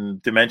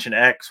in Dimension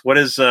X. What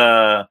is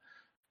Norwoodia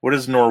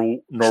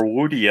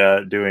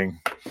doing?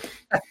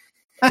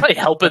 Probably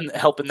helping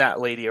that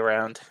lady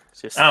around.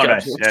 Just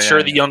nice.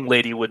 The young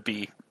lady would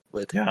be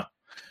with. Yeah,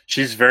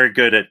 she's very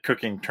good at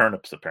cooking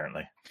turnips,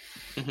 apparently.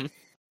 Mm-hmm.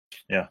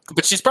 Yeah,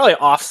 but she's probably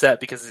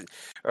offset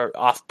or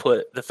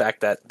off-put the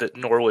fact that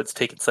Norwood's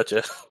taken such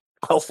a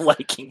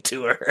liking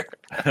to her.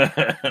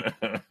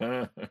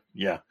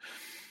 Yeah,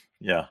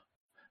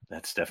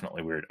 that's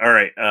definitely weird. All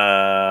right,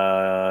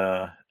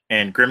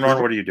 and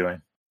Grimnorn, what are you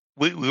doing?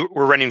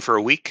 We're running for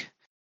a week.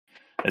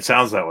 It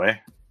sounds that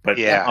way, but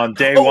yeah. On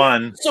day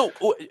 1. So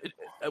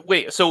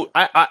wait, so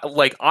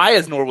I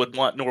as Norwood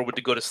want Norwood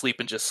to go to sleep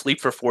and just sleep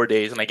for 4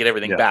 days, and I get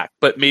everything back.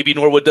 But maybe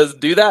Norwood doesn't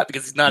do that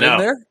because he's not in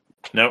there.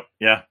 Nope.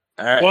 Yeah.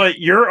 All right. Well,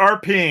 you're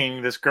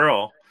RPing this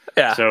girl.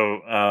 Yeah.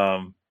 So.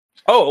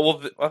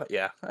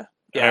 Yeah.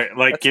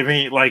 Yeah. Give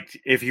me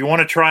if you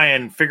want to try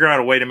and figure out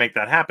a way to make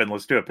that happen,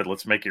 let's do it. But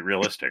let's make it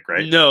realistic,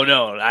 right? No.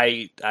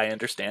 I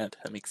understand.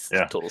 That makes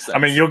total sense. I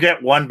mean, you'll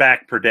get 1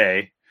 back per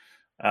day.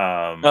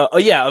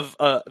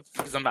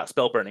 Because I'm not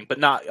spell burning, but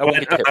not. I won't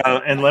get to hit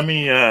and let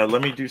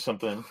me do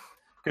something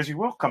because you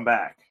will come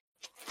back.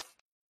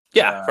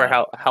 Yeah. For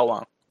how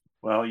long?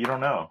 Well, you don't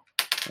know.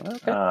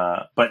 Okay.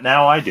 But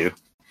now I do.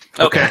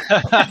 Okay.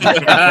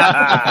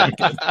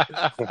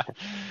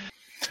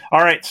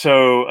 All right.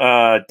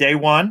 So day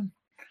 1,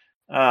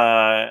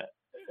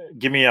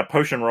 give me a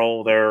potion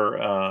roll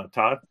there,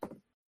 Todd.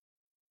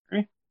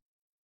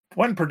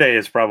 1 per day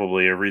is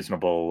probably a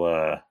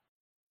reasonable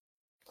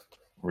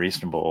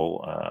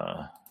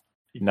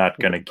not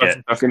going to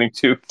get getting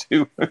too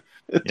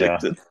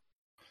addicted. Yeah.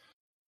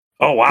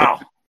 Oh wow!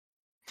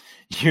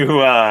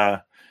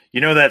 You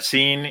know that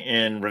scene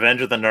in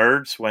Revenge of the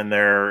Nerds when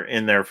they're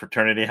in their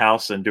fraternity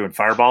house and doing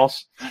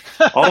fireballs?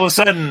 All of a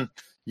sudden,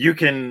 you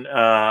can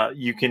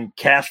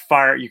cast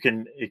fire. You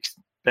can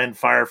expend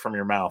fire from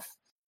your mouth.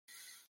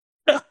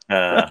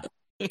 Alrighty,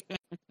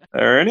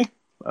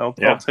 I'll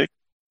take.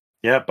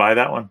 Yeah, buy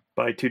that one.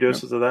 Buy 2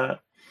 doses of that.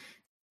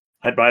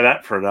 I'd buy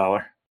that for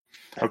 $1.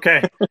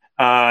 Okay.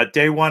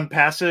 Day 1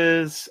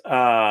 passes.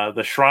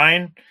 The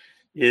shrine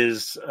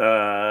is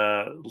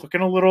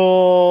looking a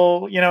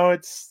little,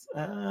 it's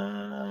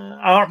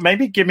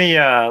maybe give me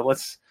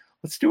let's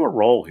do a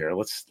roll here.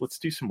 Let's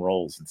do some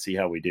rolls and see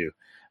how we do.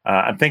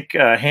 I think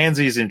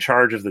Hansy's in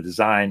charge of the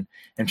design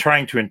and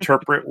trying to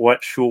interpret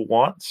what Shul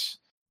wants.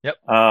 Yep.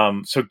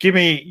 So give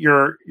me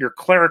your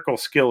clerical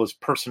skill is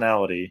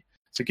personality.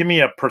 So give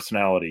me a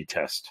personality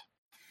test.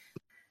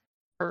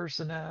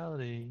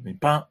 Personality. Ooh,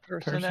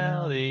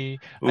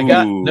 I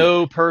got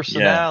no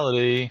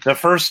personality. Yeah. The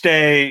first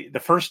day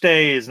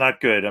is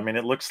not good. I mean,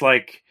 it looks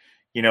like,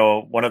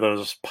 one of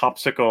those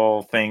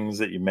popsicle things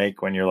that you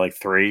make when you're like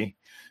 3.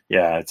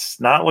 Yeah, it's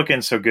not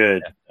looking so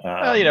good.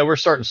 Yeah. Well, we're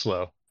starting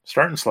slow.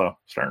 Starting slow.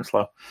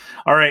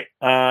 All right.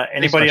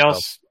 Anybody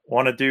else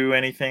want to do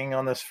anything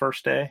on this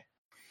first day?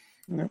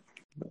 No.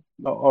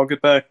 I'll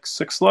get back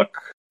 6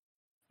 luck.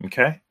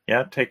 Okay.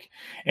 Yeah.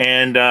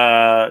 And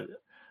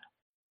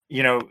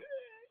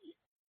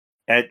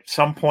at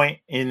some point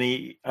in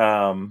the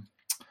kind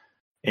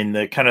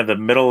of the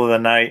middle of the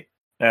night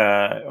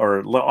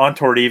or on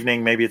toward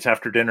evening, maybe it's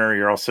after dinner,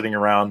 you're all sitting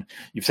around.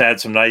 You've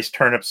had some nice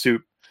turnip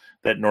soup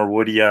that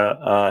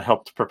Norwoodia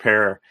helped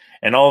prepare,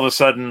 and all of a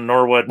sudden,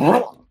 Norwood,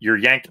 you're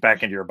yanked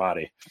back into your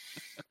body,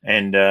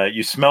 and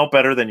you smell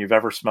better than you've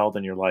ever smelled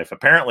in your life.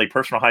 Apparently,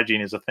 personal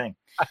hygiene is a thing.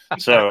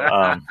 So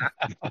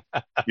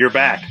you're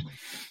back.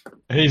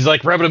 He's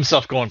like rubbing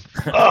himself, going,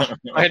 "Oh,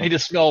 I need to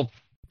smell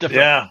different."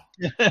 Yeah,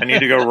 I need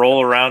to go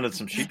roll around in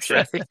some sheep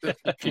shit. Like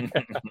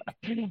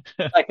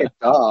a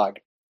dog.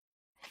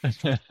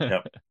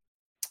 Yep.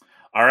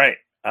 All right.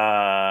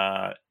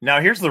 Now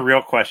here's the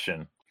real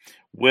question: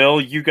 will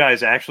you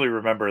guys actually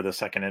remember the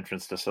second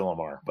entrance to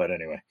Silumar? But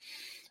anyway,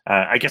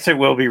 I guess it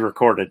will be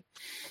recorded.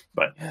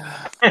 But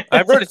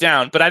I wrote it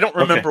down, but I don't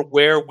remember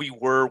where we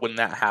were when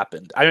that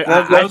happened.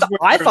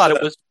 I thought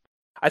it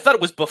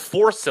was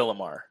before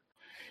Silumar.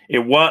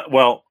 It was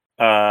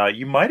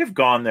you might have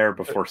gone there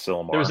before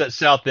Silumar. There was that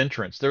south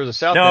entrance. There was a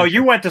south. No, entrance.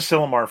 you went to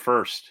Silumar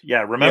first.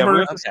 Yeah,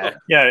 remember?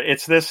 Yeah,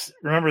 it's this.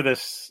 Remember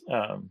this?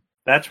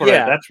 That's where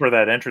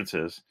that entrance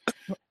is.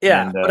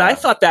 Yeah, and, but I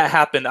thought that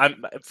happened.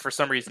 For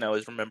some reason I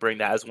was remembering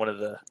that as one of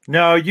the.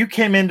 No, you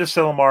came into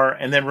Silumar,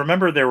 and then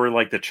remember there were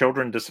like the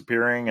children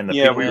disappearing, and the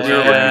people we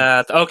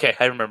were okay,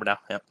 I remember now.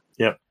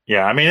 Yep.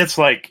 Yeah. I mean, it's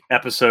like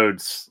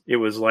episodes. It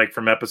was like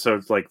from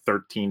episodes like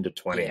 13 to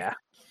 20. Yeah.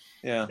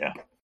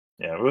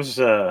 It was.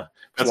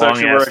 That's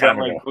actually where I got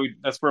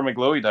that's where my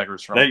glowy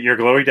dagger's from. Your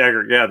glowy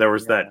dagger. Yeah, there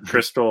was that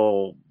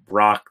crystal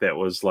rock that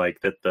was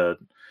like that the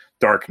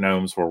dark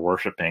gnomes were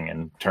worshiping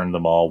and turned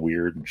them all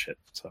weird and shit.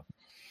 So,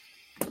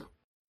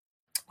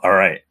 all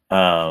right.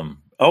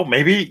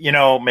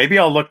 Maybe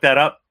I'll look that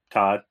up,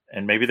 Todd,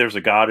 and maybe there's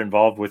a god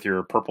involved with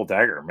your purple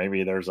dagger.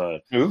 Maybe there's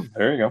a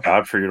there you go,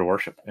 god for you to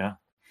worship. Yeah.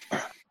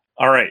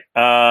 All right.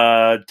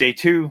 Day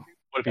 2. Would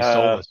it be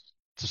soulless?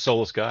 It's a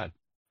soulless god.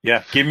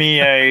 Yeah, give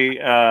me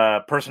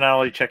a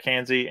personality check,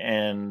 Hansy,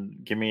 and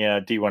give me a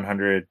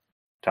D100,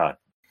 Todd.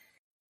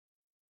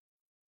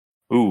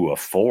 Ooh, a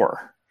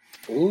 4.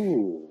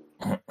 Ooh.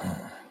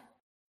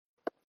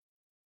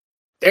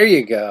 There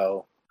you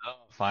go. Oh,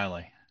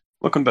 finally.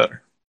 Looking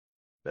better.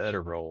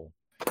 Better roll.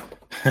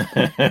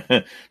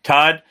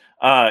 Todd,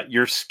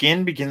 your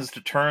skin begins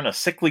to turn a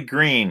sickly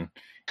green,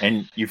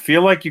 and you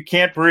feel like you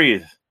can't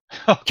breathe.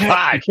 Oh,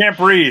 God. You can't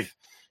breathe.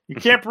 You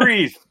can't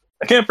breathe.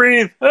 I can't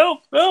breathe.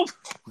 Help!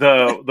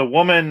 The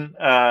woman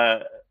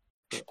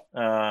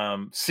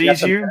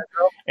sees you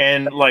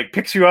and like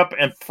picks you up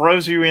and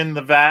throws you in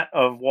the vat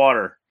of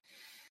water,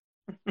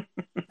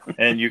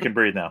 and you can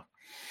breathe now.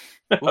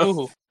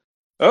 Ooh.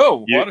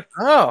 Water.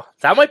 Oh,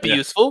 that might be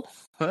useful.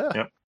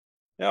 Yep.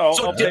 Yeah,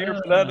 I'll take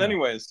her for that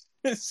anyways.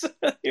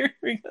 Here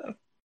we go.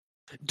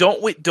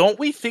 Don't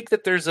we think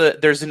that there's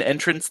an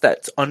entrance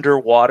that's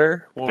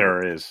underwater?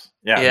 There is.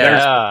 Yeah.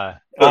 Yeah.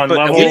 On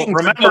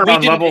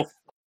level.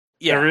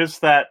 Yeah. There is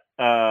that.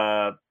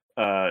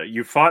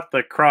 You fought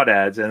the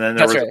crawdads, and then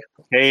there was a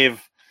cave.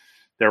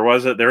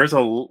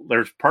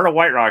 There's part of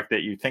White Rock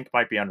that you think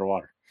might be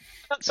underwater.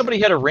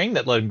 Somebody had a ring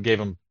that gave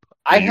him.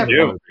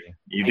 You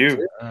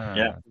do.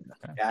 Yeah.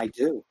 Yeah, I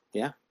do.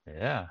 Yeah.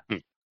 Yeah.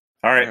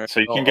 All right. So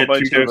you can get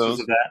 2 doses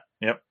of that.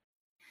 Yep.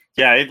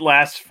 Yeah, it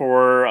lasts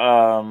for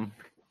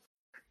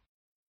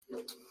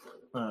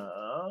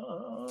that'll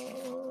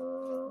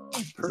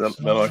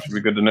actually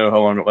be good to know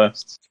how long it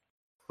lasts.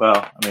 Well,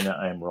 I mean,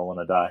 I am rolling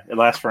a die. It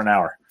lasts for an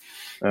hour.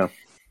 Yeah.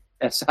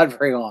 That's not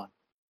very long.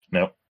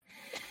 No.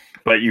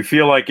 But you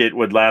feel like it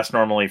would last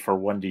normally for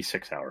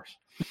 1d6 hours.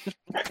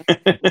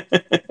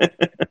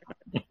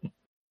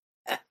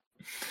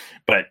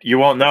 But you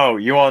won't know.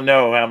 You won't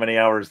know how many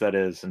hours that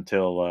is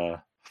until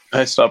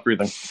I stop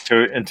breathing.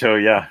 Until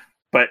yeah.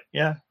 But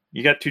yeah,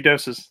 you got 2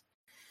 doses.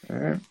 All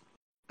right.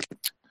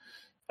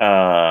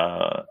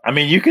 I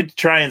mean, you could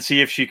try and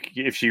see if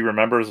she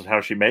remembers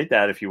how she made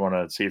that. If you want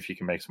to see if you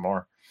can make some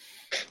more.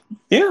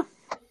 Yeah.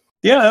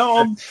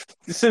 I'll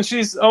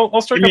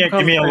start.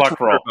 Give me a luck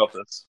roll about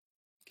this.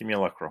 Give me a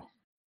luck roll.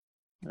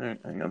 All right,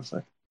 hang on a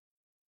sec.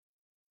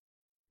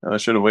 I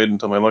should have waited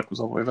until my luck was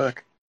all the way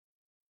back.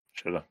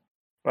 Should have.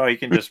 Well, you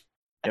can just.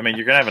 I mean,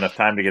 you're gonna have enough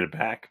time to get it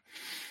back.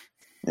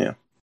 Yeah.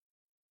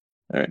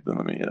 All right, then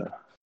let me.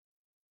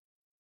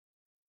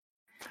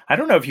 I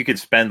don't know if you could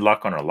spend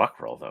luck on a luck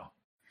roll though.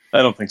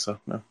 I don't think so.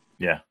 No.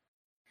 Yeah.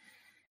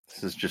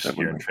 This is just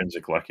your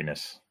intrinsic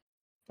luckiness.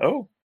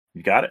 Oh,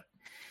 you got it.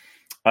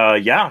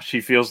 Yeah,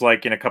 she feels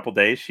like in a couple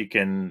days she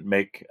can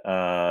make,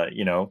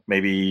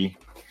 maybe.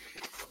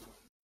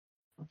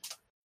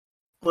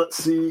 Let's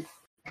see.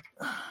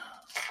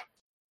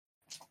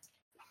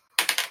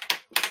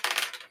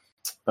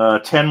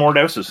 10 more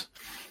doses.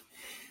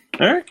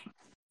 All right.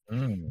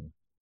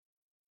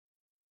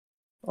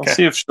 I'll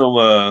see if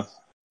she'll.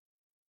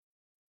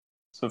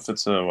 So if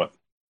it's $10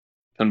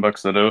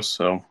 a dose,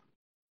 so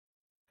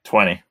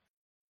 20.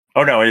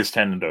 Oh no, it is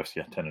 10 a dose.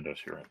 Yeah, 10 a dose.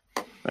 You're right.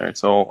 All right,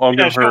 so I'll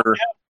give her.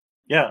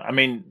 Yeah, I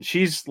mean,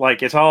 she's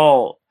like, it's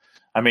all.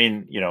 I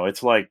mean,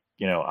 it's like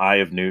Eye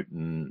of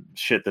Newton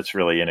shit that's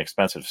really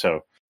inexpensive.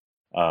 So,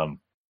 the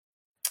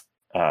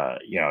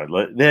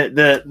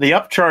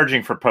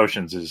upcharging for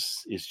potions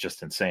is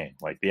just insane.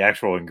 Like the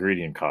actual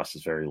ingredient cost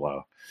is very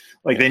low.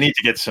 Like they need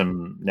to get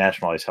some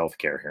nationalized health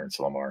care here in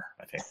Silmar,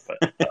 I think. But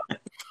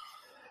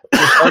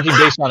it's charging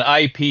based on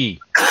IP.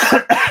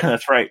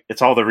 That's right.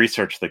 It's all the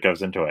research that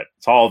goes into it.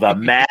 It's all the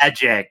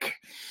magic.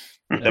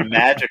 The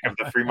magic of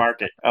the free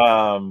market.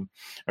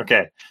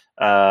 Okay.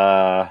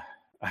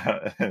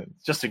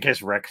 Just in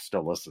case Rex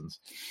still listens.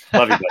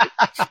 Love you, buddy.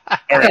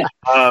 All right.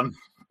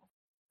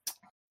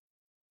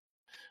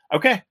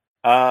 Okay.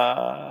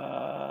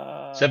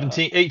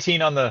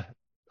 18 on the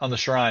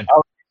shrine.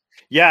 Oh,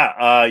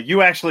 yeah.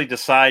 You actually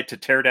decide to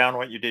tear down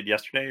what you did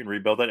yesterday and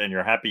rebuild it, and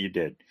you're happy you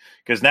did.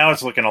 Because now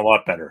it's looking a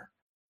lot better.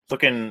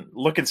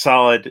 Looking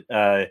solid.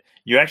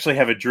 You actually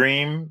have a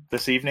dream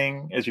this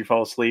evening as you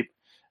fall asleep.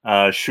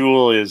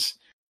 Shul is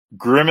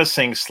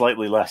grimacing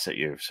slightly less at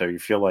you, so you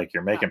feel like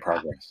you're making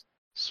progress.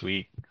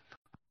 Sweet.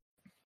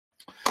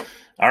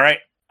 All right.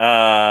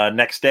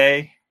 Next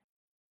day,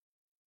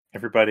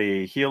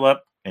 everybody heal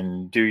up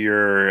and do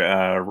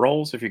your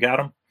rolls if you got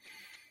them.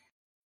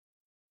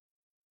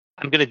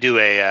 I'm going to do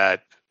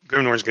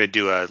Grimnorn's going to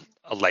do a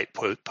light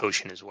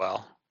potion as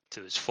well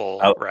to his full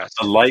rest.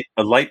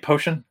 A light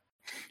potion?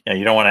 Yeah,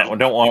 you don't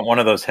want one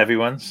of those heavy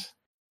ones.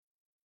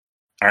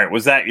 All right,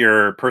 was that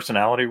your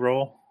personality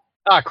roll?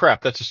 Ah,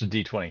 crap! That's just a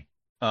D20.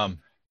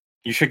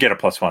 You should get a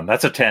 +1.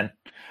 That's a 10.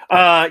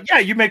 Yeah,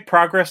 you make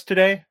progress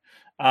today.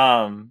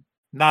 Not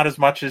as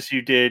much as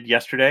you did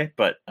yesterday,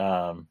 but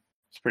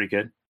it's pretty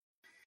good.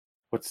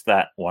 What's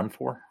that one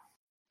for?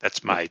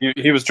 That's my.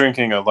 He was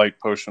drinking a light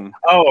potion.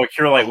 Oh, a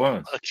cure light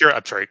wounds. Cure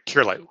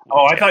light. Wounds,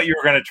 oh, I thought you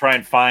were going to try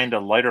and find a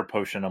lighter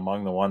potion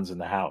among the ones in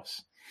the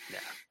house. Yeah.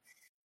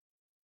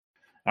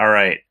 All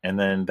right, and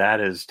then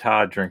that is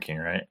Todd drinking,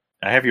 right?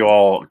 I have you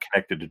all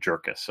connected to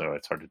Jerkus, so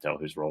it's hard to tell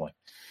who's rolling.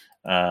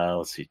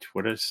 Let's see.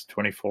 What is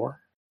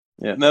 24?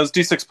 Yeah, no, it's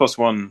D6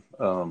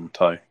 +1,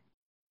 Ty.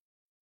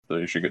 So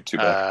you should get 2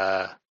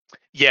 back.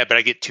 Yeah, but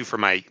I get 2 for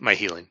my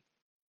healing,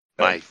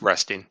 my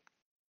resting,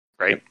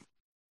 right? Yep.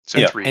 So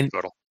yeah. 3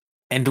 total.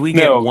 And do we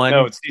get 1?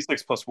 No, it's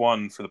D6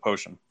 +1 for the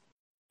potion.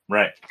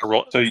 Right.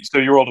 So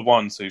you rolled a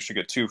 1, so you should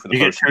get 2 for the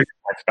potion. You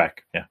get 2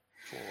 back. Yeah.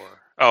 4.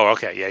 Oh,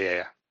 okay.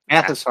 Yeah.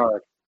 Math is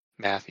hard.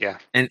 Math, yeah.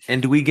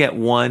 And do we get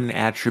 1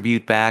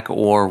 attribute back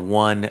or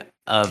 1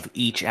 of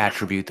each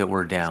attribute that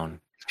we're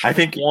down? I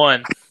think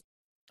 1.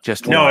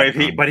 Just no,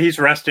 1. But he's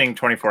resting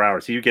 24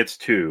 hours. He gets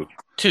 2.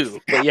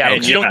 2. But yeah,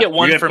 but you don't get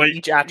 1 from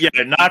each attribute.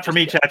 Yeah, not from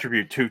each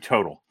attribute. 2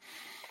 total.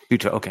 2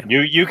 total. Okay.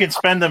 You can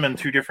spend them in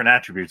 2 different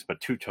attributes, but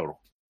 2 total.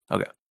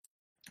 Okay.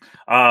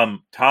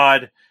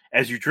 Todd,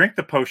 as you drink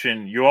the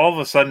potion, you all of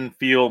a sudden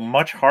feel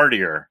much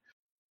hardier.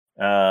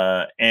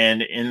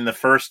 And in the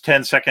first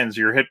 10 seconds,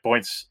 your hit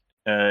points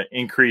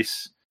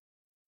increase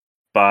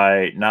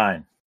by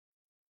 9.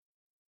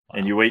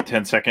 And you wait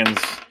 10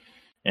 seconds,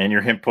 and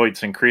your hit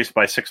points increase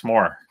by 6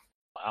 more.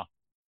 Wow.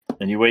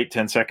 And you wait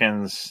 10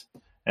 seconds,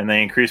 and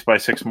they increase by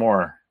 6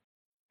 more.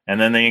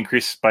 And then they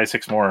increase by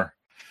 6 more.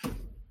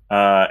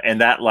 And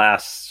that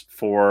lasts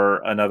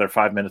for another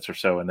 5 minutes or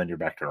so, and then you're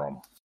back to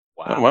normal.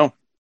 Wow. Oh,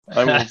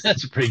 well,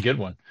 that's a pretty good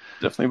one.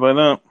 Definitely buy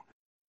that.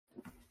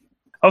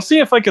 I'll see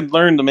if I could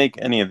learn to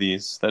make any of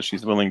these that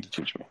she's willing to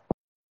teach me.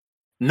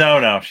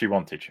 No, she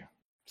won't teach you.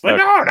 It's like,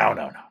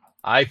 no.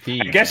 IP. I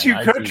guess you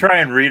could try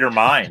and read her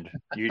mind.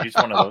 You use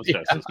one of those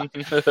doses.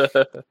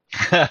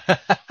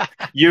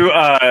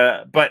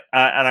 But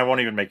I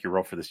won't even make you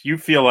roll for this. You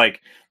feel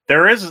like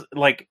there is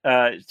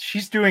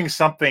she's doing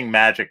something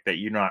magic that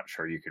you're not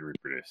sure you could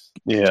reproduce.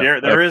 Yeah,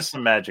 there is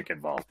some magic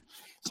involved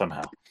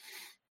somehow.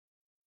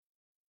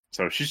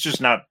 So she's just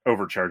not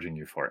overcharging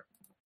you for it.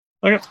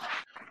 Okay.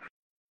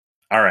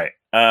 All right.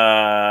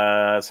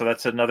 So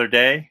that's another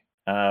day.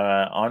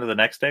 On to the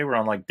next day. We're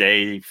on like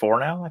day 4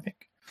 now, I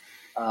think.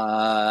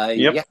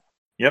 Yep. Yeah.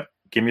 Yep.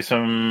 Give me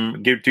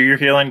some. Do your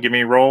healing. Give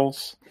me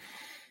rolls.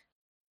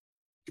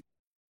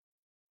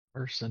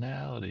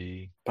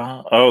 Personality.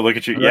 Oh, look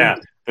at you! Yeah,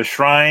 the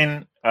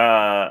shrine.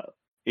 You're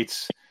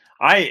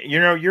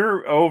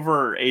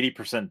over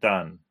 80%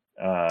 done.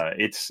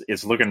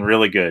 It's looking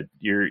really good.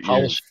 You're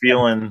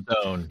feeling.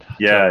 Stone.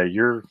 Yeah,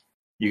 you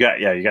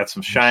got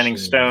some shining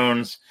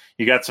stones.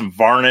 You got some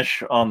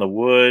varnish on the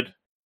wood.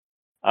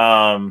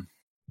 Yeah,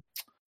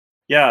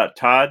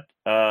 Todd.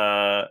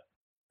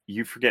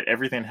 You forget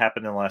everything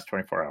happened in the last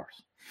 24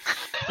 hours.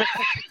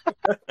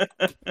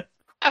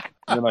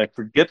 And I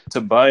forget to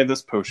buy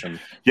this potion.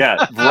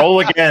 Yeah, roll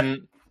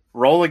again.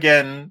 Roll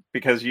again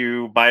because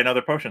you buy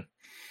another potion.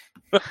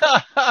 You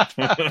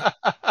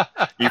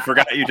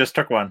forgot you just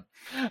took one.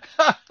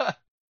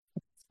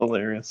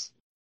 Hilarious.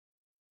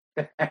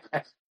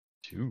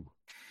 2.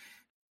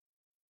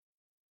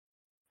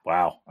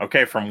 Wow.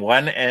 Okay, from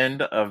one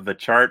end of the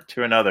chart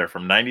to another,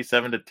 from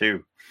 97 to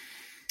 2.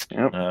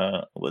 Yep.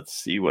 Let's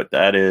see what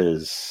that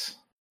is.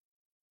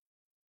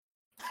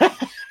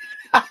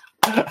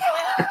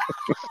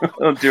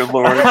 Oh dear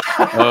Lord!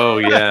 Oh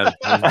yeah,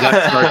 don't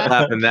start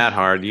laughing that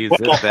hard.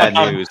 That's bad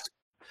news.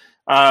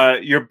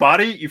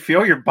 You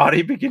feel your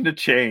body begin to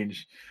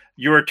change.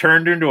 You are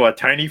turned into a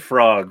tiny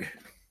frog.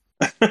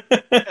 Okay.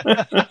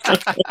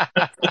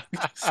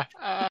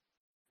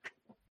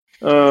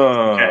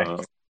 All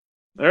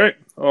right,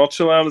 I'll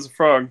chill out as a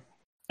frog.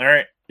 All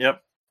right.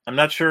 Yep. I'm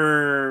not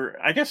sure.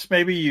 I guess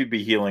maybe you'd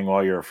be healing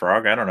while you're a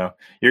frog. I don't know.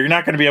 You're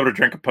not going to be able to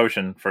drink a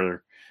potion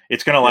for.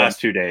 It's going to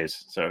last 2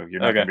 days, so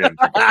you're not going to be able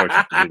to drink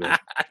a potion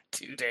for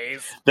 2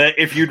 days. 2 days.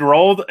 If you'd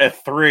rolled a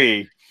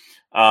 3,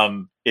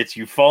 it's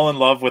you fall in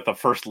love with the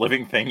first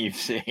living thing you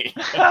see.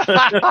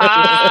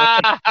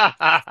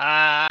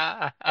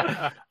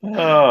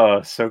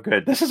 Oh, so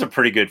good. This is a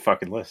pretty good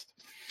fucking list.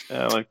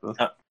 Yeah, I like this.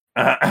 All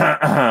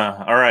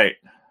right.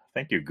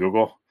 Thank you,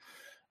 Google.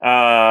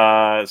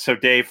 So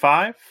day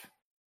 5.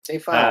 Day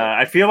 5.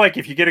 I feel like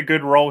if you get a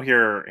good roll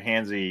here,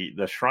 Hansy,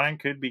 the shrine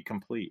could be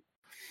complete.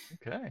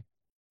 Okay.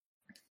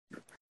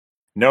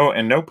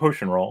 No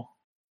potion roll.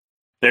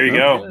 There you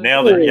go.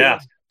 Nailed it. Yeah.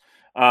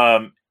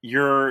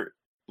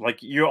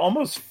 You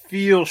almost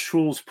feel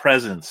Shul's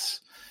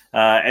presence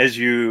as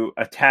you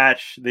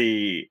attach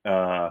the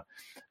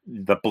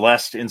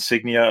blessed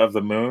insignia of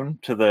the moon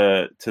to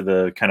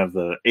the kind of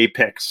the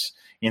apex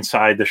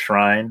inside the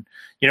shrine.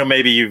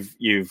 Maybe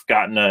you've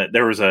gotten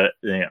there was a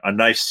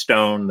nice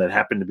stone that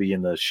happened to be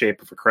in the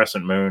shape of a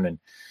crescent moon, and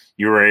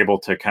you were able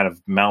to kind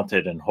of mount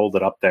it and hold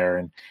it up there,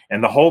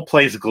 and the whole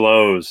place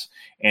glows,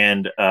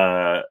 and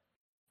the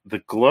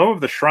glow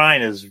of the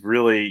shrine is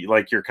really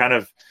like you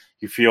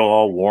feel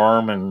all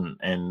warm and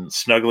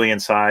snuggly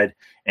inside.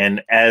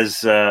 And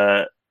as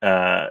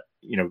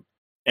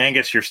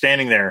Angus, you're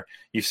standing there,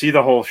 you see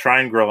the whole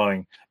shrine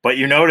glowing, but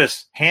you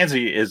notice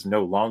Hansy is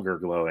no longer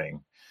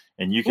glowing,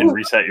 and you can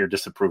reset your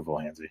disapproval,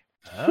 Hansy.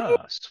 Oh,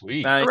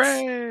 sweet! Nice.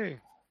 Hooray!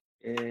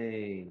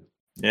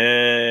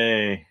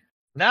 Yay!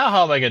 Now,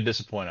 how am I going to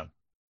disappoint him?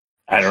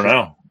 I don't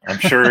know. I'm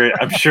sure it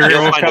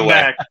will come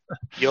back.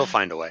 You'll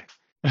find a way.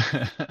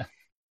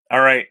 All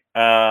right.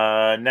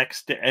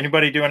 Next,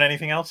 anybody doing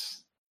anything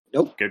else?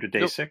 Nope. Go to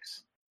day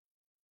 6.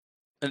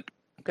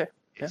 Okay.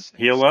 Yeah.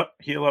 Heal up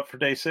for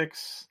day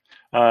 6.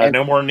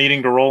 No more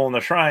needing to roll in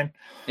the shrine.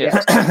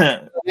 Yeah.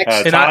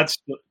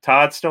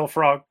 Todd's still a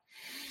frog.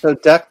 So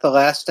Duck, the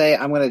last day,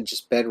 I'm going to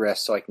just bed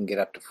rest so I can get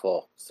up to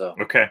full. So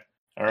Okay.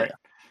 All right. Yeah.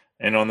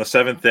 And on the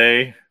 7th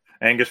day,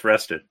 Angus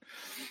rested.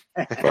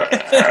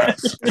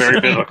 Very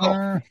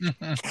biblical.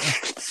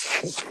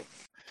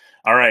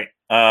 All right.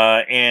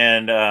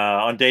 And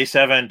on day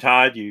 7,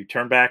 Todd, you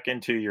turn back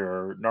into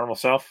your normal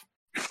self.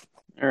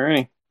 All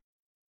right.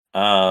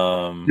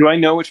 Do I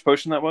know which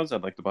potion that was?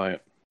 I'd like to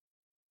buy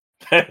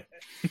it.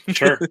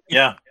 Sure.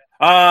 Yeah.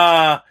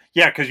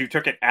 Yeah, because you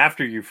took it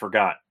after you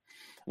forgot.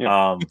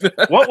 Yeah.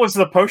 What was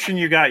the potion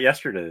you got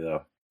yesterday,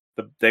 though?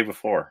 The day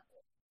before?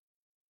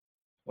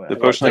 The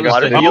potion I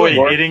got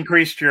it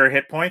increased your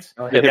hit points.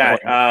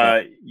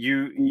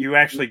 You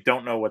actually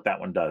don't know what that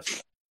one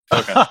does.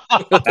 Okay.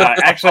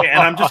 Actually, and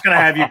I'm just going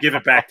to have you give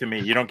it back to me.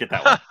 You don't get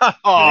that one. You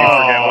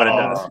forget what it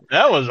does.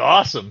 That was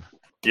awesome.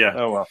 Yeah.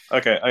 Oh well.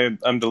 Okay,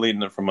 I'm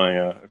deleting it from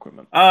my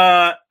equipment.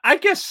 I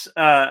guess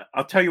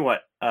I'll tell you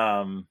what.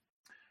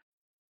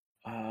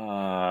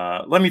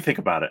 Let me think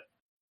about it.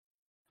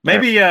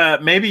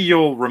 Maybe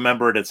you'll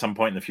remember it at some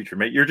point in the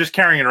future. You're just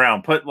carrying it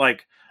around. Put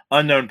like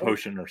unknown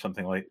potion or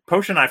something like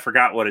potion. I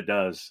forgot what it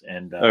does.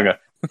 And okay.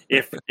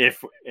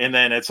 if and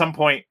then at some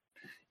point,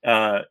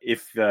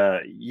 if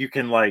you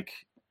can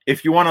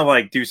if you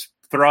want to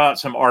throw out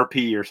some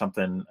RP or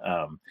something,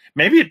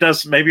 maybe it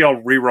does. Maybe I'll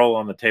re-roll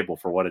on the table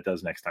for what it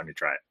does next time you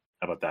try it.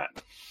 How about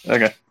that?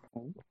 Okay.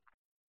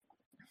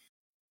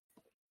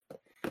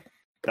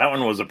 That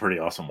one was a pretty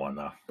awesome one,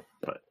 though.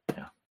 But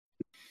yeah.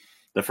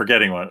 the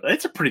forgetting one.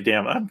 It's a pretty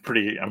I'm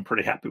pretty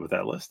happy with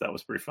that list. That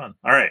was pretty fun.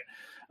 All right.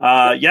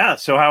 Yeah.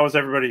 So how is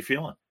everybody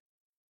feeling?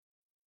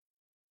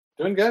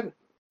 Doing good.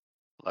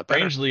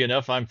 Strangely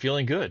enough, I'm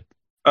feeling good.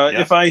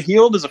 If I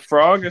healed as a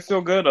frog, I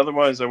feel good.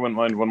 Otherwise, I wouldn't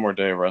mind one more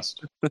day of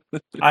rest.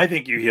 I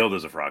think you healed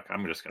as a frog.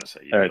 I'm just going to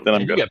say you. All right, then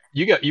I'm good.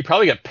 You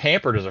probably got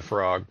pampered as a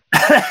frog.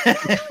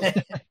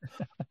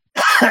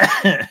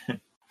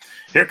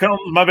 Here comes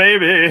my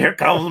baby. Here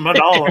comes my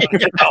doll. Here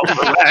comes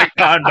the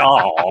ragtime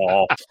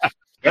doll.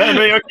 Let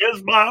me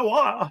kiss my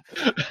wife.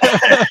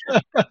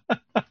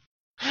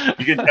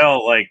 You can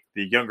tell, like,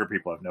 the younger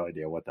people have no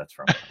idea what that's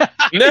from.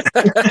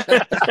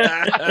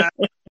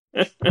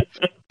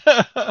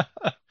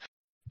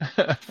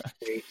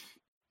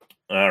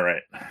 All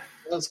right.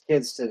 Those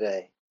kids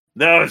today.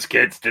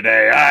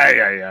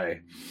 Aye.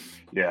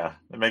 Yeah,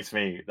 that makes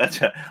me.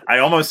 I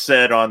almost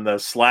said on the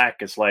Slack,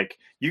 it's like,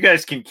 you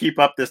guys can keep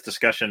up this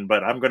discussion,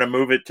 but I'm going to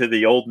move it to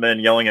the old men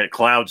yelling at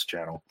clouds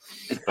channel.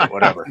 But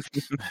whatever.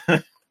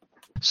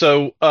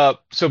 So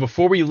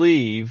before we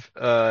leave,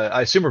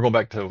 I assume we're going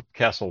back to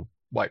Castle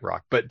White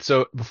Rock. But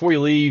so before we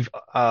leave,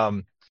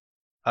 I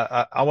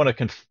want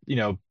to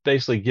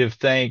basically give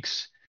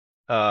thanks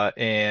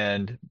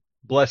and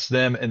bless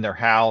them in their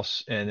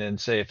house, and then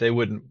say if they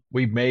wouldn't,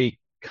 we may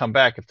come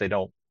back if they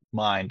don't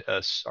mind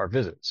our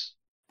visits.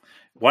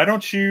 Why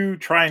don't you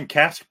try and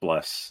cast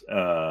bless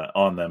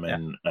on them,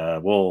 and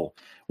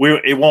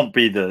it won't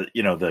be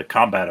the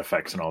combat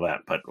effects and all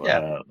that, but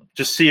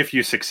just see if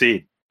you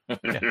succeed.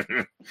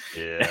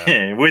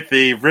 Yeah. With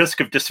the risk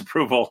of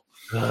disapproval.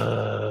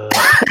 Oh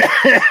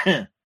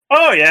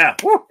yeah.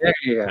 Woo. There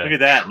you go. Look at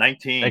that.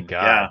 19. Thank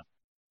God.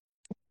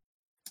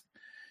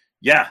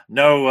 Yeah.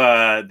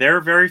 No,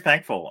 they're very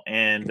thankful.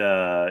 And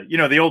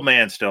the old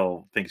man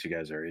still thinks you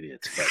guys are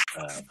idiots,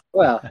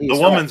 but the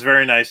woman's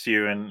very nice to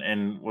you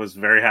and was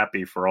very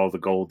happy for all the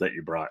gold that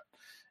you brought,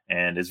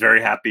 and is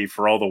very happy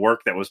for all the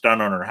work that was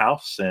done on her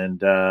house.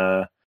 And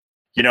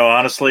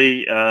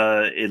honestly,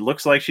 it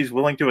looks like she's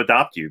willing to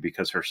adopt you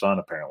because her son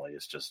apparently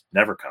just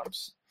never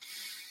comes.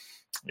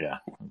 Yeah.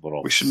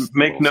 We should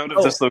make note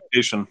of this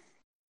location.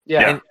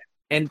 Yeah.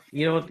 And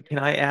can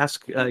I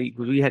ask?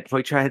 We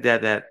tried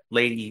that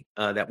lady,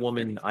 that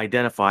woman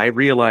identify. I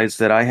realized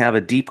that I have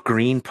a deep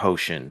green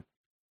potion.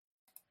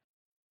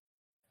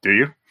 Do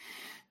you?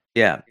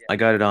 Yeah, I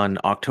got it on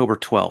October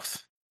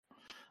 12th.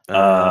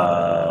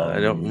 I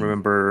don't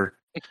remember.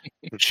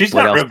 She's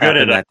not real good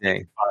at that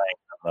day,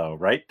 though,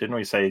 right? Didn't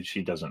we say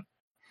she doesn't?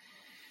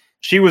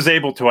 She was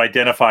able to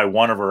identify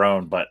one of her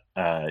own, but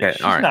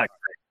she's not great.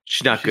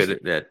 She's not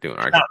good at doing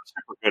it. Not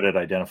super good at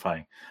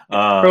identifying.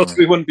 Or else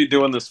we wouldn't be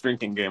doing this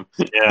drinking game.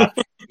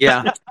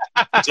 Yeah,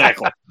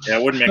 exactly. Yeah,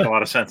 it wouldn't make a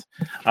lot of sense.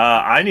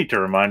 I need to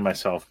remind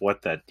myself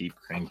what that deep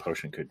green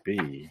potion could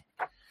be.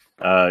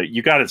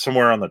 You got it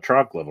somewhere on the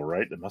Trog level,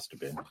 right? It must have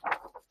been. Right?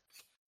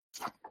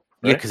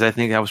 Yeah, because I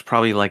think that was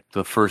probably like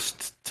the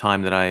first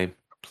time that I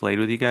played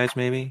with you guys,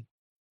 maybe.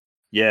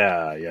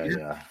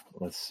 Yeah.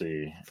 Let's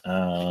see.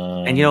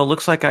 And it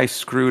looks like I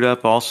screwed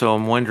up also.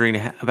 I'm wondering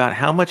about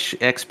how much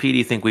XP do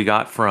you think we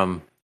got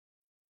from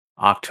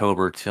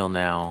October till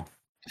now?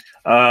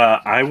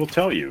 I will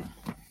tell you.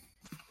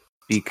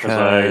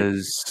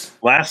 Because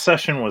last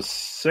session was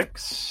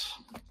 6.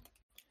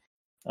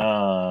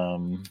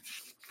 So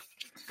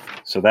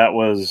that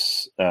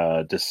was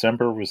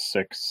December was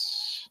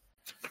 6.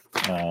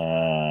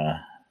 The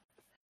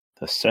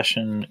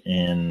session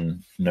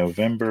in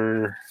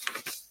November.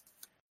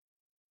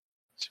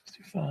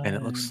 And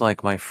it looks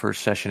like my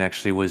first session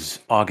actually was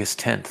August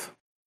 10th.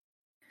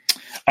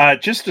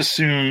 Just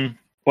assume.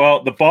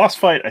 Well, the boss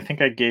fight, I think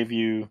I gave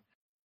you.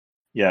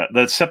 Yeah,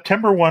 the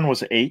September one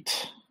was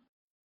 8.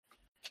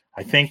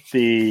 I think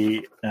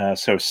the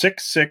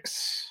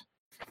 6,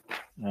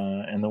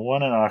 and the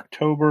one in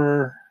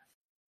October.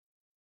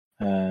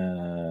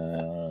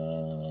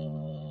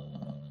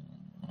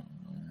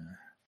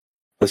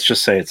 Let's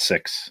just say it's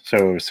 6.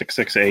 So 6,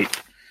 6,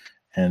 8,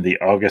 and the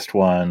August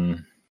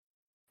one.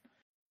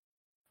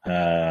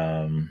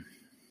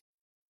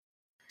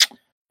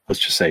 Let's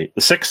just say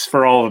the 6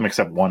 for all of them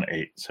except 1,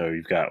 8. So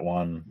you've got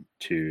 1,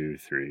 2,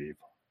 3,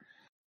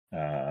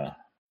 4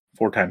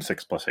 times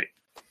 6 plus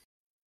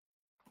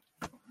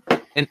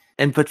 8.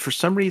 But for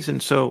some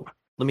reason, so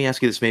let me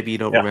ask you this. Maybe you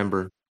don't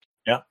remember.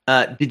 Yeah.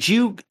 Did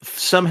you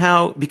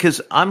somehow? Because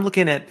I'm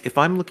looking at.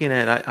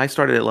 I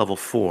started at level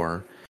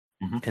 4,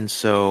 and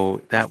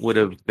so that would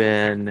have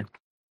been.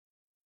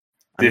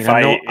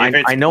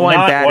 I know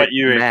I'm bad at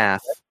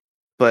math,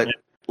 but. Yeah.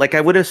 Like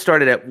I would have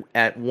started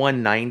at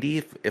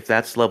 190 if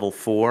that's level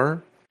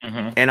 4,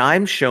 and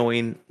I'm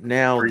showing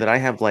now that I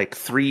have like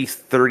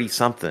 330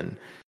 something,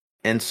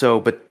 and so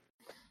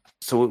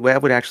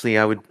that would actually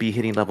I would be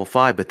hitting level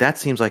 5, but that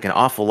seems like an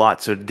awful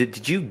lot. So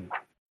did you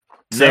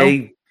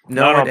say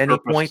no at any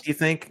point? Do you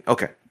think?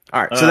 Okay,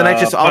 all right. So then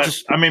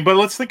but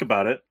let's think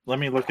about it. Let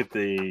me look at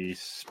the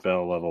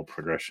spell level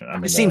progression.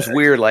 It seems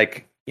weird,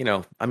 like. I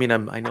know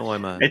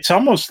I'm a. It's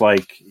almost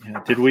like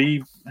did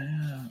we?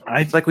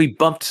 It's like we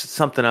bumped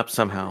something up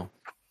somehow.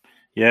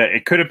 Yeah,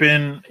 it could have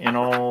been in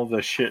all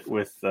the shit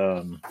with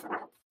all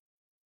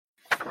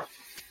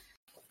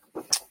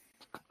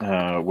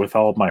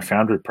of my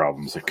Foundry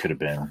problems. It could have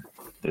been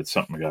that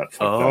something got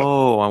fucked up.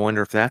 Oh, I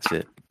wonder if that's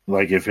it.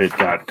 Like if it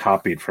got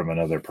copied from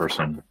another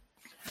person.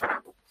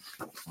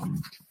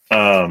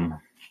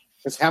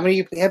 Because how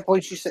many hit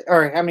points you say,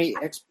 or how many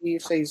XP you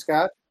say he's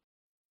got?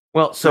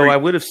 Well, so I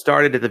would have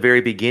started at the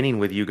very beginning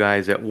with you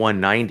guys at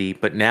 190,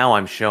 but now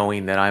I'm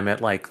showing that I'm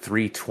at like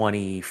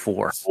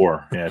 324.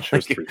 Yeah, it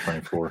shows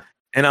 324.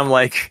 And I'm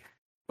like,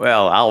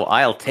 well,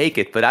 I'll take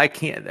it, but I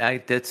can't.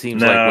 That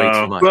seems like way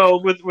too much.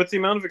 Well, with the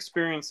amount of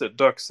experience that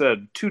Duck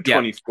said,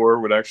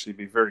 224 would actually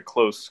be very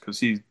close because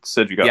he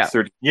said you got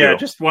 30. Yeah,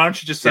 why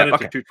don't you just set it to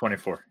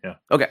 224? Yeah.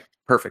 Okay,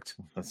 perfect.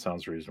 That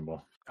sounds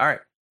reasonable. All right.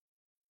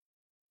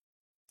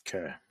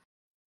 Okay.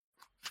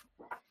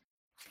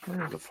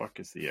 Where the fuck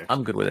is the X?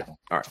 I'm good with it. All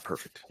right,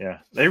 perfect. Yeah,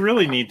 they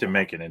really need to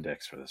make an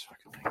index for this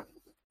fucking thing.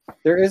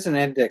 There is an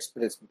index,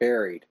 but it's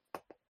buried.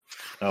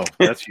 Oh,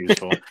 that's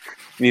useful.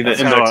 Need the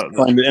index.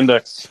 Find the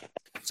index.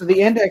 So the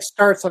index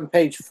starts on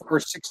page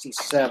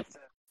 467.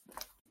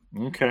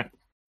 Okay.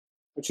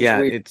 Which is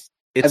weird.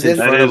 It's in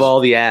front of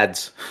all the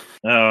ads.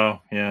 Oh,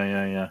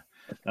 yeah.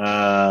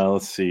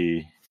 Let's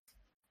see.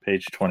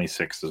 Page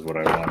 26 is what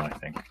I want, I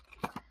think.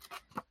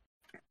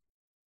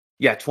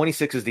 Yeah,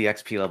 26 is the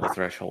XP level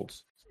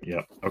thresholds.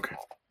 Yep. Okay.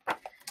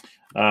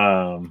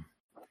 I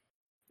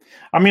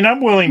mean, I'm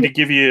willing to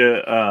give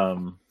you.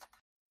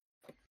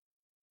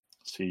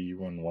 See, you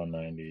won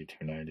 190,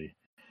 290.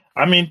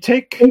 I mean,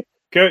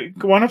 go.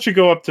 Why don't you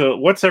go up to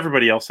what's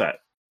everybody else at?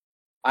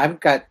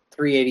 I've got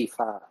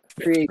 385.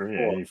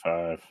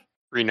 385.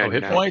 399. Oh,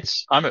 hit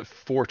points. I'm at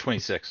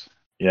 426.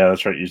 Yeah,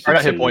 that's right. You or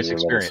not hit points.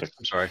 Experience.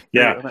 I'm sorry.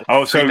 Yeah.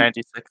 Oh, so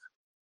 396.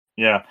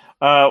 Yeah.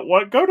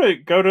 What? Go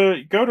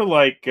to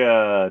like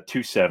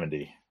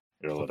 270.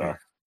 Illidan.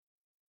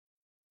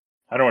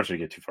 I don't want you to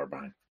get too far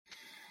behind.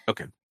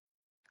 Okay.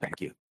 Thank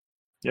you.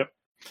 Yep.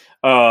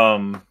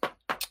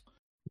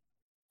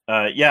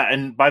 Yeah,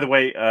 and by the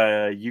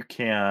way, you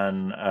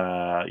can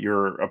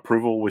your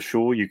approval with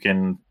Shul, you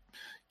can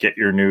get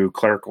your new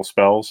clerical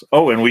spells.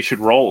 Oh, and we should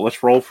roll.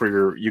 Let's roll for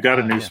your. You got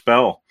a new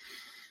spell.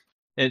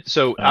 And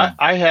so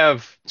I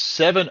have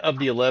 7 of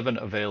the 11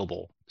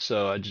 available.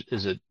 So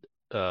is it?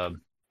 I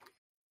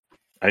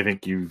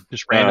think you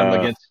just random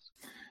against.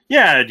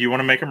 Yeah, do you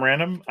want to make them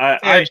random?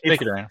 Make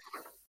it random.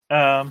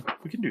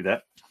 We can do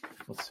that.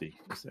 Let's see.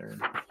 Is there?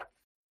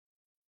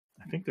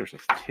 I think there's a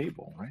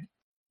table, right?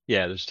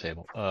 Yeah, there's a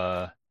table.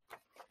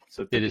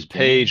 So it is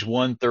page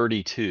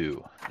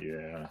 132.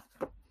 Yeah.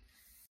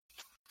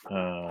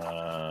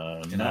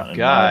 And I've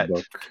got.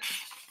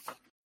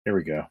 Here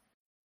we go.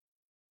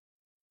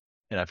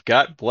 And I've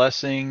got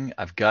blessing.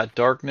 I've got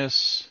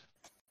darkness.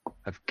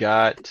 I've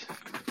got.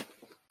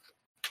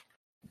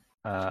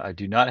 I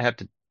do not have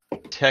to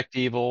detect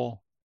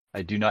evil.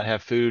 I do not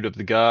have food of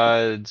the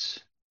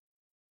gods.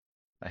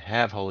 I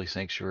have holy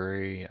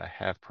sanctuary. I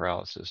have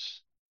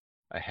paralysis.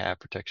 I have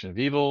protection of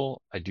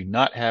evil. I do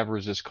not have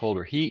resist cold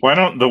or heat. Why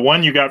don't the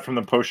one you got from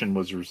the potion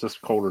was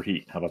resist cold or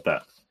heat? How about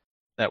that?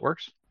 That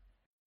works.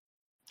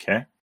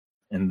 Okay.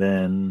 And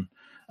then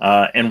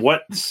and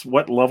what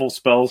level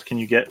spells can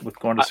you get with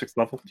going to 6th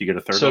level? Do you get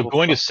a 3rd level? So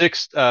going to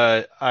 6th,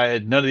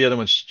 none of the other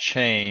ones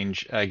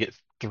change. I get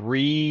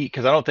 3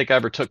 because I don't think I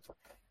ever took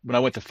when I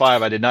went to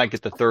 5. I did not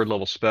get the 3rd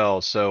level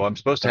spells, so I'm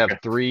supposed to have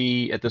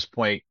 3 at this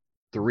point.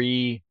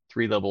 3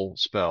 level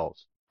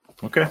spells.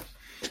 Okay.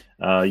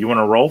 You want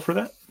to roll for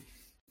that?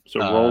 So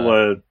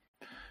roll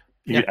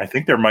I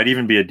think there might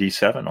even be a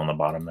D7 on the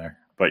bottom there,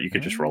 but you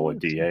could just roll a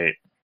D8.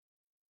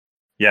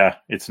 Yeah,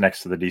 it's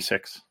next to the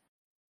D6.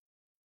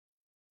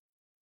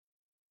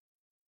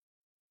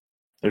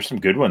 There's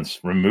some good ones.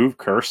 Remove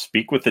curse.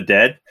 Speak with the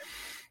dead.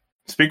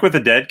 Speak with the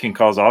dead can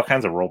cause all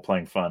kinds of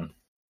role-playing fun.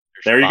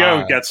 There you go.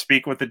 We've got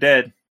Speak with the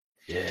Dead.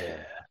 Yeah.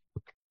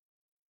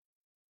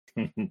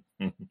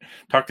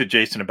 Talk to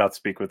Jason about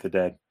Speak with the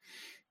Dead.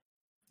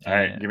 All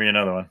right, give me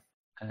another one.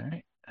 All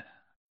right.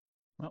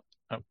 Well,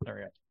 there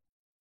we go.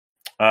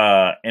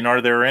 And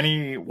are there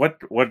any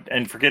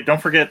and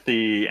don't forget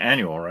the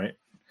annual, right?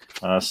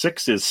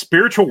 6 is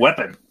Spiritual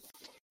Weapon.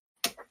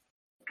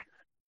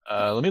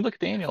 Let me look at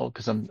the annual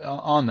because I'm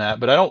on that,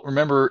 but I don't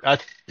remember. I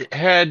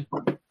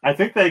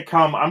think they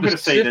come. I'm going to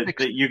say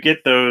that you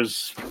get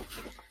those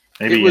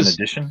maybe in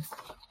addition.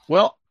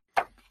 Well,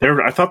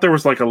 I thought there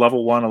was like a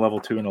level 1, a level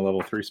 2, and a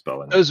level 3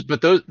 spell in there.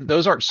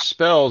 Those aren't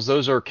spells.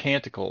 Those are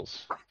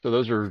canticles. So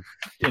those are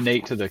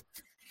innate to the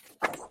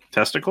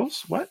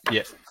testicles. What?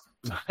 Yeah,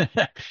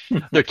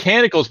 they're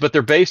canticles, but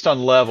they're based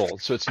on level.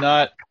 So it's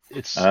not.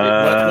 Once you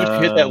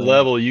hit that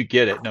level, you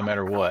get it no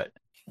matter what.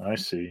 I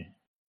see.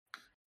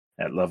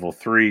 At level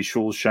 3,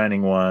 Shul's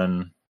Shining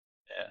One.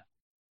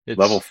 Yeah.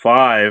 Level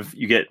 5,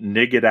 you get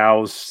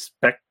Nigidau's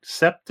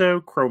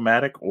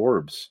Septochromatic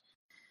Orbs.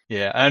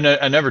 Yeah, I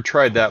never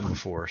tried that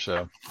before,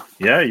 so.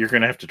 Yeah, you're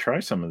gonna have to try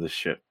some of this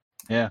shit.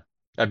 Yeah,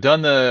 I've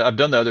done the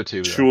other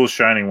 2. Shul's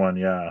Shining One,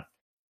 yeah.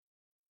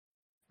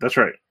 That's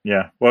right.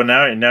 Yeah. Well,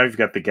 now you've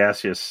got the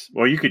gaseous.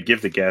 Well, you could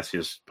give the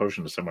gaseous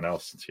potion to someone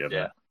else since you have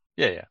that.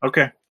 Yeah.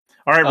 Okay.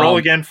 All right. Roll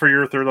again for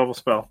your 3rd level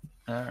spell.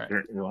 All right.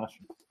 Your last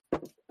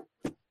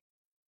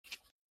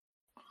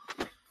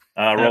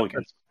one. Roll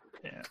again.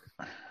 Yeah.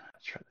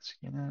 Let's try this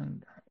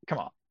again. Come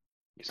on.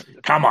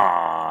 Come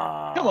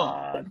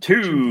on.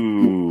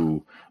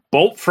 2.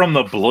 Bolt from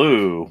the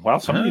blue. Wow,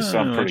 some of these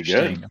sound pretty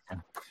good. Okay. Yeah.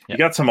 You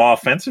got some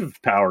offensive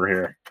power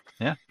here.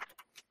 Yeah.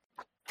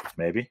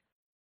 Maybe.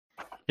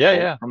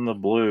 Yeah. From the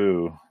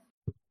blue.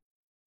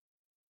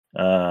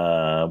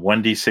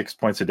 1d6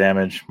 points of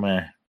damage.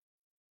 Meh.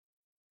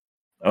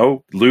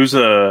 Oh,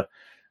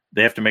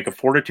 they have to make a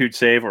fortitude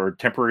save or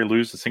temporarily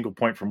lose a single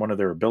point from one of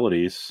their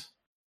abilities.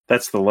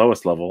 That's the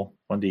lowest level.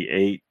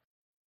 1d8.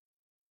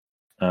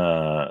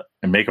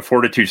 And make a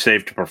fortitude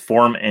save to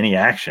perform any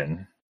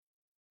action.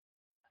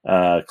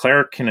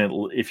 Cleric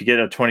can, if you get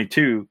a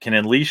 22, can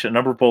unleash a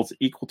number of bolts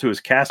equal to his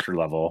caster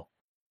level.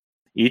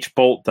 Each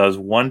bolt does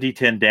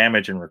 1d10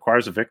 damage and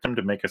requires a victim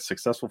to make a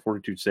successful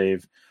fortitude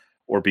save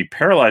or be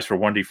paralyzed for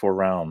 1d4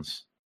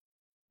 rounds.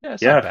 Yeah,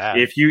 not bad.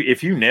 If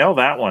you nail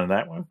that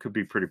one could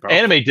be pretty powerful.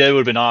 Animate Dead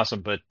would have been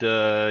awesome, but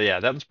that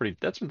one's pretty.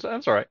 That's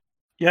all right.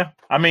 Yeah,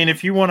 I mean,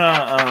 if you want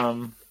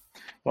to,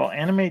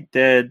 Animate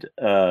Dead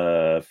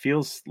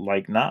feels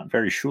like not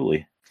very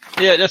Shuli.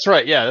 Yeah, that's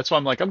right. Yeah, that's why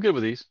I'm like, I'm good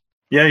with these.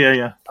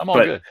 Yeah. I'm all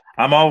good.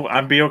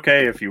 I'd be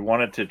okay if you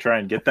wanted to try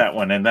and get that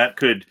one, and that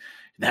could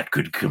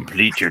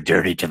complete your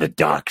journey to the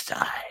dark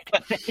side.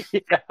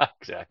 Yeah,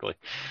 exactly.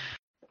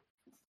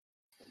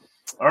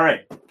 All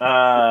right.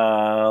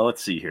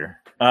 Let's see here.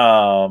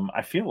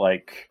 I feel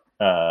like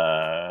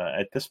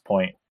at this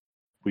point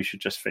we should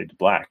just fade to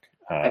black.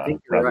 I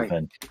think you're rather right.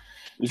 than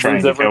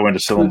trying to go into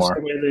Silmar.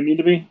 The way they need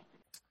to be.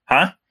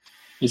 Huh?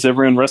 Is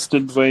everyone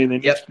rested the way they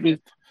need to be?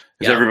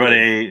 Is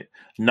everybody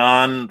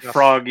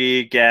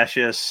non-froggy,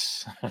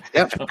 gaseous?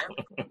 Yep.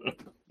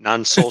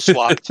 Non-soul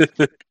swapped.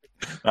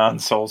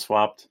 Non-soul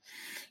swapped.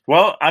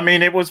 Well, I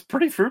mean, it was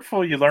pretty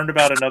fruitful. You learned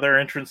about another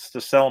entrance to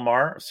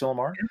Silmar.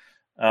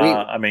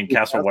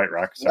 Castle White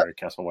Rock. Sorry,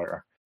 Castle White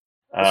Rock.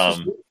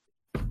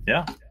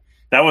 Yeah,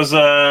 that was.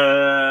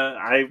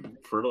 I'm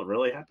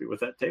really happy with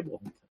that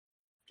table.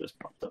 Just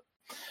popped up.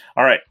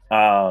 All right,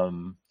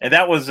 and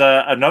that was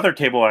another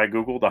table I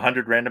googled: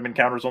 100 random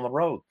encounters on the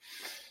road.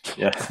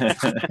 Yeah.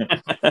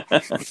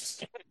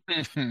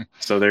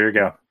 So there you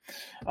go.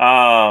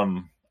 All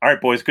right,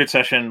 boys, good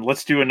session.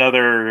 Let's do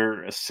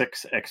another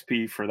 6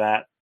 XP for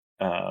that.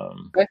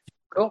 Okay,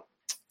 cool.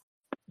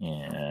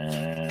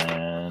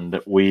 And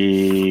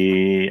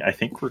I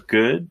think we're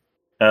good.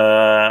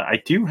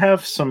 I do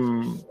have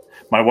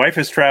my wife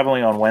is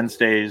traveling on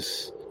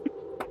Wednesdays,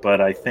 but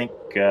I think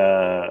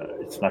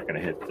it's not going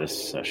to hit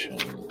this session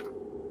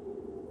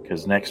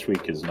because next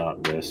week is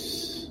not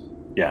this.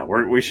 Yeah,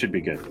 we should be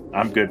good.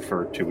 I'm good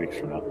for 2 weeks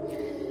from now.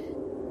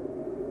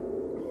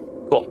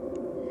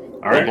 Cool.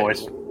 All right,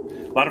 boys.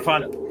 A lot of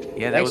fun.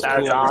 Yeah, that was That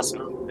cool. was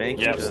awesome. Thank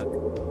Yes. you.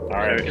 All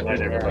right. Good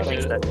night,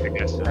 everybody.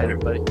 Thanks,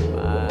 everybody.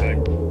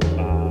 Bye.